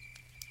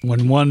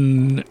 When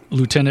one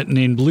lieutenant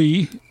named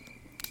Lee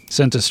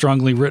sent a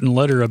strongly written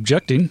letter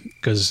objecting,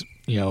 because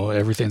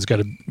everything's got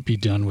to be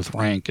done with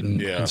rank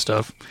and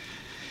stuff.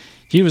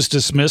 He was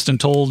dismissed and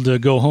told to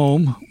go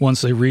home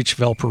once they reached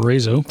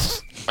Valparaiso.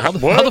 How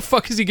the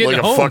fuck is he getting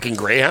like home? Like a fucking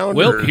Greyhound?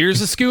 Well, here's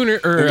a schooner.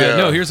 Or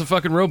no, here's a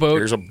fucking rowboat.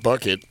 Here's a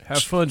bucket.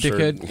 Have fun,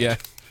 dickhead. Yeah.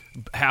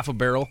 Half a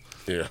barrel.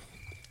 Yeah.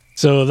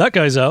 So that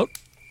guy's out.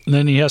 And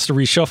then he has to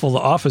reshuffle the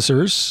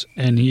officers,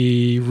 and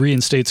he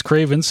reinstates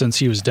Craven since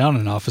he was down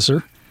an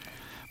officer.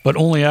 But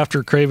only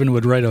after Craven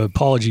would write an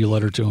apology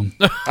letter to him.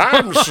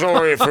 I'm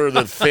sorry for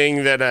the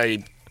thing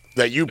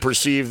that you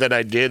perceive that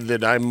I did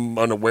that I'm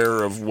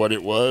unaware of what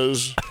it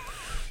was.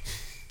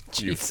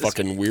 You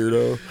fucking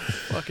weirdo.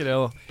 Fucking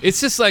hell.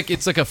 It's just like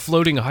a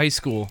floating high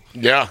school.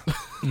 Yeah.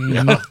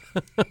 Yeah.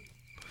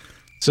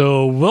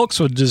 So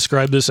Wilkes would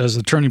describe this as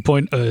the turning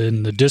point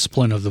in the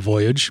discipline of the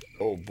voyage.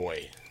 Oh,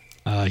 boy.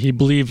 He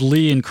believed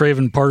Lee and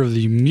Craven part of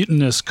the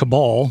mutinous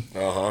cabal.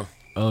 Uh-huh.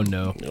 Oh,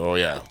 no. Oh,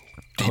 yeah.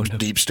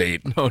 Deep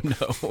state. Oh,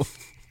 no.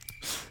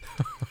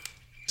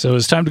 So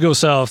it's time to go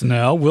south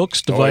now.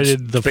 Wilkes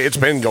divided it's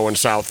been going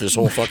south this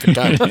whole fucking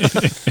time.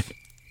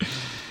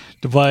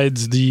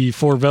 Divides the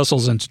 4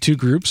 vessels into 2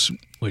 groups,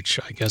 which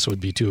I guess would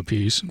be 2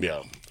 apiece. Yeah. I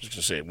was going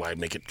to say, why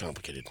make it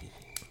complicated?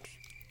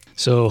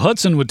 So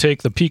Hudson would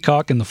take the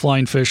Peacock and the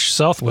Flying Fish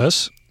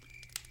southwest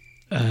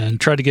and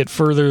try to get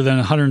further than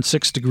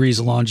 106 degrees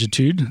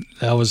longitude.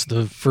 That was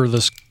the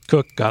furthest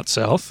Cook got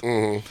south.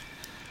 Mm-hmm.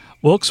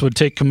 Wilkes would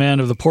take command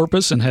of the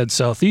Porpoise and head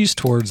southeast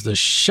towards the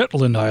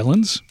Shetland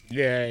Islands.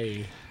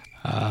 Yay.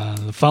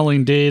 The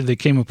following day, they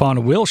came upon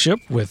a whale ship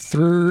with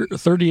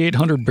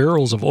 3,800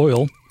 barrels of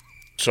oil.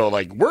 So,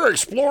 like, we're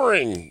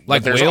exploring.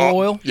 Like whale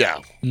oil? Yeah.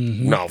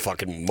 Mm-hmm. No,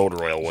 fucking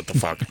motor oil. What the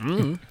fuck?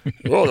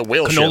 Oh, the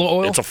whale Canola ship.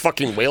 oil? It's a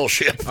fucking whale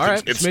ship. All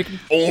right. It's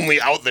only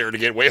out there to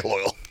get whale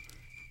oil.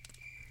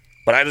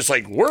 But I just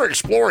like, we're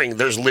exploring.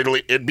 There's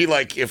literally, it'd be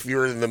like if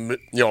you're in the,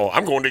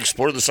 I'm going to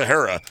explore the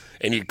Sahara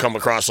and you come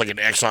across like an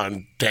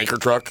Exxon tanker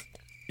truck.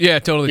 Yeah,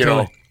 totally.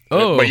 know.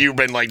 Oh. But you've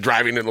been like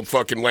driving in a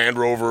fucking Land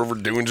Rover over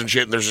dunes and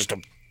shit, and there's just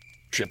a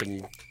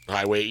shipping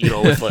highway,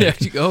 with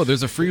like. Oh,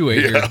 there's a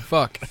freeway here.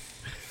 Fuck.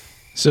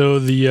 So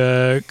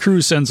the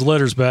crew sends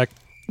letters back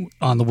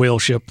on the whale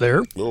ship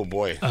there. Oh,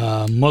 boy.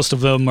 Most of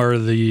them are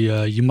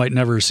the you might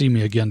never see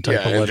me again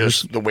type of and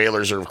letters. just the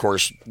whalers are, of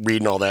course,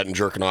 reading all that and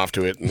jerking off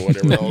to it and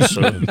whatever else.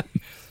 So.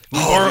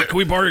 Can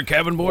we borrow your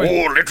cabin, boy?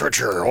 Oh,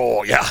 literature.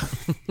 Oh, yeah.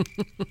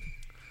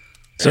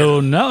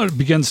 So now it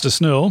begins to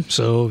snow,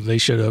 so they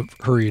should have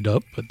hurried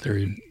up, but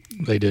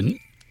they didn't.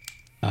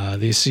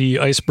 They see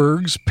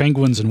icebergs,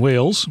 penguins, and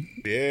whales.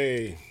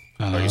 Yay.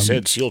 Like you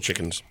said, seal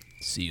chickens.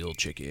 Seal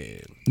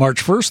chicken.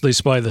 March 1st, they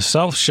spy the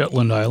South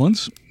Shetland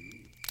Islands.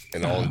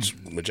 And all its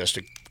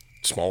majestic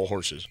small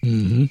horses.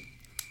 Mm-hmm.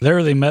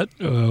 There they met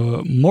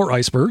more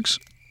icebergs.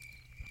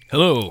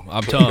 Hello,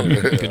 I'm Tom.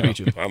 Good to meet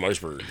you. I'm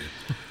Iceberg.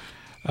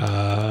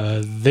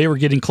 They were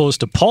getting close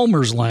to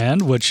Palmer's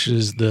Land, which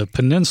is the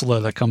peninsula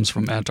that comes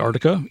from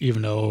Antarctica,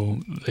 even though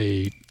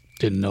they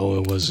didn't know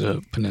it was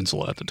a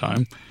peninsula at the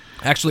time.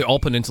 Actually, all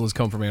peninsulas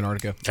come from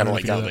Antarctica. Kind of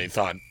like how they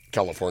thought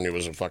California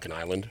was a fucking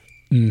island.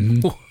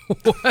 Mm-hmm.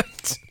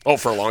 What? Oh,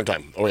 for a long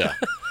time. Oh, yeah.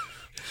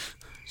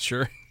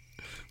 Sure.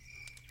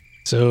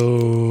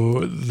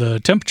 So the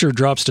temperature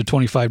drops to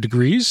 25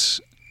 degrees,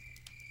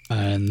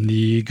 and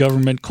the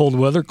government cold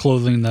weather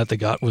clothing that they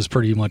got was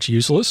pretty much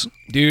useless.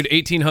 Dude,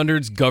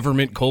 1800s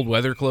government cold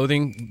weather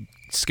clothing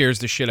scares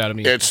the shit out of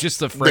me. It's just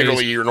the phrase.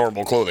 Literally your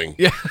normal clothing.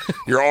 Yeah.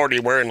 You're already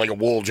wearing like a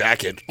wool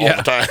jacket all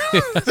the time.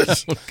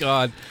 Oh,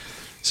 God.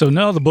 So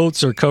now the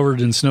boats are covered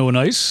in snow and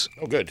ice.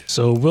 Oh, good.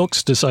 So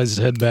Wilkes decides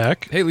to head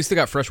back. Hey, at least they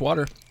got fresh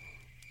water.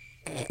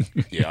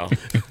 Yeah.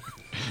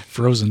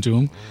 Frozen to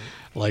them.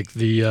 Like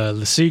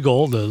the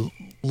Seagull, the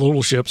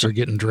little ships are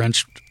getting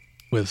drenched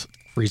with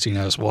freezing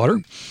ass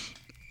water.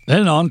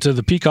 Then on to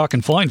the Peacock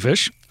and Flying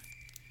Fish.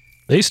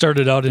 They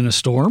started out in a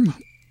storm.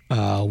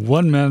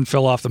 One man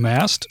fell off the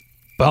mast,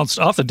 bounced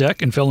off the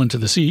deck, and fell into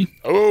the sea.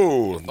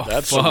 Oh,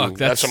 that's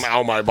some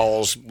ow my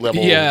balls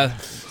level. Yeah,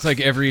 it's like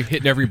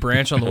hitting every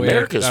branch on the way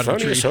America's out of the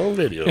tree. funniest home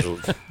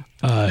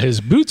videos. His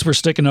boots were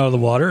sticking out of the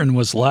water and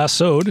was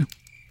lassoed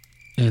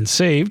and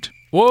saved.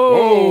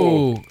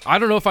 Whoa! I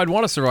don't know if I'd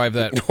want to survive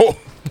that.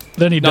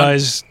 Then he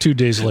dies 2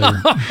 days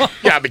later.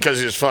 Yeah, because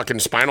his fucking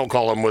spinal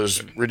column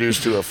was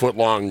reduced to a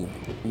foot-long,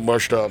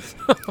 mushed-up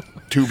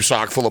tube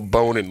sock full of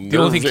bone and The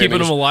only thing nerve keeping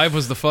endings. him alive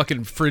was the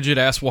fucking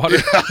frigid-ass water.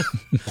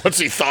 Once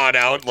he thawed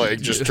out,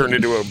 like, just turned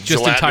into a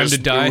Just in time to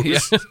die,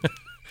 ooze.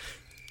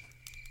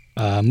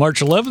 March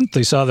 11th,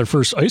 they saw their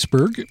first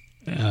iceberg.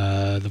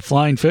 The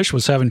Flying Fish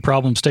was having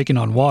problems taking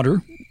on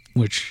water,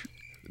 which...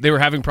 They were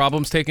having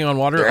problems taking on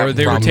water, They're or having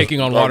they were problems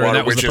taking on water, and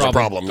that was which the is a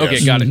problem? problem,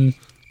 yes. Okay, got it.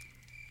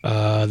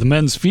 The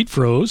men's feet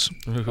froze.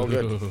 Oh,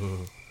 good.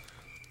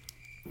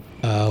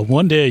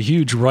 One day, a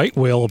huge right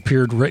whale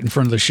appeared right in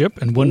front of the ship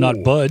and would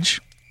not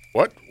budge.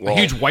 What? A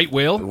huge white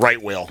whale?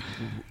 Right whale.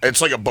 It's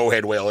like a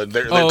bowhead whale.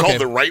 They're okay. called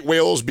the right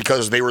whales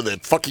because they were they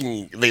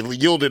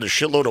yielded a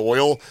shitload of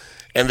oil,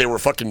 and they were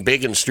fucking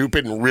big and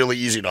stupid and really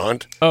easy to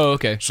hunt. Oh,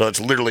 okay. So it's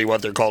literally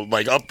what they're called.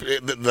 Like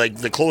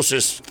the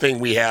closest thing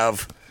we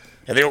have,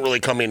 and they don't really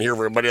come in here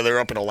very much. They're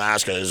up in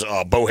Alaska is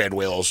bowhead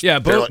whales. Yeah,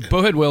 They're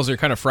bowhead whales are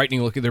kind of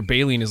frightening looking. Their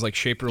baleen is like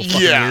shaped real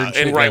fucking yeah, weird.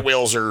 and right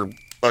whales are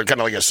kind of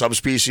like a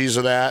subspecies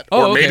of that.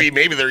 Oh, or okay.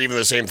 maybe they're even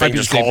the same Might thing, be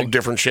just the same called thing.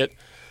 different shit.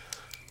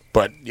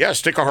 But yeah,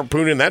 stick a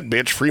harpoon in that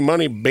bitch, free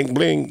money, bing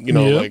bling. You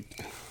know, Yep. like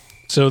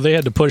So they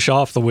had to push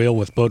off the whale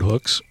with boat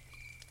hooks.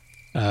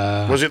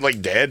 was it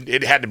like dead?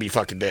 It had to be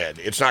fucking dead.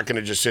 It's not going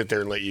to just sit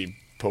there and let you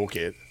poke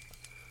it.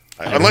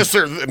 Unless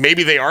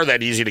maybe they are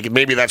that easy to get.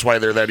 Maybe that's why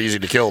they're that easy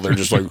to kill. They're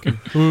just like,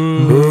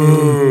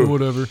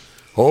 whatever.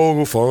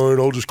 Oh, fine.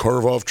 I'll just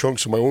carve off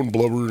chunks of my own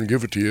blubber and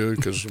give it to you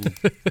because I'm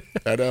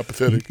that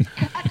apathetic.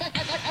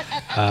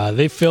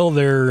 They fill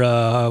their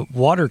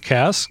water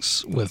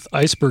casks with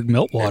iceberg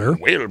meltwater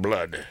Whale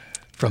blood.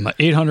 from an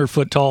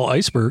 800-foot tall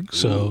iceberg.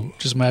 So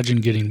just imagine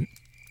getting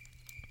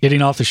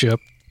off the ship,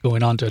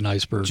 going onto an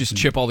iceberg. Just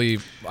chip all the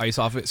ice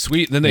off it.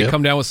 Sweet. And then they Yep.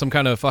 come down with some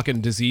kind of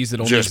fucking disease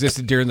that only Just-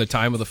 existed during the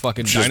time of the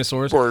fucking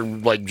dinosaurs. Or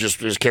like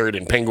just is carried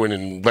in penguin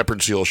and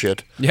leopard seal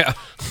shit. Yeah.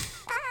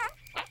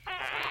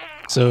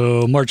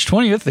 So March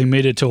 20th, they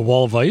made it to a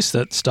wall of ice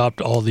that stopped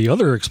all the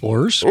other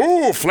explorers.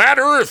 Ooh, flat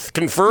Earth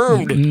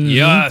confirmed.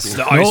 Yes,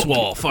 the ice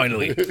wall,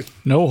 finally.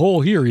 No hole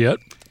here yet.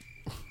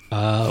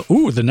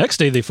 The next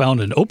day they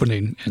found an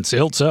opening and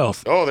sailed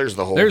south. Oh, there's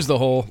the hole. There's the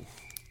hole.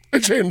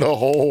 It's in the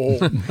hole.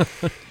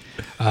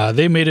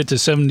 They made it to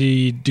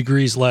 70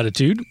 degrees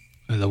latitude,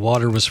 and the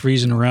water was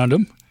freezing around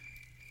them.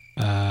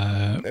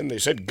 And they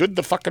said, good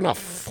the fuck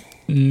enough.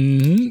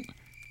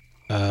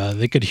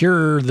 They could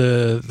hear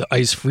the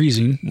ice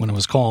freezing when it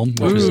was calm,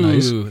 which was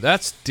nice. Ooh,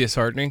 that's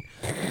disheartening.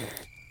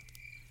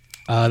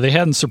 They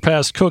hadn't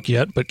surpassed Cook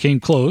yet, but came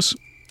close.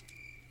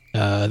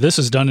 This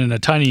is done in a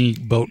tiny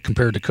boat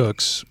compared to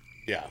Cook's.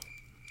 Yeah.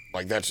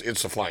 Like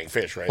it's a flying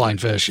fish, right? Flying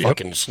fish, yep.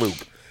 Fucking sloop.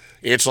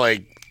 It's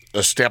like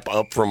a step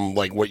up from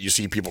like what you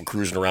see people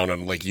cruising around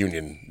on Lake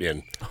Union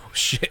in. Oh,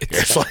 shit.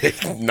 It's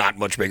like not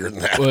much bigger than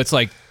that. Well, it's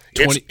like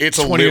 20, it's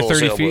a 20 or little 30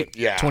 sailboat. feet?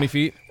 Yeah. 20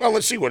 feet? Well,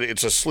 let's see what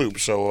it's a sloop.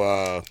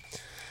 So,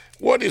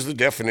 what is the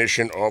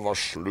definition of a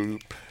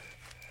sloop?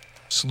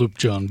 Sloop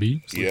John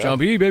B. Yeah. John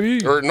B,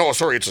 baby. Or no,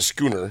 sorry, it's a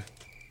schooner,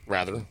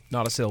 rather.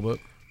 Not a sailboat.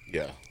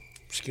 Yeah.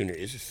 Schooner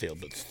is a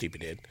sailboat,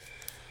 stupid head.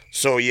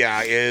 So,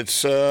 yeah,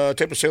 it's a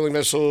type of sailing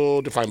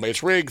vessel defined by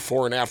its rig,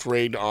 fore and aft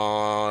rigged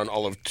on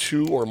all of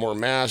 2 or more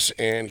masts,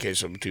 and in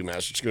case of a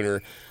 2-masted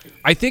schooner.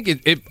 I think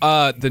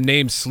the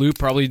name sloop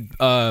probably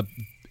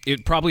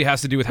it probably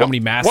has to do with how many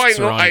masts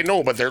are on. I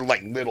know, but they're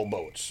like little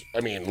boats. I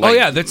mean, Oh,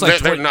 yeah, that's like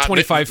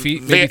 25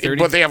 feet, maybe 30.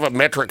 But they have a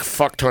metric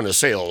fuck ton of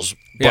sails.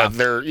 But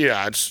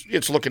Yeah.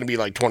 it's looking to be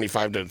like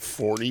 25 to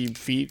 40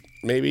 feet,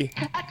 maybe.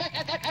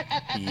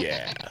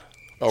 Yeah.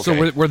 Okay.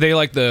 So were they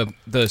like the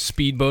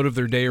speedboat of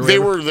their day or They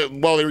whatever?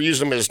 they were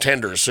using them as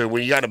tenders. So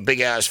when you got a big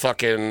ass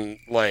fucking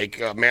like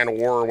man of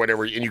war or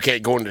whatever, and you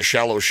can't go into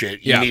shallow shit,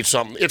 you Yeah. need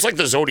something. It's like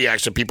the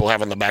Zodiacs that people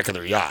have on the back of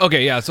their yacht.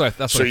 Okay, yeah, that's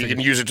what So I you can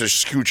use it to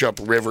scooch up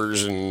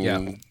rivers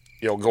and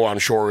go on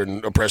shore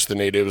and oppress the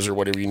natives or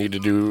whatever you need to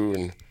do.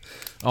 And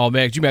Oh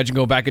man, could you imagine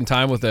going back in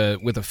time with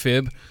a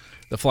fib,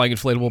 the flying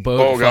inflatable boat?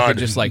 Oh, and God. fucking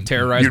just like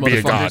terrorize You'd be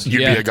a motherfuckers? god.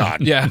 You'd Yeah. be a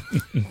god. Yeah.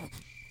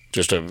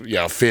 just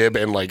a fib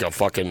and like a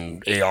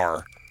fucking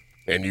AR,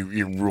 and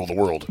you rule the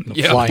world.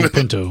 Flying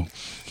Pinto.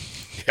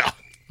 Yeah.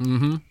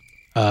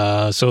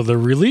 Mm-hmm. So the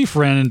Relief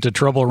ran into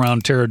trouble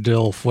around Terra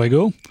del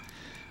Fuego,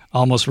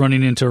 almost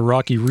running into a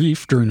rocky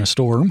reef during a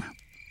storm.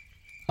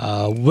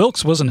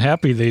 Wilkes wasn't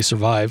happy they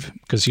survived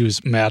because he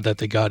was mad that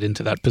they got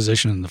into that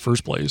position in the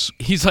first place.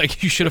 He's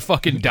like, you should have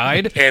fucking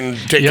died. And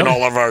taking Yep.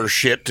 all of our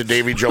shit to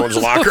Davy Jones'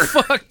 What locker. the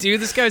fuck, dude?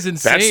 This guy's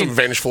insane. That's some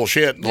vengeful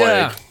shit.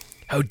 Yeah. Like,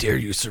 how dare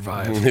you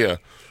survive? Yeah.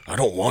 I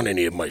don't want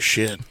any of my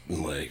shit.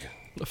 I'm like,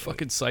 A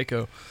fucking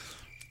psycho.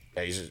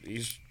 yeah,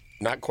 he's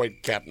not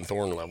quite Captain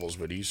Thorne levels,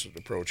 but he's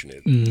approaching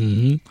it.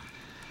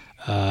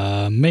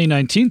 May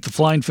 19th, the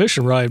Flying Fish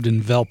arrived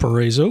in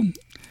Valparaiso,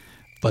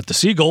 but the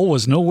Seagull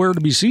was nowhere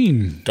to be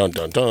seen. Dun,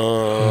 dun,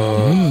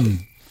 dun.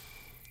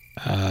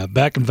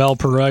 Back in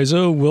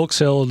Valparaiso, Wilkes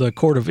held a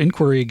court of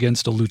inquiry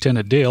against a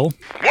Lieutenant Dale.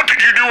 What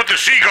did you do with the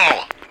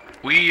Seagull?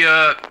 We,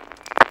 ate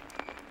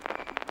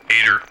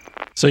her.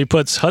 So he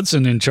puts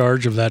Hudson in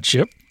charge of that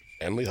ship.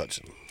 Emily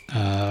Hudson.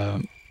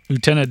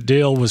 Lieutenant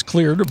Dale was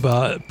cleared,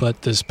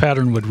 but this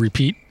pattern would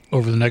repeat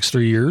over the next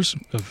 3 years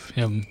of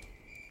him.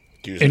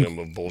 Accusing him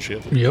of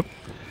bullshit. Yep.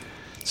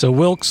 So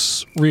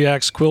Wilkes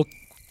reacts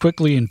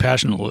quickly and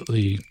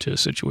passionately to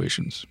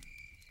situations.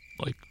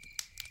 Like,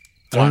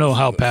 I don't know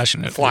how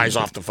passionate. Flies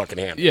off the fucking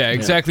hand. Yeah,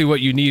 exactly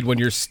what you need when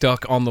you're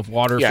stuck on the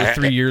water Yeah,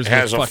 for 3 years with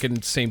has a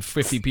fucking same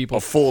 50 people.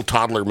 A full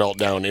toddler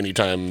meltdown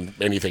anytime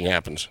anything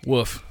happens.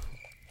 Woof.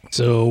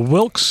 So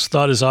Wilkes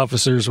thought his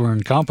officers were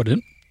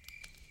incompetent.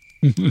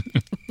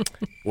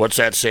 What's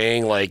that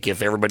saying? Like,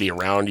 if everybody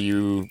around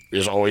you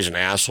is always an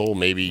asshole,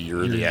 maybe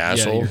you're the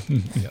asshole.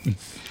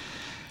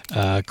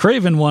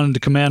 Craven wanted to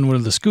command one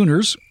of the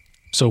schooners,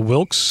 so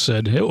Wilkes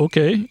said, hey,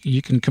 okay,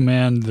 you can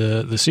command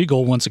the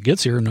Seagull once it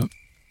gets here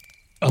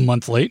a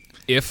month late.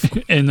 If.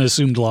 And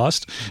assumed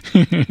lost.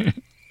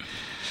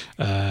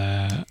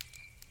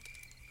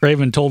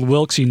 Craven told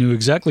Wilkes he knew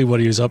exactly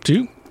what he was up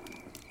to.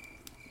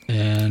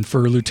 And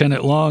for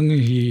Lieutenant Long,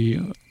 he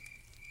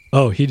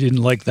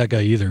didn't like that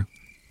guy either.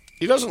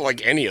 He doesn't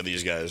like any of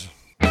these guys.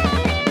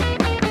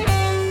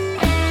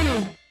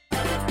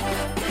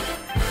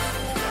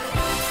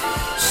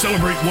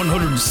 Celebrate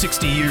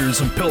 160 years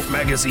of Pelt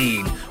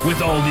Magazine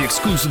with all the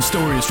exclusive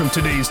stories from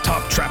today's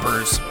top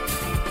trappers.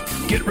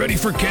 Get ready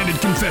for candid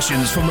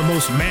confessions from the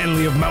most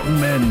manly of mountain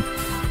men,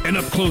 an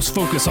up-close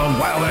focus on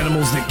wild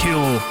animals that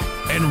kill,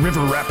 and river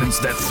rapids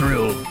that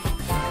thrill.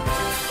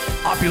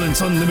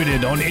 Opulence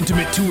Unlimited on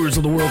intimate tours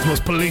of the world's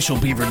most palatial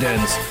beaver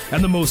dens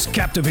and the most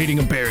captivating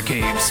of bear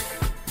caves.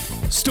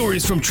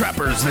 Stories from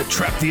trappers that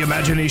trap the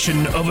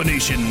imagination of a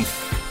nation.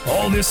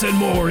 All this and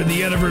more in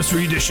the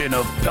anniversary edition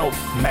of Pelt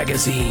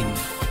Magazine.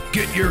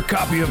 Get your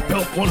copy of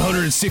Pelt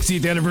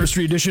 160th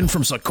Anniversary Edition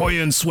from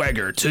Sequoia and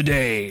Swagger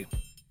today.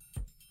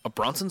 A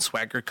Bronson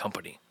Swagger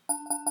company.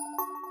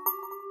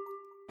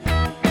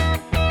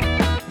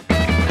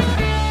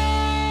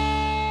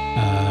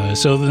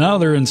 So now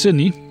they're in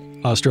Sydney,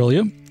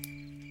 Australia.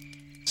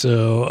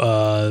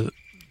 So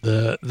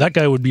that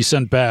guy would be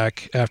sent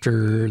back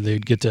after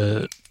they'd get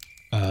to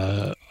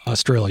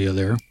Australia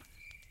there.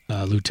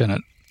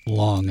 Lieutenant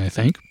Long, I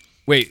think.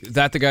 Wait,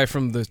 that the guy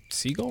from the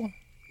Seagull?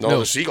 No,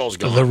 the Seagull's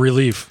gone. The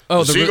Relief.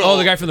 Oh,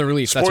 the guy from the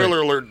Relief. That's Spoiler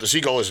right. alert, the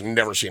Seagull is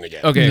never seen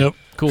again. Okay, Yep.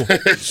 cool.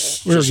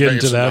 We were getting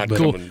to that, but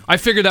Cool. I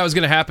figured that was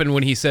going to happen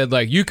when he said,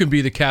 like, you can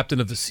be the captain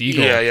of the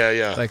Seagull.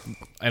 Yeah. Like,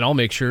 and I'll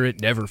make sure it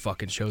never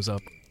fucking shows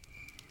up.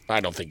 I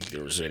don't think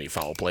there was any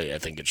foul play. I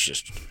think it's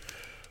just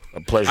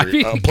a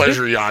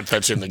pleasure yacht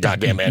that's in the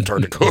goddamn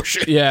Antarctic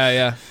Ocean.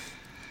 Yeah.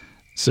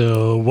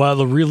 So while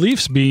the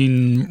Relief's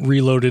being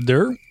reloaded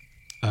there,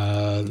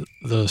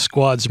 the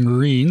squad's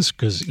Marines,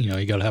 because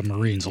you got to have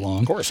Marines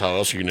along. Of course, how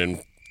else are you going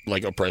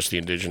to oppress the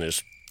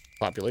indigenous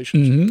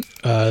populations?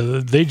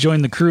 They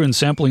joined the crew in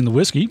sampling the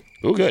whiskey.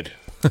 Oh, good.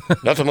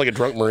 Nothing like a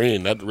drunk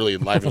Marine. That really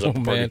livens up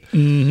the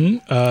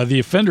party. The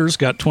offenders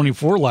got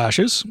 24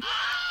 lashes.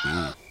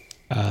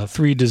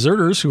 3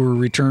 deserters who were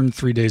returned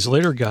 3 days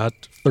later got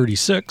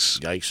 36.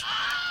 Yikes.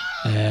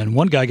 And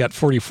one guy got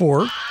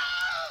 44.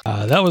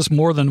 That was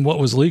more than what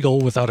was legal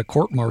without a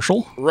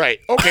court-martial.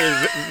 Right.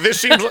 Okay. This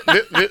seems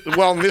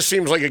this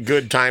seems like a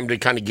good time to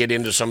kind of get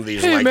into some of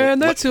these. Hey, man,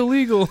 that's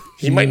illegal.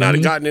 He might not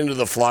have gotten into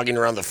the flogging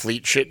around the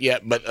fleet shit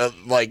yet, but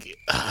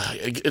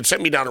it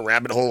sent me down a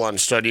rabbit hole on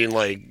studying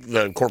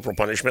the corporal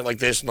punishment like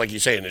this. Like you're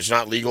saying, it's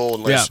not legal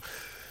unless.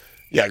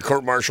 Yeah,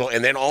 court-martial.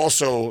 And then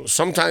also,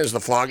 sometimes the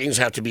floggings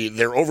have to be,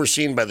 they're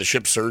overseen by the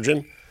ship's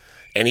surgeon,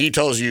 and he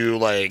tells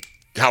you,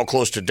 how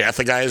close to death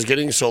a guy is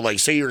getting. So,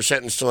 say you're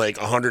sentenced to,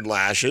 100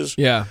 lashes.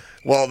 Yeah.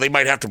 Well, they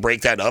might have to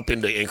break that up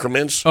into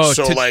increments. Oh,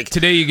 so,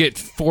 today you get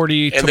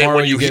 40, and tomorrow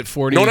then you get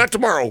 40. No, not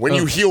tomorrow. When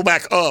you heal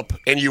back up,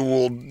 and you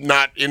will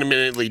not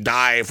imminently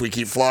die if we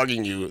keep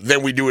flogging you,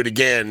 then we do it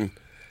again.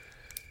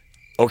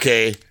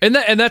 Okay, and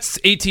that's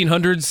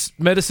 1800s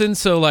medicine,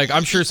 so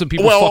I'm sure some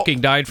people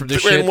fucking died from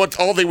this shit. And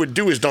all they would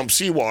do is dump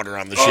seawater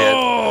on the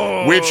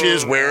shit, which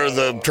is where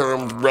the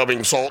term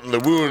rubbing salt in the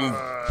wound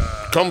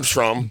comes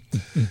from.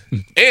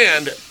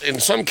 And in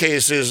some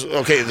cases,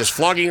 this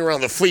flogging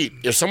around the fleet,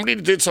 if somebody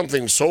did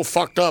something so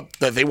fucked up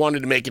that they wanted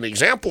to make an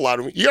example out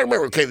of them, you gotta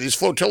remember, these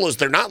flotillas,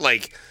 they're not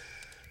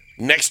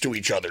next to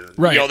each other.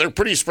 Right. They're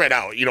pretty spread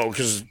out,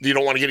 because you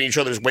don't want to get in each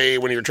other's way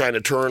when you're trying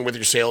to turn with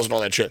your sails and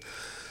all that shit.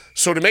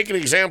 So to make an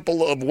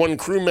example of one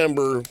crew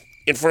member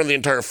in front of the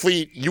entire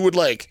fleet, you would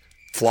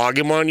flog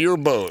him on your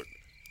boat,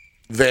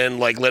 then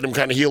let him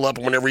kind of heal up,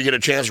 and whenever you get a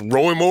chance,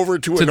 row him over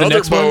to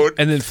another boat,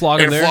 and then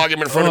flog him there, flog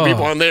him in front of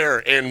people on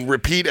there, and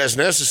repeat as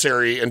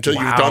necessary until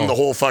you've done the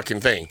whole fucking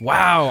thing.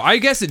 Wow, I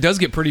guess it does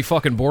get pretty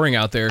fucking boring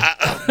out there.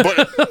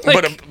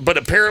 But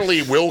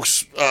apparently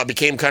Wilkes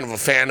became kind of a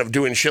fan of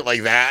doing shit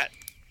like that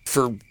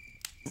for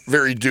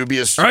very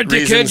dubious All right,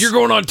 reasons. dickhead, you're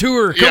going on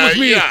tour. Come with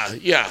me.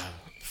 Yeah.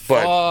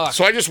 But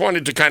so I just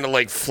wanted to kind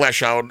of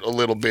flesh out a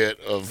little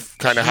bit of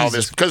kind of how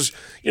this, because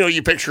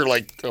you picture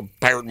a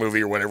pirate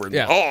movie or whatever.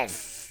 Yeah.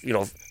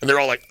 And they're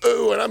all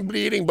oh, and I'm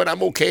bleeding, but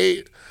I'm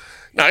okay.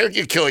 No,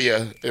 it'll kill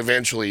you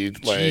eventually.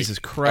 Jesus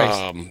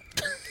Christ.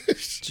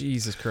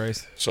 Jesus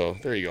Christ. So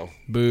there you go.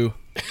 Boo.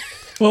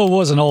 Well, it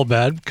wasn't all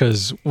bad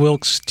because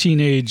Wilkes'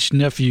 teenage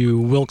nephew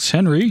Wilkes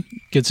Henry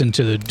gets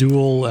into the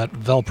duel at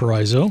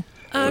Valparaiso.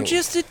 I'm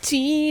just a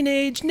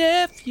teenage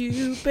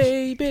nephew,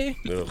 baby.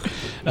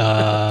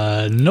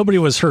 Nobody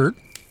was hurt.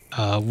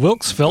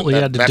 Wilkes felt he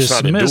had to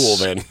dismiss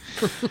not a duel,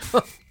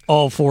 then.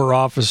 all 4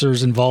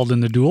 officers involved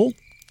in the duel.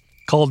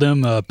 Called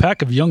them a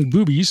pack of young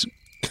boobies.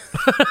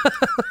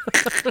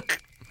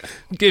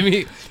 Give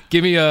me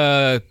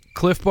a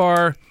Cliff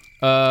Bar,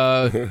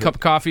 cup of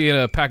coffee, and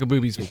a pack of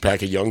boobies. A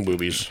pack of young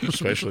boobies,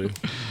 especially.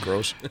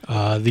 Gross.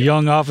 The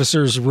young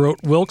officers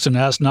wrote Wilkes and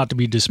asked not to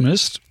be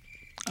dismissed.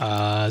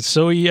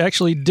 So he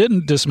actually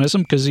didn't dismiss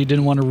him because he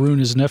didn't want to ruin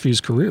his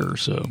nephew's career.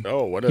 So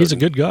he's a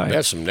good guy.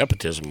 That's some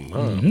nepotism. Huh?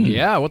 Mm-hmm.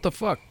 Yeah, what the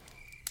fuck?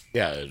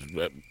 Yeah,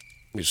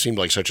 he seemed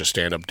like such a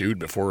stand-up dude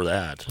before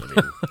that. I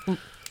mean,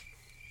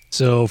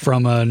 So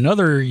from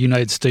another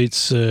United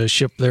States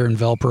ship there in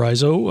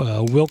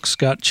Valparaiso, Wilkes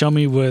got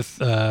chummy with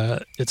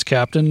its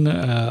captain,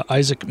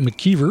 Isaac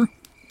McKeever,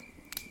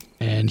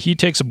 and he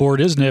takes aboard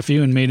his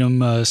nephew and made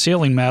him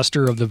sailing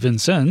master of the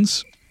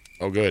Vincennes.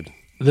 Oh, good.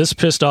 This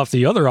pissed off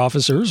the other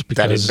officers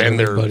because that had been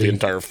there the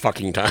entire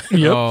fucking time.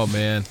 Yep. Oh,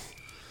 man.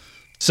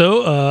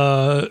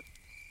 So,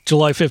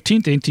 July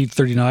 15th,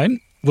 1839,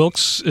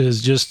 Wilkes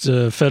is just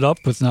fed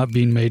up with not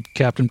being made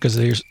captain because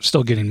they're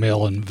still getting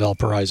mail in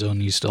Valparaiso,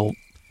 and he's still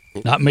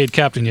not made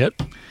captain yet.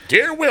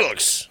 Dear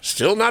Wilkes,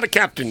 still not a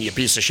captain, you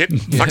piece of shit.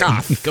 Fuck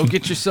off. Go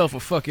get yourself a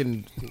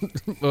fucking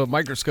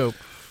microscope.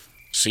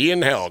 See you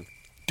in hell,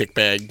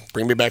 dickbag.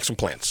 Bring me back some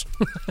plants.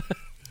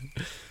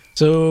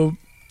 So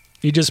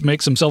he just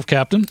makes himself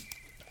captain,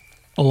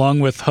 along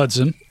with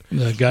Hudson,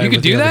 the guy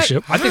with the other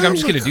ship. I think I'm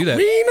just going to do that.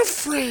 Queen of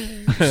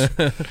France.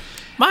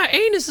 My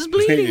anus is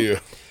bleeding. Yeah.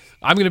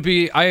 I'm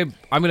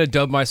gonna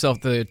dub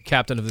myself the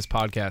captain of this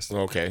podcast.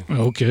 Okay.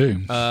 Okay.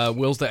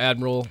 Will's the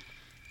admiral.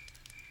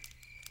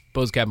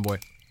 Bo's cabin boy.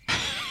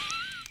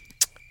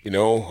 You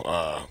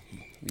know,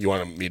 you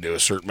want me to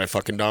assert my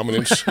fucking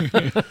dominance?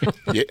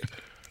 Yeah.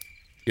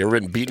 You ever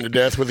been beaten to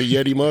death with a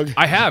Yeti mug?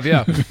 I have,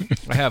 yeah.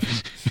 I have.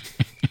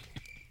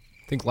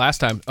 I think last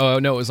time. Oh,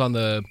 no, it was on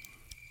the,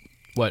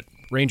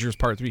 Rangers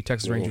Part 3,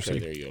 Texas Rangers. Okay,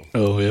 there you go.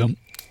 Oh, yeah.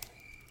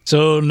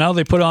 So now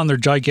they put on their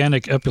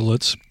gigantic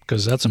epaulets,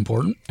 because that's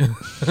important.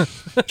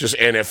 Just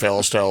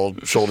NFL-style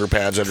shoulder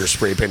pads that are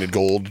spray-painted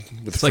gold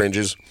with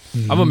fringes.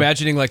 I'm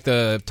imagining like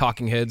the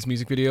Talking Heads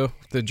music video,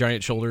 the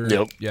giant shoulder.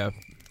 Yep. Yeah.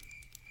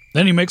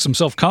 Then he makes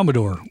himself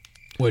Commodore,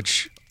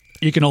 which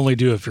you can only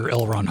do if you're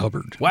L. Ron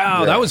Hubbard.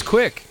 Wow, Yeah. that was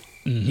quick.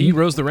 Mm-hmm. He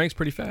rose the ranks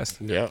pretty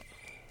fast. Yeah.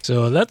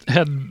 So that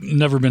had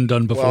never been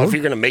done before. Well, if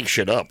you're going to make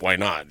shit up, why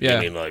not? Yeah.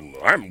 I mean, like,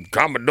 I'm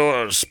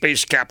Commodore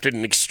Space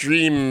Captain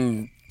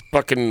Extreme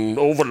fucking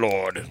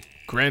Overlord.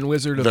 Grand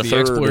Wizard of The the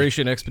third.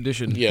 Exploration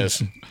Expedition.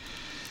 Yes.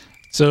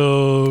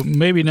 So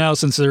maybe now,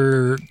 since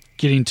they're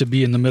getting to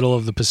be in the middle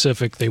of the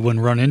Pacific, they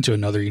wouldn't run into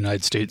another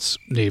United States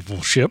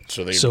naval ship.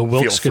 So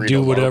Wilkes feel could free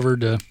do to whatever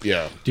to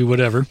do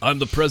whatever. I'm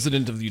the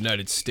president of the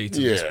United States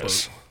of this Yes.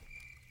 boat.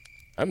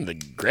 I'm the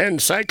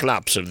Grand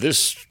Cyclops of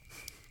this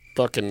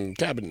fucking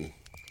cabin.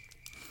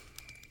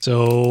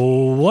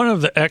 So one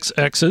of the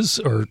XX's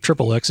or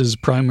Triple X's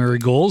primary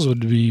goals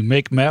would be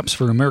make maps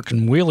for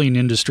American whaling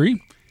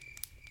industry,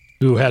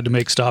 who had to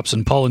make stops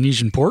in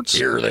Polynesian ports.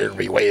 Here there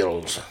be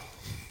whales.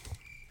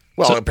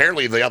 Well,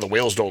 apparently the other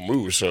whales don't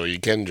move, so you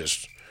can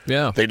just...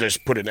 Yeah. They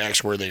just put an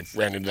X where they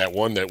ran into that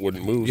one that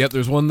wouldn't move. Yep,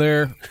 there's one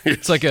there.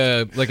 It's like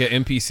a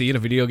NPC in a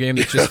video game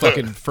that just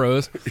fucking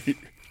froze.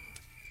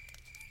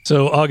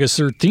 So August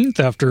 13th,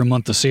 after a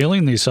month of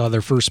sailing, they saw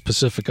their first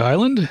Pacific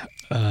island.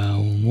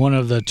 One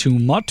of the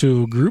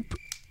Tuamotu group,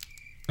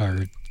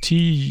 or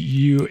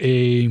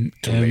T-U-A-M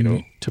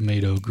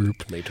Tomato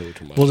group. Tomato.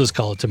 We'll just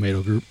call it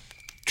Tomato group.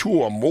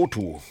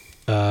 Tuamotu.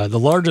 The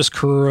largest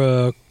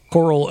coral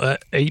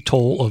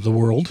atoll of the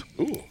world.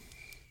 Ooh.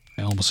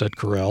 I almost said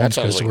corral That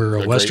sounds because like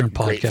we're a Western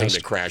great thing podcast.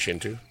 to crash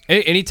into.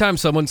 Anytime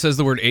someone says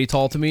the word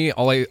atoll to me,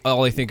 all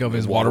I think of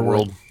is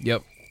Waterworld.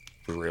 Yep.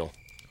 For real.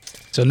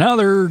 So now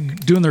they're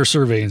doing their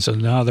surveying, so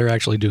now they're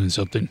actually doing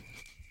something.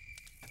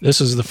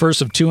 This is the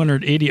first of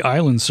 280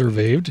 islands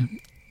surveyed.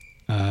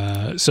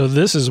 So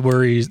this is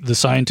where the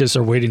scientists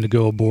are waiting to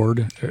go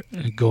aboard,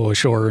 go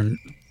ashore and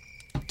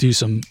do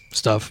some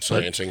stuff.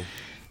 Sciencing.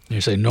 They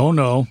say,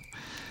 no.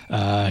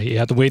 You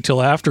have to wait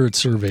till after it's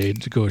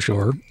surveyed to go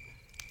ashore.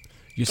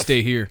 You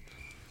stay here.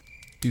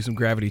 Do some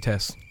gravity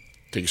tests.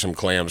 Take some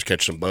clams,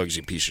 catch some bugs,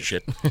 you piece of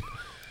shit.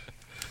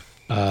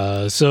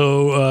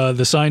 So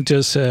the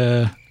scientists...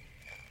 they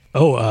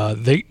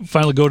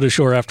finally go to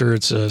shore after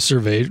it's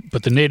surveyed,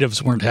 but the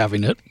natives weren't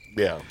having it.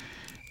 Yeah.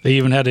 They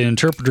even had an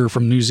interpreter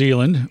from New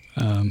Zealand.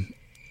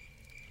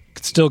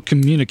 Could still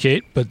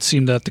communicate, but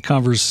seemed that the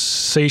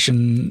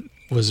conversation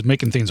was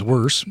making things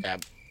worse.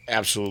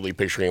 Absolutely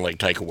picturing like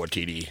Taika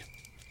Waititi.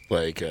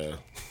 Like,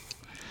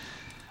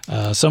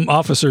 some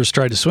officers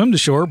tried to swim to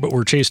shore, but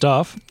were chased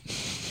off.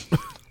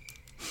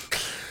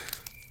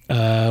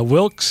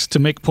 Wilkes, to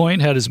make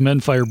point, had his men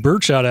fire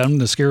birdshot at him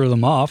to scare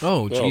them off.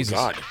 Oh, Jesus.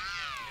 God.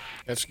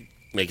 That's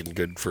making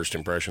good first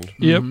impressions.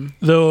 Yep.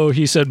 Though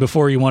he said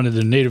before he wanted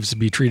the natives to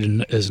be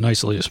treated as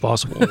nicely as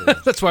possible.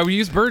 That's why we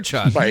use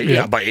birdshot. By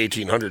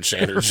 1800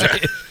 standards.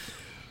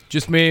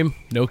 Just maim,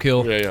 no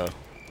kill. Yeah.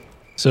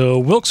 So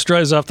Wilkes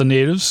drives off the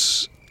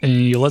natives, and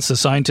he lets the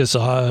scientists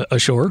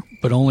ashore,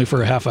 but only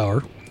for a half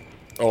hour.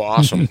 Oh,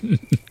 awesome.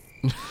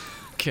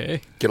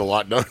 Okay. Get a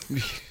lot done.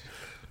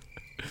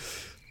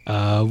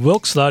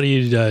 Wilkes thought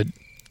he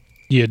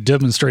had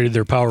demonstrated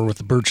their power with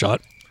the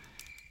birdshot,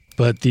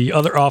 but the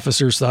other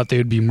officers thought they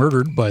would be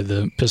murdered by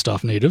the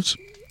pissed-off natives.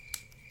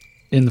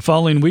 In the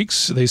following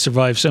weeks, they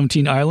survived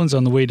 17 islands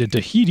on the way to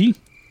Tahiti.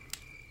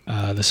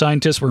 The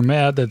scientists were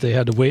mad that they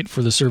had to wait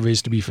for the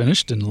surveys to be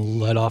finished and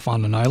let off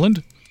on an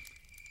island.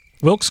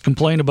 Wilkes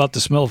complained about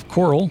the smell of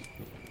coral,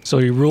 so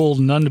he ruled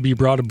none to be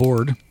brought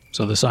aboard.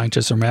 So the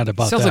scientists are mad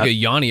about Sounds that. like a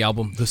Yanni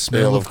album. The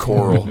Smell of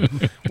coral.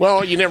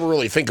 Well, you never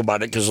really think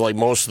about it because, like,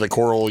 most of the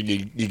coral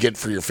you get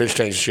for your fish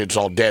tanks, shit's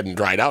all dead and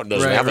dried out and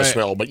doesn't have a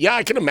smell. But yeah,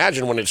 I can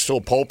imagine when it's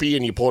still pulpy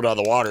and you pull it out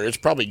of the water, it's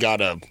probably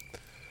got a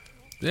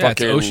fucking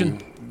it's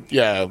ocean.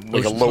 Yeah,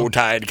 like ocean a low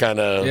tide kind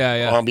of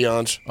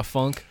ambiance. A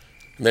funk.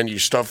 And then you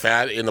stuff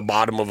that in the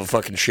bottom of a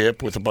fucking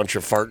ship with a bunch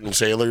of farting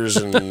sailors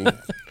and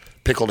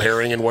pickled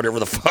herring and whatever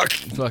the fuck.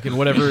 Fucking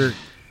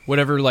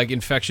whatever like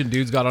infection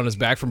dude's got on his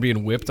back from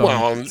being whipped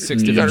on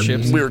 6 different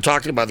ships. We were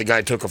talking about the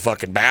guy took a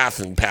fucking bath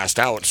and passed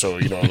out, so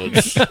you know.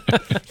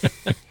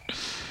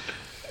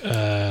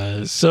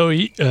 It's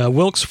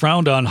Wilkes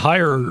frowned on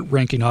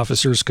higher-ranking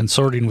officers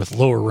consorting with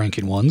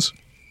lower-ranking ones.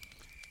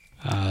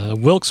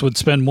 Wilkes would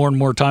spend more and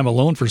more time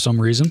alone for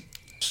some reason.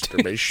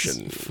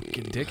 Masturbation.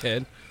 Fucking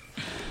dickhead.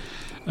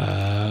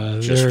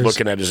 Just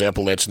looking at his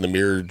epaulets in the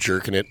mirror,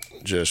 jerking it,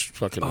 just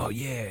fucking. Oh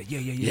yeah.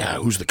 Yeah,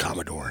 who's the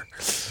Commodore?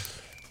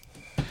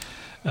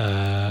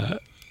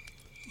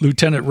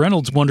 Lieutenant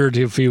Reynolds wondered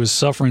if he was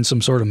suffering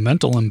some sort of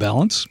mental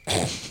imbalance.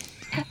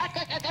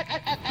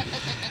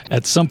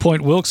 At some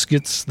point, Wilkes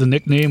gets the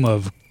nickname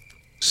of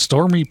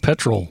Stormy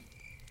Petrel,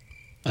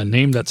 a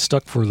name that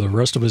stuck for the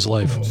rest of his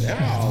life.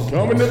 Now,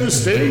 coming to the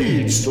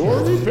stage,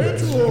 Stormy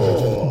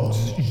Petrel.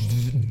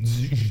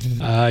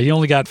 He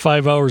only got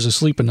 5 hours of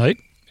sleep a night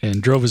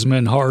and drove his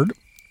men hard.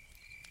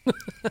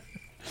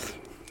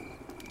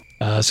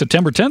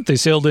 September 10th, they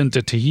sailed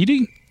into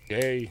Tahiti.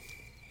 Yay.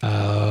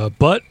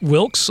 But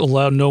Wilkes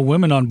allowed no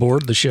women on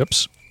board the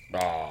ships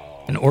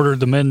and ordered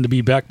the men to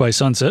be back by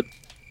sunset,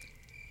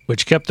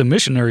 which kept the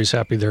missionaries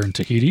happy there in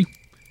Tahiti,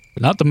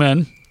 but not the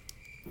men,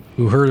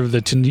 who heard of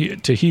the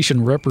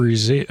Tahitian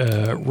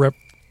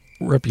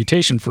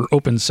reputation for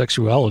open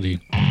sexuality.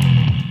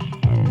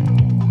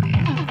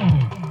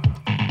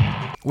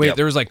 Wait,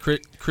 there was like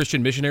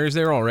Christian missionaries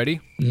there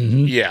already?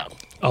 Mm-hmm. Yeah.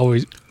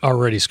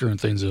 Already screwing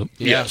things up.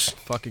 Yes.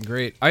 Fucking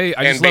great. I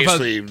and just love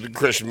basically, the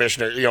Christian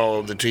missionary,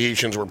 the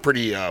Tahitians were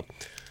pretty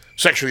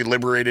sexually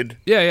liberated.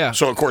 Yeah.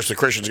 So, of course, the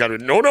Christians got to,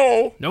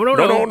 no,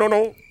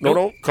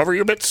 cover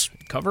your bits.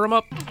 Cover them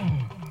up.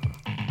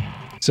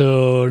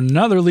 So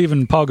now they're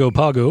leaving Pago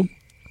Pago.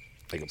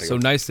 So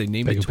nice they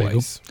named it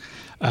twice.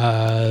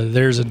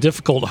 There's a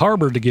difficult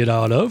harbor to get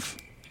out of,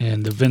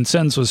 and the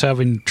Vincennes was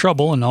having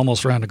trouble and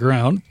almost ran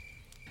aground.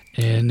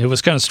 And it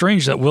was kind of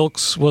strange that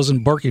Wilkes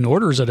wasn't barking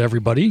orders at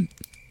everybody,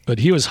 but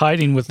he was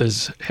hiding with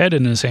his head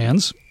in his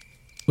hands,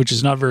 which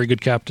is not very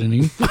good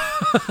captaining.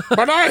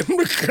 But I'm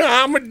the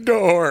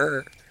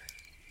Commodore.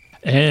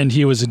 And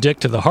he was a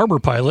dick to the harbor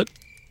pilot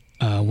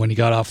when he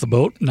got off the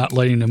boat, not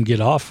letting him get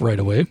off right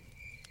away.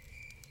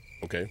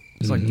 Okay.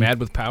 He's like mad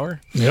with power?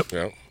 Yep.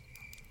 Yeah.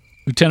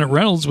 Lieutenant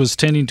Reynolds was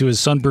tending to his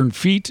sunburned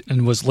feet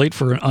and was late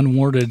for an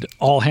unwarranted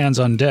all hands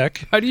on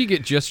deck. How do you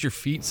get just your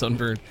feet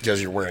sunburned?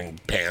 Because you're wearing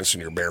pants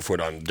and you're barefoot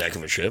on the deck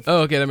of a ship. Oh,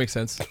 okay, that makes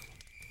sense.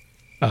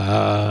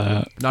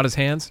 Not his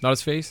hands, not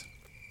his face.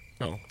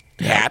 No.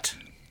 Hat,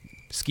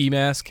 ski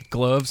mask,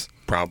 gloves.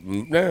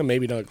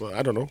 Maybe not.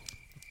 I don't know.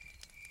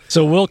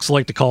 So Wilkes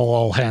liked to call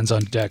all hands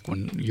on deck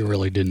when you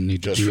really didn't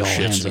need to Just be for all shits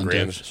hands and on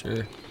grins. deck.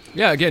 Sure.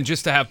 Yeah, again,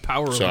 just to have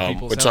power over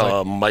people. It's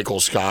a Michael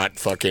Scott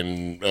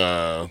fucking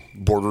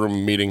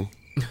boardroom meeting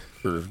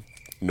for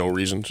no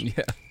reasons.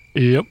 Yeah.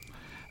 Yep.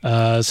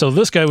 So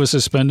this guy was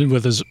suspended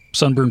with his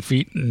sunburned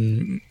feet,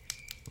 and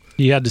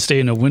he had to stay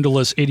in a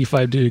windowless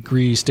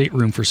 85-degree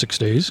stateroom for 6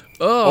 days.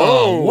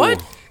 Oh,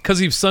 what? Because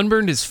he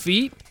sunburned his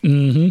feet?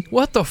 Mm-hmm.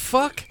 What the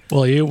fuck?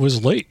 Well, it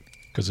was late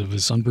because of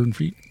his sunburned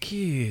feet.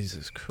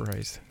 Jesus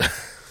Christ.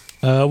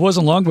 It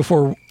wasn't long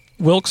before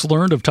Wilkes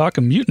learned of talk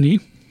of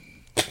mutiny.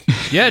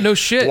 Yeah, no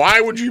shit. Why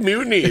would you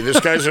mutiny? This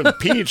guy's a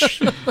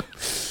peach.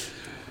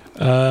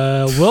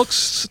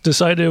 Wilkes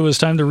decided it was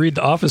time to read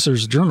the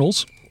officers'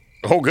 journals.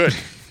 Oh, good.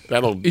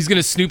 He's going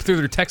to snoop through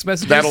their text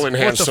messages? That'll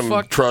enhance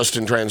some trust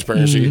and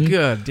transparency. Mm-hmm.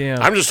 God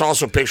damn. I'm just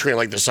also picturing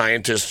like the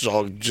scientists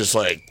all just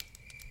like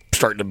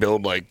starting to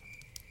build like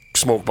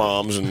smoke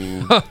bombs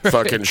and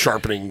fucking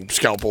sharpening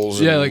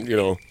scalpels. And, yeah,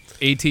 like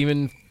A-team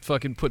and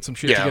fucking put some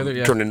shit together.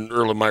 Yeah, turning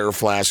Erlenmeyer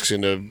flasks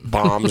into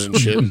bombs and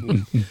shit.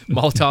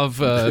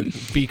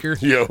 Molotov beaker.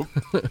 Yo.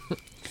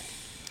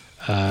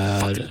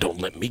 Fucking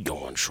don't let me go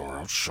on shore.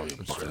 I'll show you.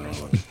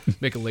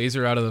 Make a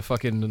laser out of the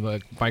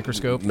fucking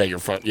microscope. Make your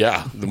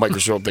the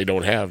microscope they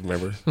don't have.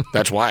 Remember,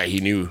 that's why he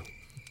knew.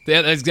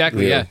 Yeah,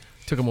 exactly. Yeah,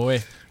 took him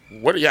away.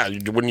 What? Yeah,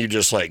 wouldn't you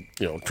just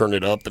turn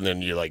it up and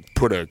then you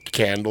put a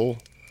candle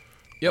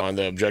on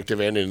the objective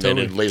end and then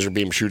a laser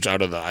beam shoots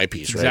out of the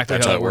eyepiece? Right. Exactly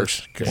That's how it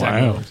works.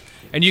 Exactly. Wow.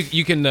 And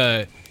you can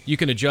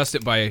adjust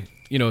it by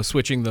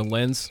switching the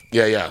lens.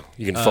 Yeah.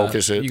 You can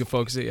focus it. You can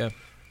focus it. Yeah.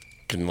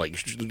 Can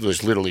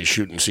just literally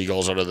shooting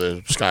seagulls out of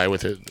the sky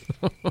with it.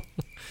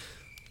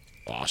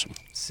 Awesome.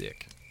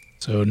 Sick.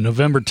 So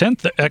November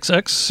 10th, the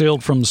XX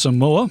sailed from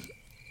Samoa.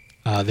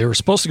 They were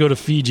supposed to go to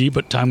Fiji,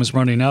 but time was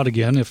running out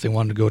again if they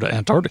wanted to go to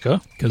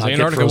Antarctica. Because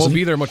Antarctica won't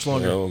be there much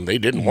longer. Well, they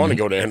didn't want to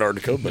go to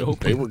Antarctica, but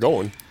they were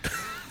going.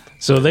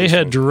 So they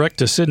head direct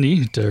to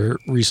Sydney to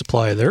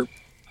resupply there.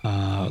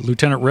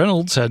 Lieutenant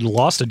Reynolds had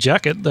lost a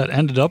jacket that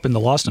ended up in the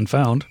Lost and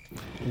Found.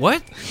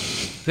 What?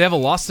 They have a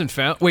Lost and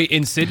Found? Wait,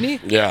 in Sydney?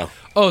 Yeah.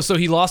 Oh, so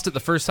he lost it the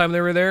first time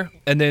they were there,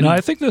 and then... No,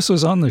 I think this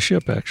was on the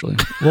ship, actually.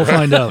 We'll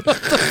find out.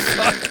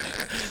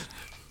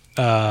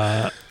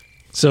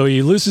 So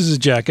he loses his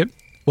jacket.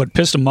 What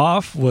pissed him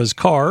off was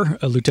Carr,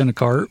 Lieutenant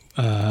Carr.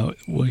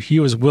 He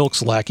was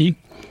Wilkes' lackey.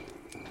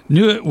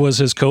 Knew it was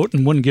his coat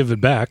and wouldn't give it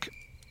back.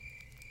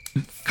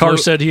 Carr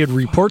said he'd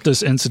report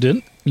this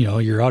incident. You know,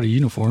 you're out of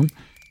uniform.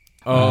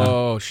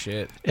 Oh,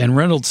 shit. And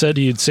Reynolds said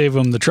he'd save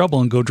him the trouble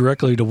and go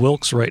directly to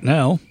Wilkes right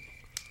now.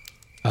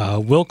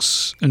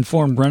 Wilkes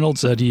informed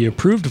Reynolds that he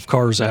approved of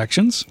Carr's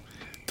actions.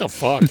 The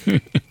fuck?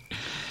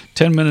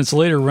 10 minutes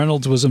later,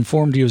 Reynolds was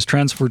informed he was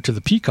transferred to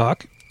the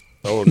Peacock.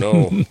 Oh,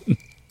 no.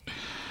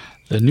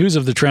 The news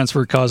of the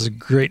transfer caused a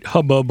great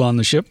hubbub on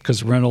the ship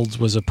because Reynolds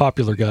was a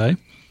popular guy.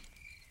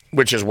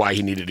 Which is why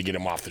he needed to get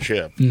him off the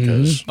ship.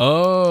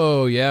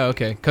 Oh, yeah,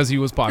 okay. Because he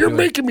was popular. You're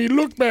making me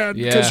look bad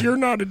because you're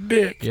not a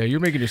dick. Yeah, you're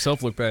making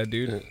yourself look bad,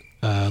 dude.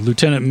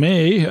 Lieutenant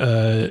May,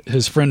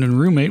 his friend and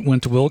roommate,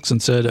 went to Wilkes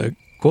and said,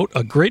 quote,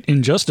 a great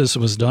injustice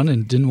was done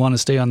and didn't want to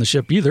stay on the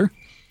ship either.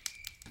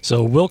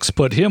 So Wilkes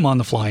put him on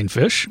the Flying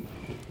Fish.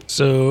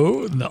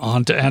 So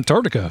on to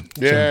Antarctica.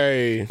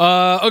 Yay.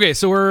 Okay,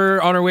 so we're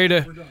on our way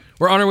to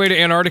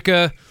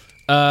Antarctica.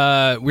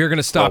 We're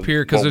gonna stop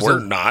here because we're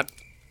not.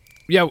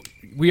 Yeah,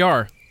 we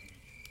are.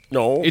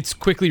 No, it's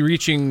quickly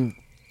reaching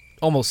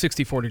almost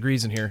 64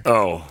 degrees in here.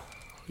 Oh,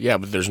 yeah,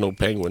 but there's no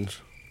penguins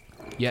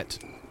yet,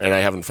 and I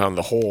haven't found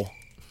the hole.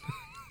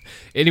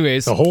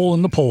 Anyways, the hole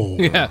in the pole.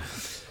 Yeah.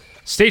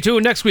 Stay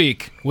tuned next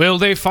week. Will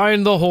they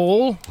find the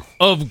hole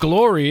of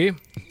glory?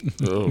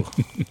 Oh,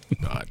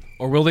 God.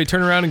 Or will they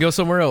turn around and go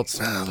somewhere else?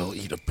 They'll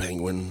eat a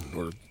penguin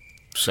or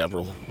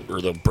several,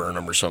 or they'll burn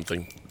them or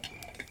something.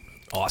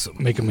 Awesome.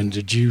 Make them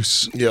into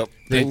juice. Yep.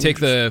 They take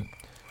the...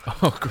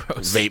 Oh,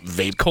 gross.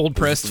 Vape.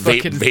 Cold-pressed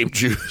vape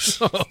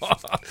juice.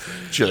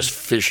 Just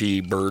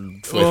fishy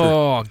bird flavor.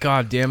 Oh,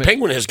 God damn it.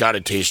 Penguin has got to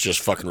taste just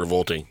fucking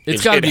revolting.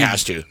 It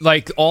has to.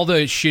 Like, all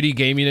the shitty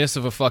gaminess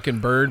of a fucking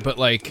bird, but,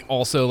 like,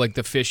 also, like,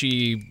 the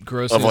fishy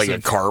grossness of, like,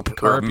 a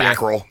carp or a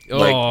mackerel. Yeah.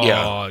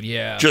 Like,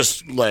 yeah.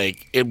 Just,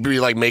 like, it'd be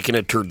like making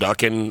a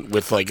turducken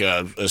with, like,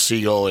 a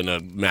seagull and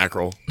a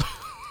mackerel.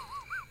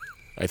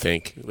 I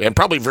think. And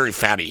probably very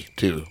fatty,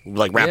 too.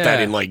 Like, wrap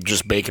that in, like,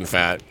 just bacon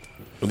fat.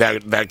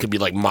 That could be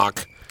like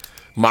mock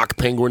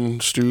penguin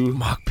stew.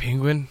 Mock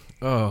penguin?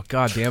 Oh,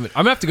 God damn it.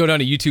 I'm going to have to go down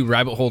a YouTube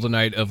rabbit hole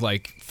tonight of,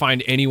 like,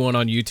 find anyone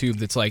on YouTube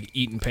that's, like,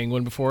 eaten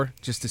penguin before,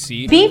 just to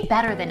see. Be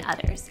better than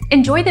others.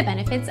 Enjoy the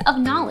benefits of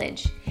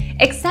knowledge.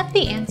 Accept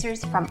the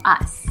answers from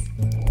us.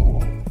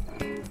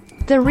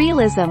 The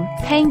realism: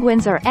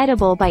 penguins are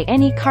edible by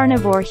any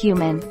carnivore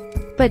human.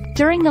 But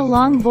during the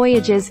long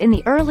voyages in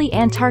the early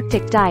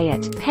Antarctic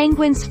diet,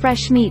 penguins'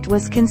 fresh meat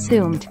was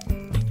consumed.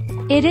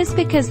 It is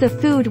because the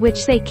food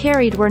which they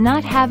carried were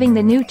not having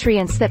the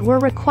nutrients that were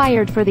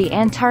required for the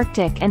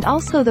Antarctic, and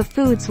also the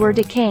foods were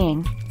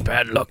decaying.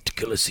 Bad luck to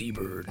kill a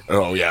seabird.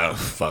 Oh, yeah.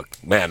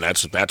 Fuck. Man,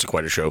 that's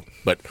quite a show.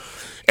 But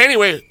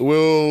anyway,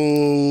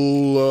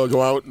 we'll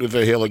go out with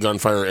a hail of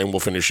gunfire, and we'll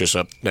finish this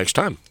up next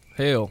time.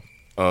 Hail.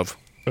 Of?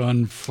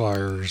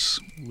 Gunfires.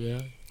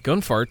 Yeah.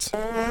 Gun farts.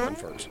 Gun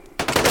farts.